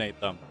exterminate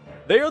them.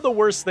 They are the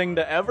worst thing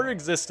to ever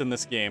exist in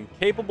this game,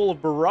 capable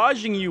of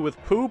barraging you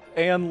with poop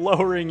and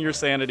lowering your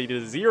sanity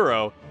to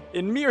 0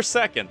 in mere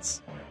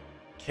seconds.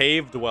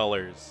 Cave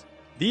dwellers.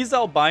 These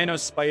albino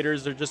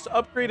spiders are just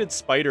upgraded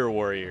spider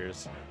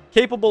warriors,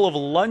 capable of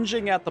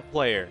lunging at the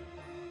player.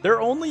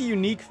 Their only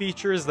unique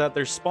feature is that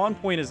their spawn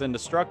point is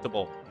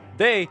indestructible.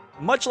 They,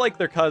 much like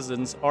their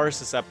cousins, are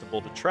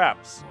susceptible to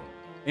traps.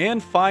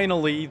 And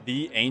finally,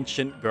 the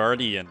Ancient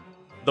Guardian,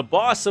 the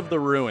boss of the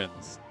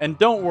ruins. And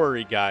don't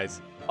worry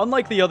guys,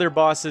 unlike the other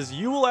bosses,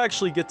 you will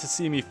actually get to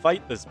see me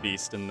fight this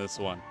beast in this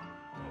one.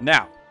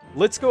 Now,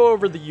 let's go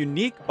over the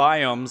unique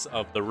biomes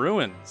of the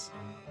ruins.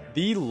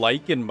 The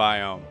lichen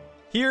biome.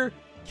 Here,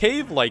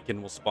 cave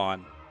lichen will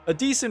spawn, a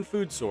decent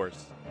food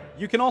source.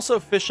 You can also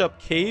fish up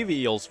cave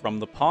eels from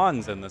the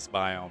ponds in this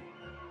biome.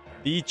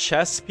 The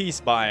chess piece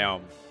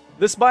biome.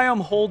 This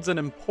biome holds an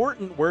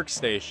important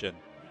workstation,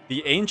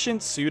 the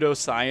ancient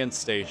pseudoscience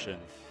station.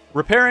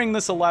 Repairing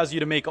this allows you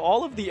to make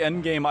all of the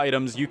endgame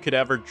items you could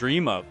ever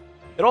dream of.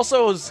 It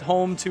also is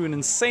home to an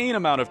insane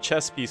amount of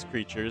chess piece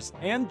creatures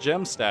and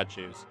gem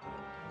statues.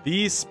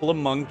 The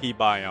Spelunky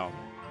biome.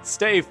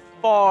 Stay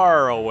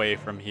far away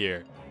from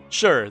here.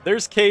 Sure,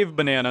 there's cave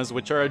bananas,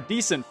 which are a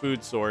decent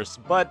food source,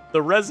 but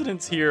the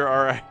residents here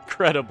are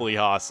incredibly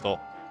hostile.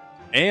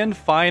 And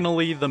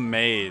finally, the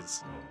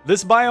maze.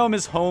 This biome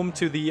is home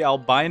to the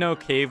albino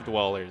cave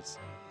dwellers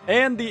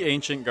and the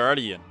Ancient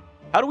Guardian.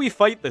 How do we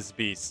fight this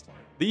beast?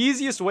 The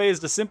easiest way is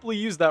to simply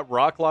use that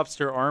rock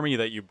lobster army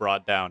that you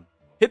brought down.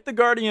 Hit the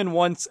Guardian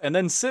once and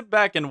then sit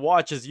back and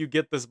watch as you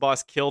get this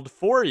boss killed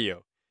for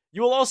you.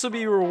 You will also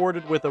be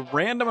rewarded with a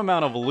random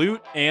amount of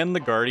loot and the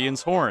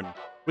Guardian's Horn,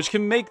 which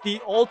can make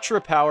the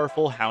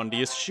ultra-powerful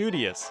Houndius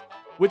Shootius,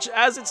 which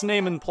as its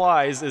name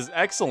implies is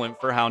excellent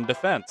for Hound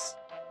defense.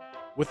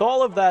 With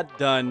all of that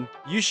done,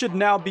 you should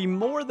now be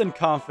more than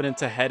confident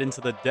to head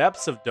into the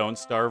depths of Don't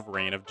Starve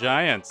Reign of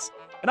Giants,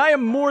 and I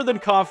am more than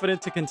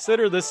confident to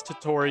consider this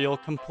tutorial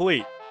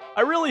complete.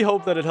 I really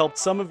hope that it helped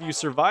some of you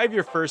survive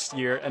your first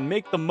year and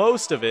make the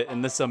most of it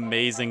in this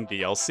amazing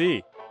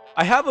DLC.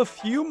 I have a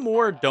few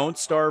more Don't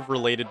Starve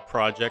related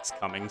projects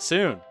coming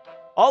soon,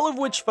 all of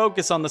which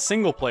focus on the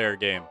single player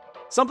game,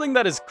 something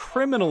that is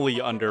criminally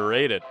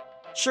underrated.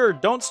 Sure,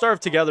 Don't Starve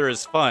Together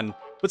is fun,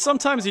 but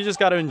sometimes you just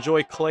gotta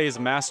enjoy Clay's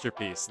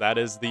masterpiece, that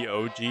is the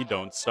OG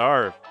Don't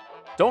Starve.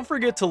 Don't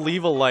forget to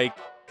leave a like,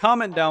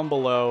 comment down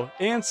below,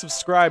 and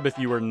subscribe if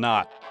you are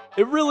not.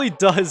 It really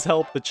does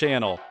help the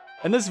channel,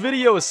 and this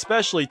video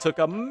especially took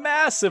a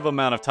massive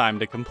amount of time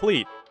to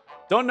complete.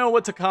 Don't know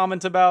what to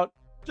comment about?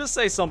 Just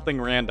say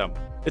something random.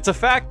 It's a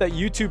fact that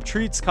YouTube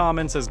treats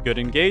comments as good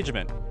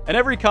engagement, and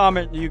every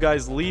comment you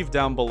guys leave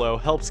down below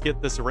helps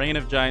get this Reign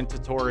of Giant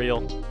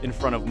tutorial in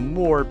front of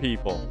more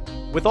people.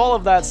 With all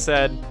of that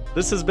said,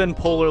 this has been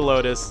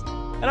Polarlotus,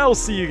 and I will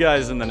see you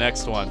guys in the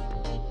next one.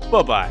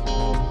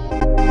 Bye-bye.